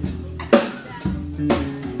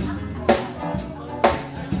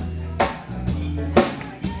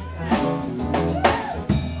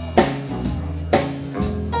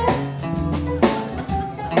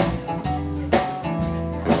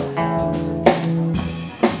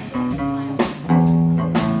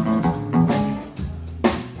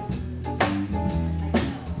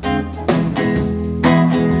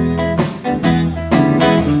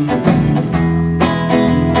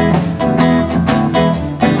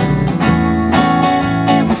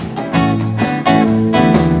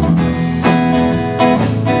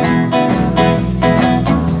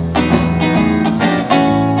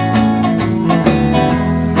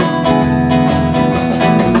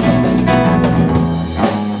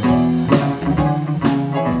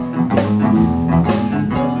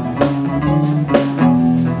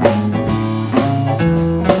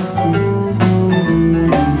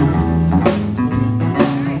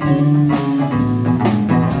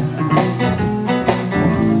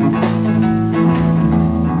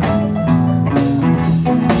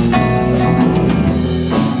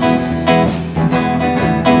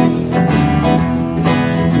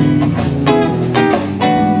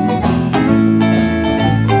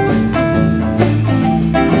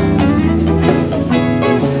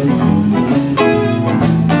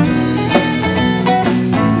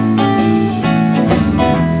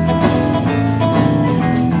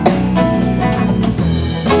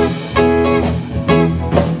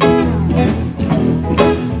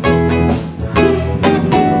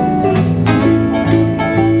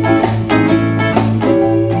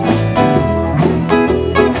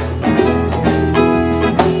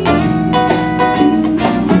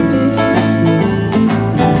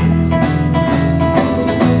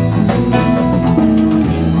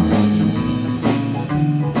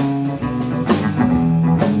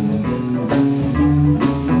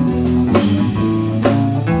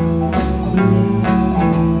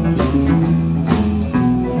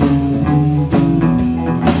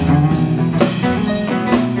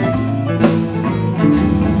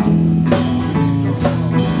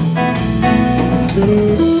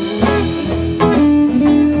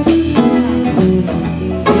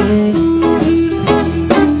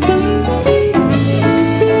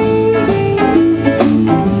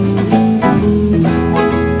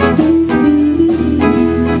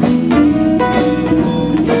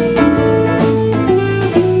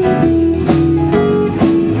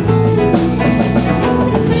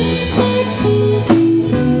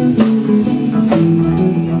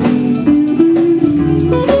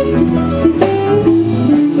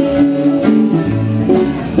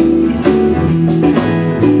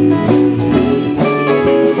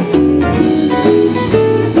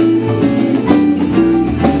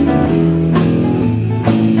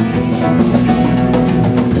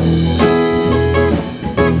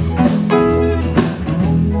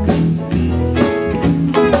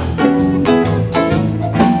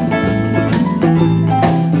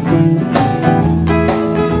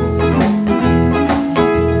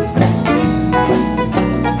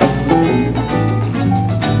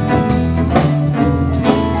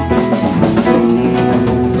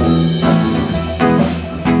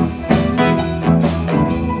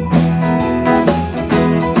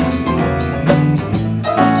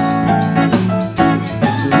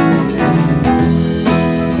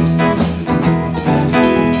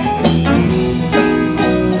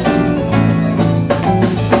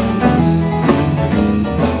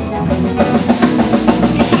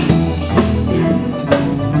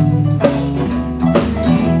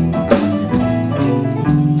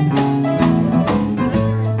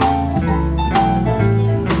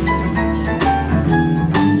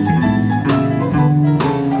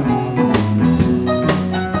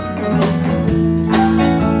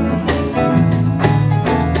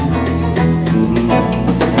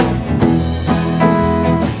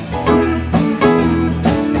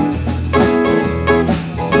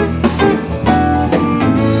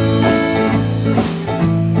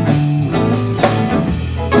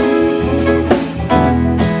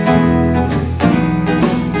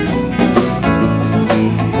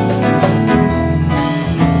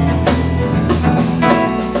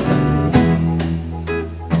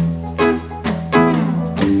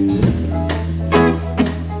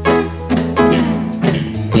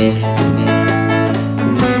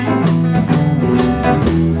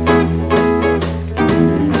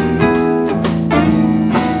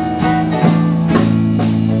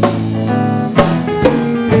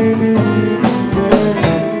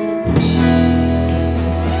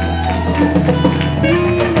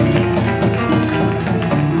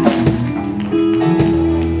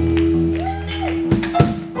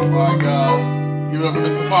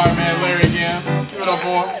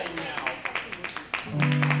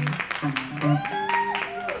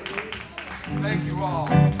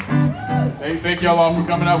 Hey, thank y'all all for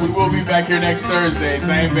coming out. We will be back here next Thursday.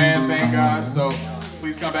 Same band, same guys. So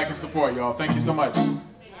please come back and support y'all. Thank you so much.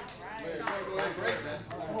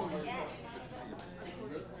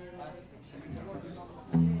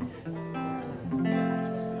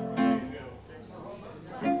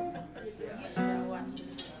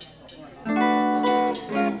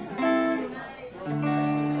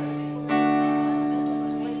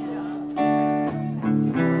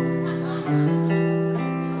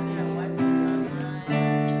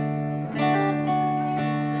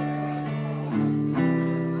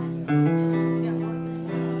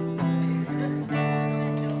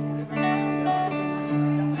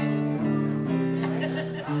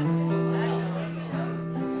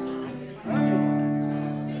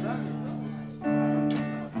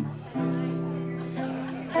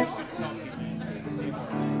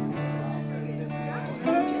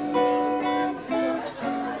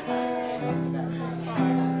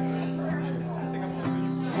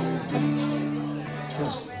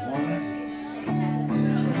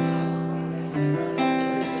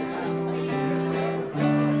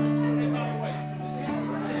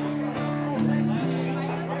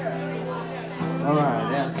 Alright,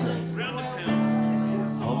 that's it.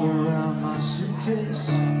 All around my suitcase,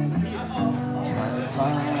 trying to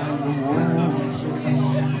find the warm place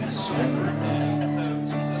to spend the night.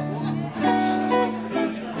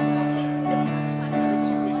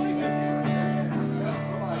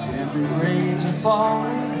 If the rains are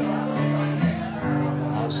falling,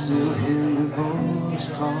 I still hear your voice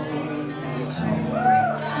calling. It's alright.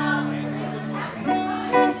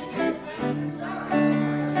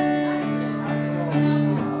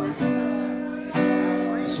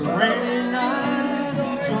 It's a rainy night in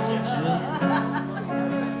Georgia.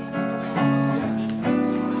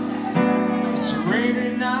 It's a rainy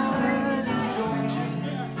night in Georgia.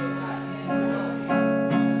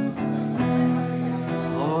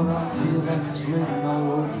 Lord, I feel like it's raining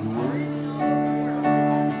all over the world.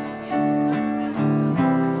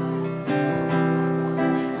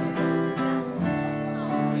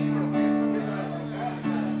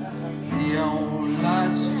 Neon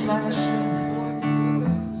lights are flashing,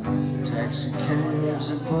 taxi cabs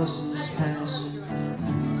and buses passing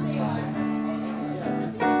through the night.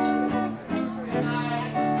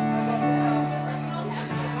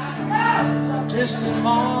 Distant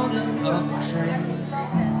morning of a train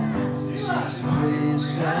seems to play a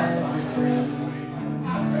sad refrain through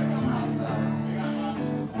the night.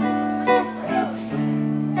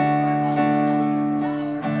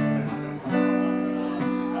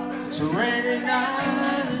 It's a rainy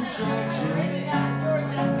night in Georgia.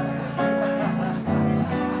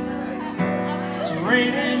 It's a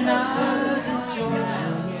rainy night in Georgia.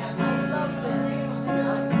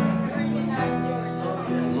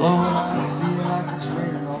 Lord, I feel like it's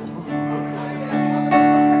raining all over.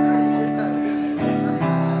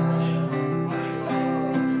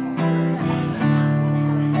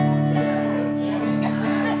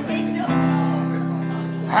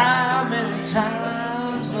 How many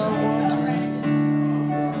times I wondered,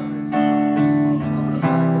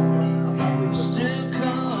 it still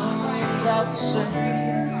comes out the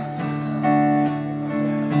same.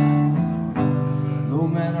 No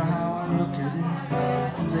matter how I look at it,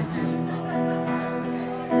 I think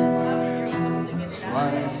it's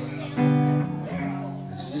life.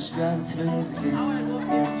 It's just gotta play the game.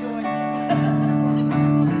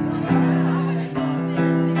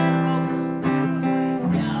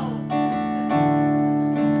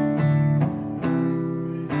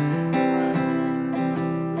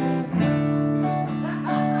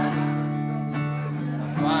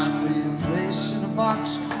 Find me a place in a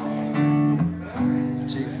boxcar to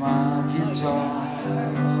take my guitar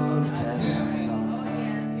to pass some time.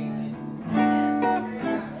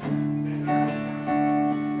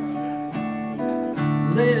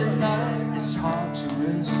 Late at night, it's hard to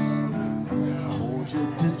rest. I hold your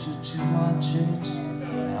picture to my chest,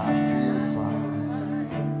 and I feel fine.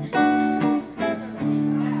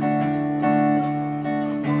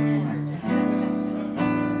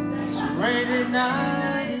 It's a rainy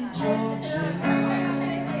night in Georgia.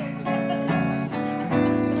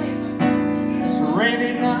 It's a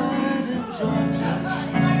rainy night in Georgia.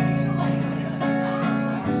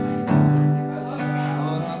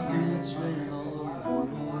 Lord, I feel it's raining all over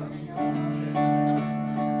the world.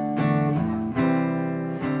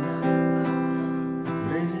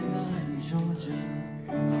 Rainy night in Georgia.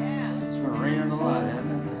 It's been raining a lot,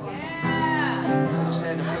 hasn't it? I just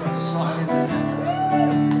had to put the song in there.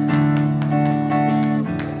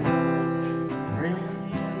 Rainy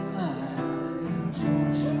night in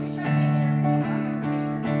Georgia.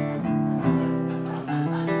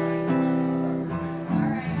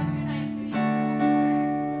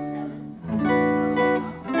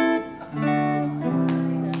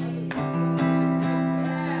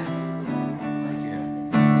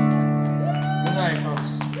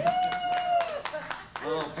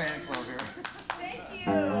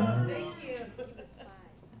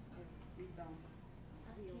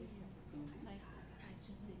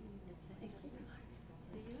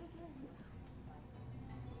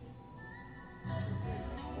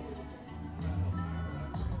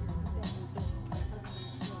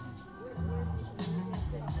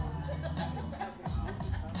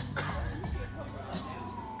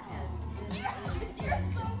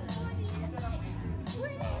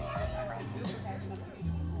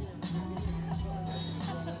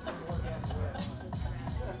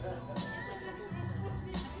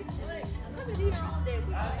 Somebody's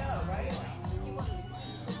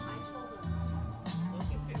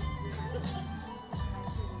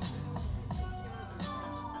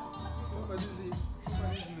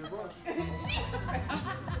in the rush.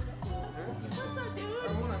 What's up,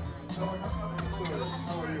 dude?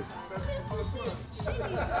 How are you? She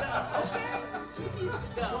needs to go, okay? She needs to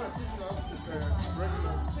go.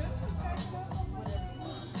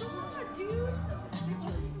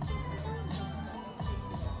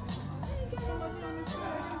 Come on, dude.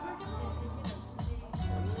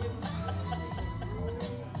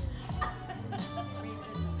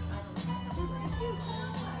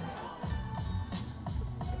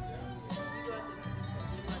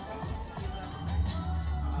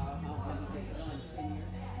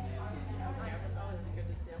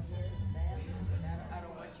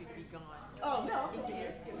 Oh, no.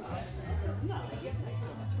 No, I guess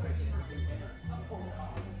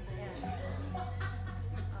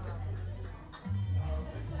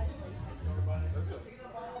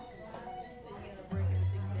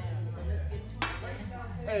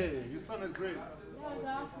Hey, you sounded great. that was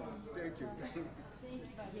awesome. Thank you. Thank you.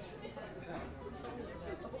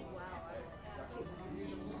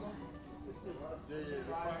 Yeah, the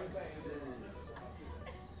fire. Yeah.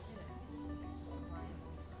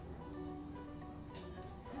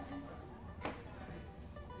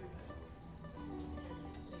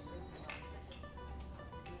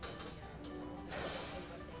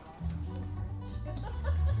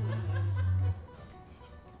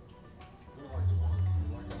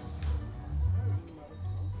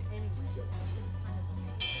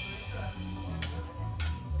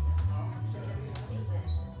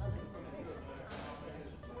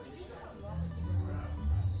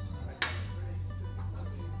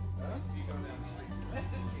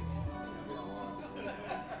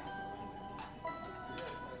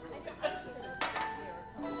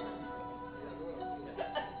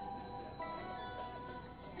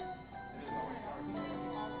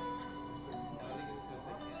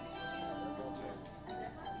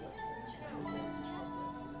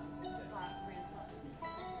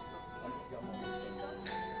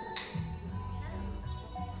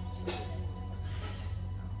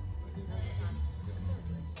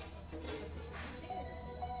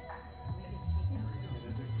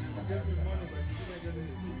 Get me money, but you didn't get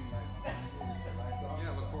anything.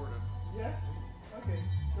 Yeah, look forward to it. Yeah? Okay.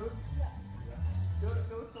 Good.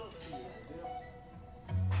 Go talk to you.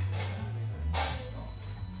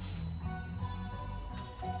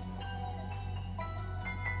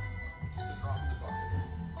 Just a drop in the bucket.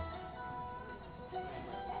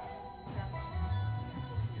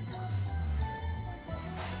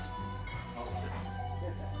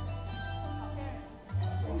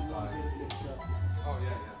 One side. Oh, yeah,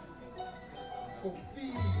 yeah.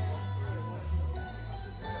 Coffee.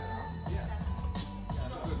 Yeah.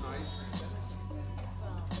 Good night.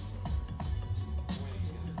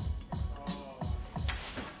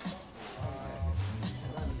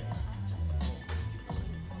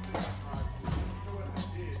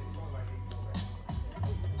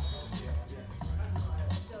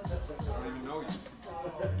 I don't even know you.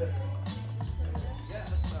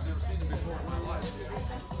 I've never seen him before in my life.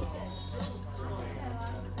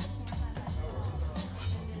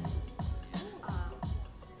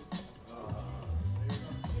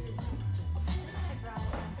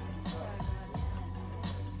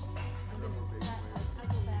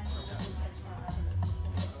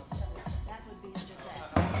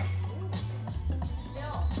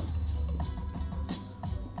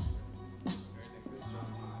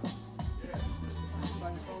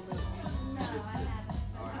 Find your phone there.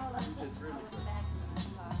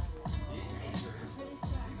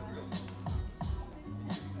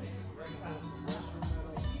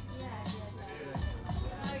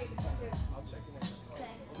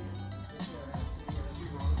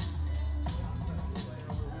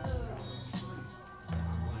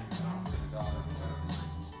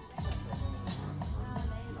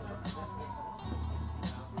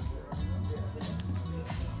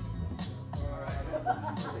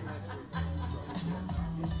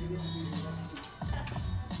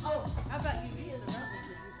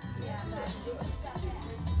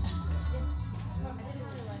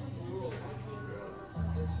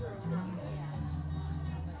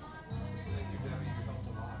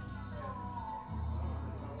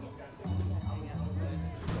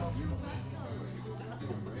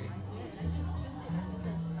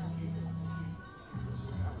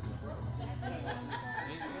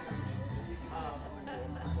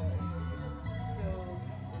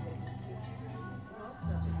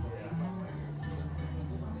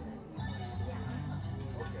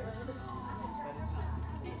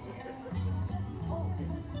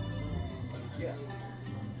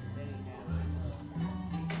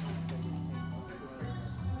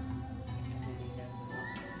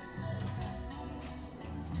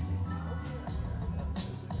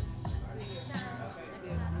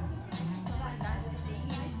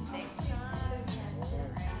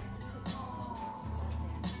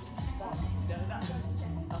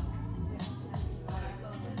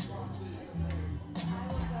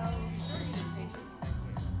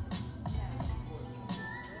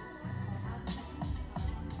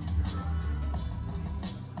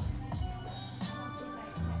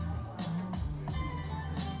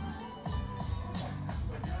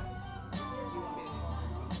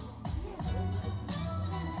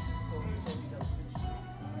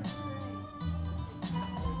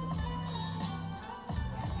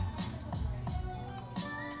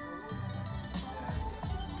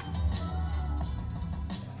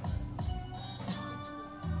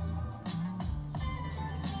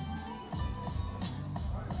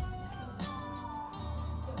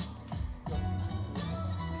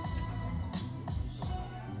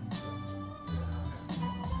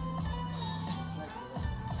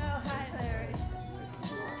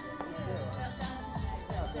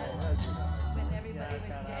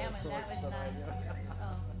 jamming. That was nice.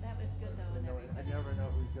 Oh, that was good though. And everything. I never know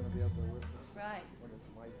who's going to be able to listen Right. when it's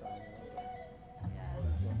my time.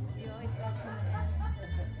 Yeah. You always got to the end.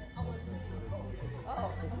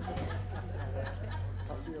 Oh.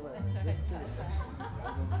 I'll see you later. That's all right.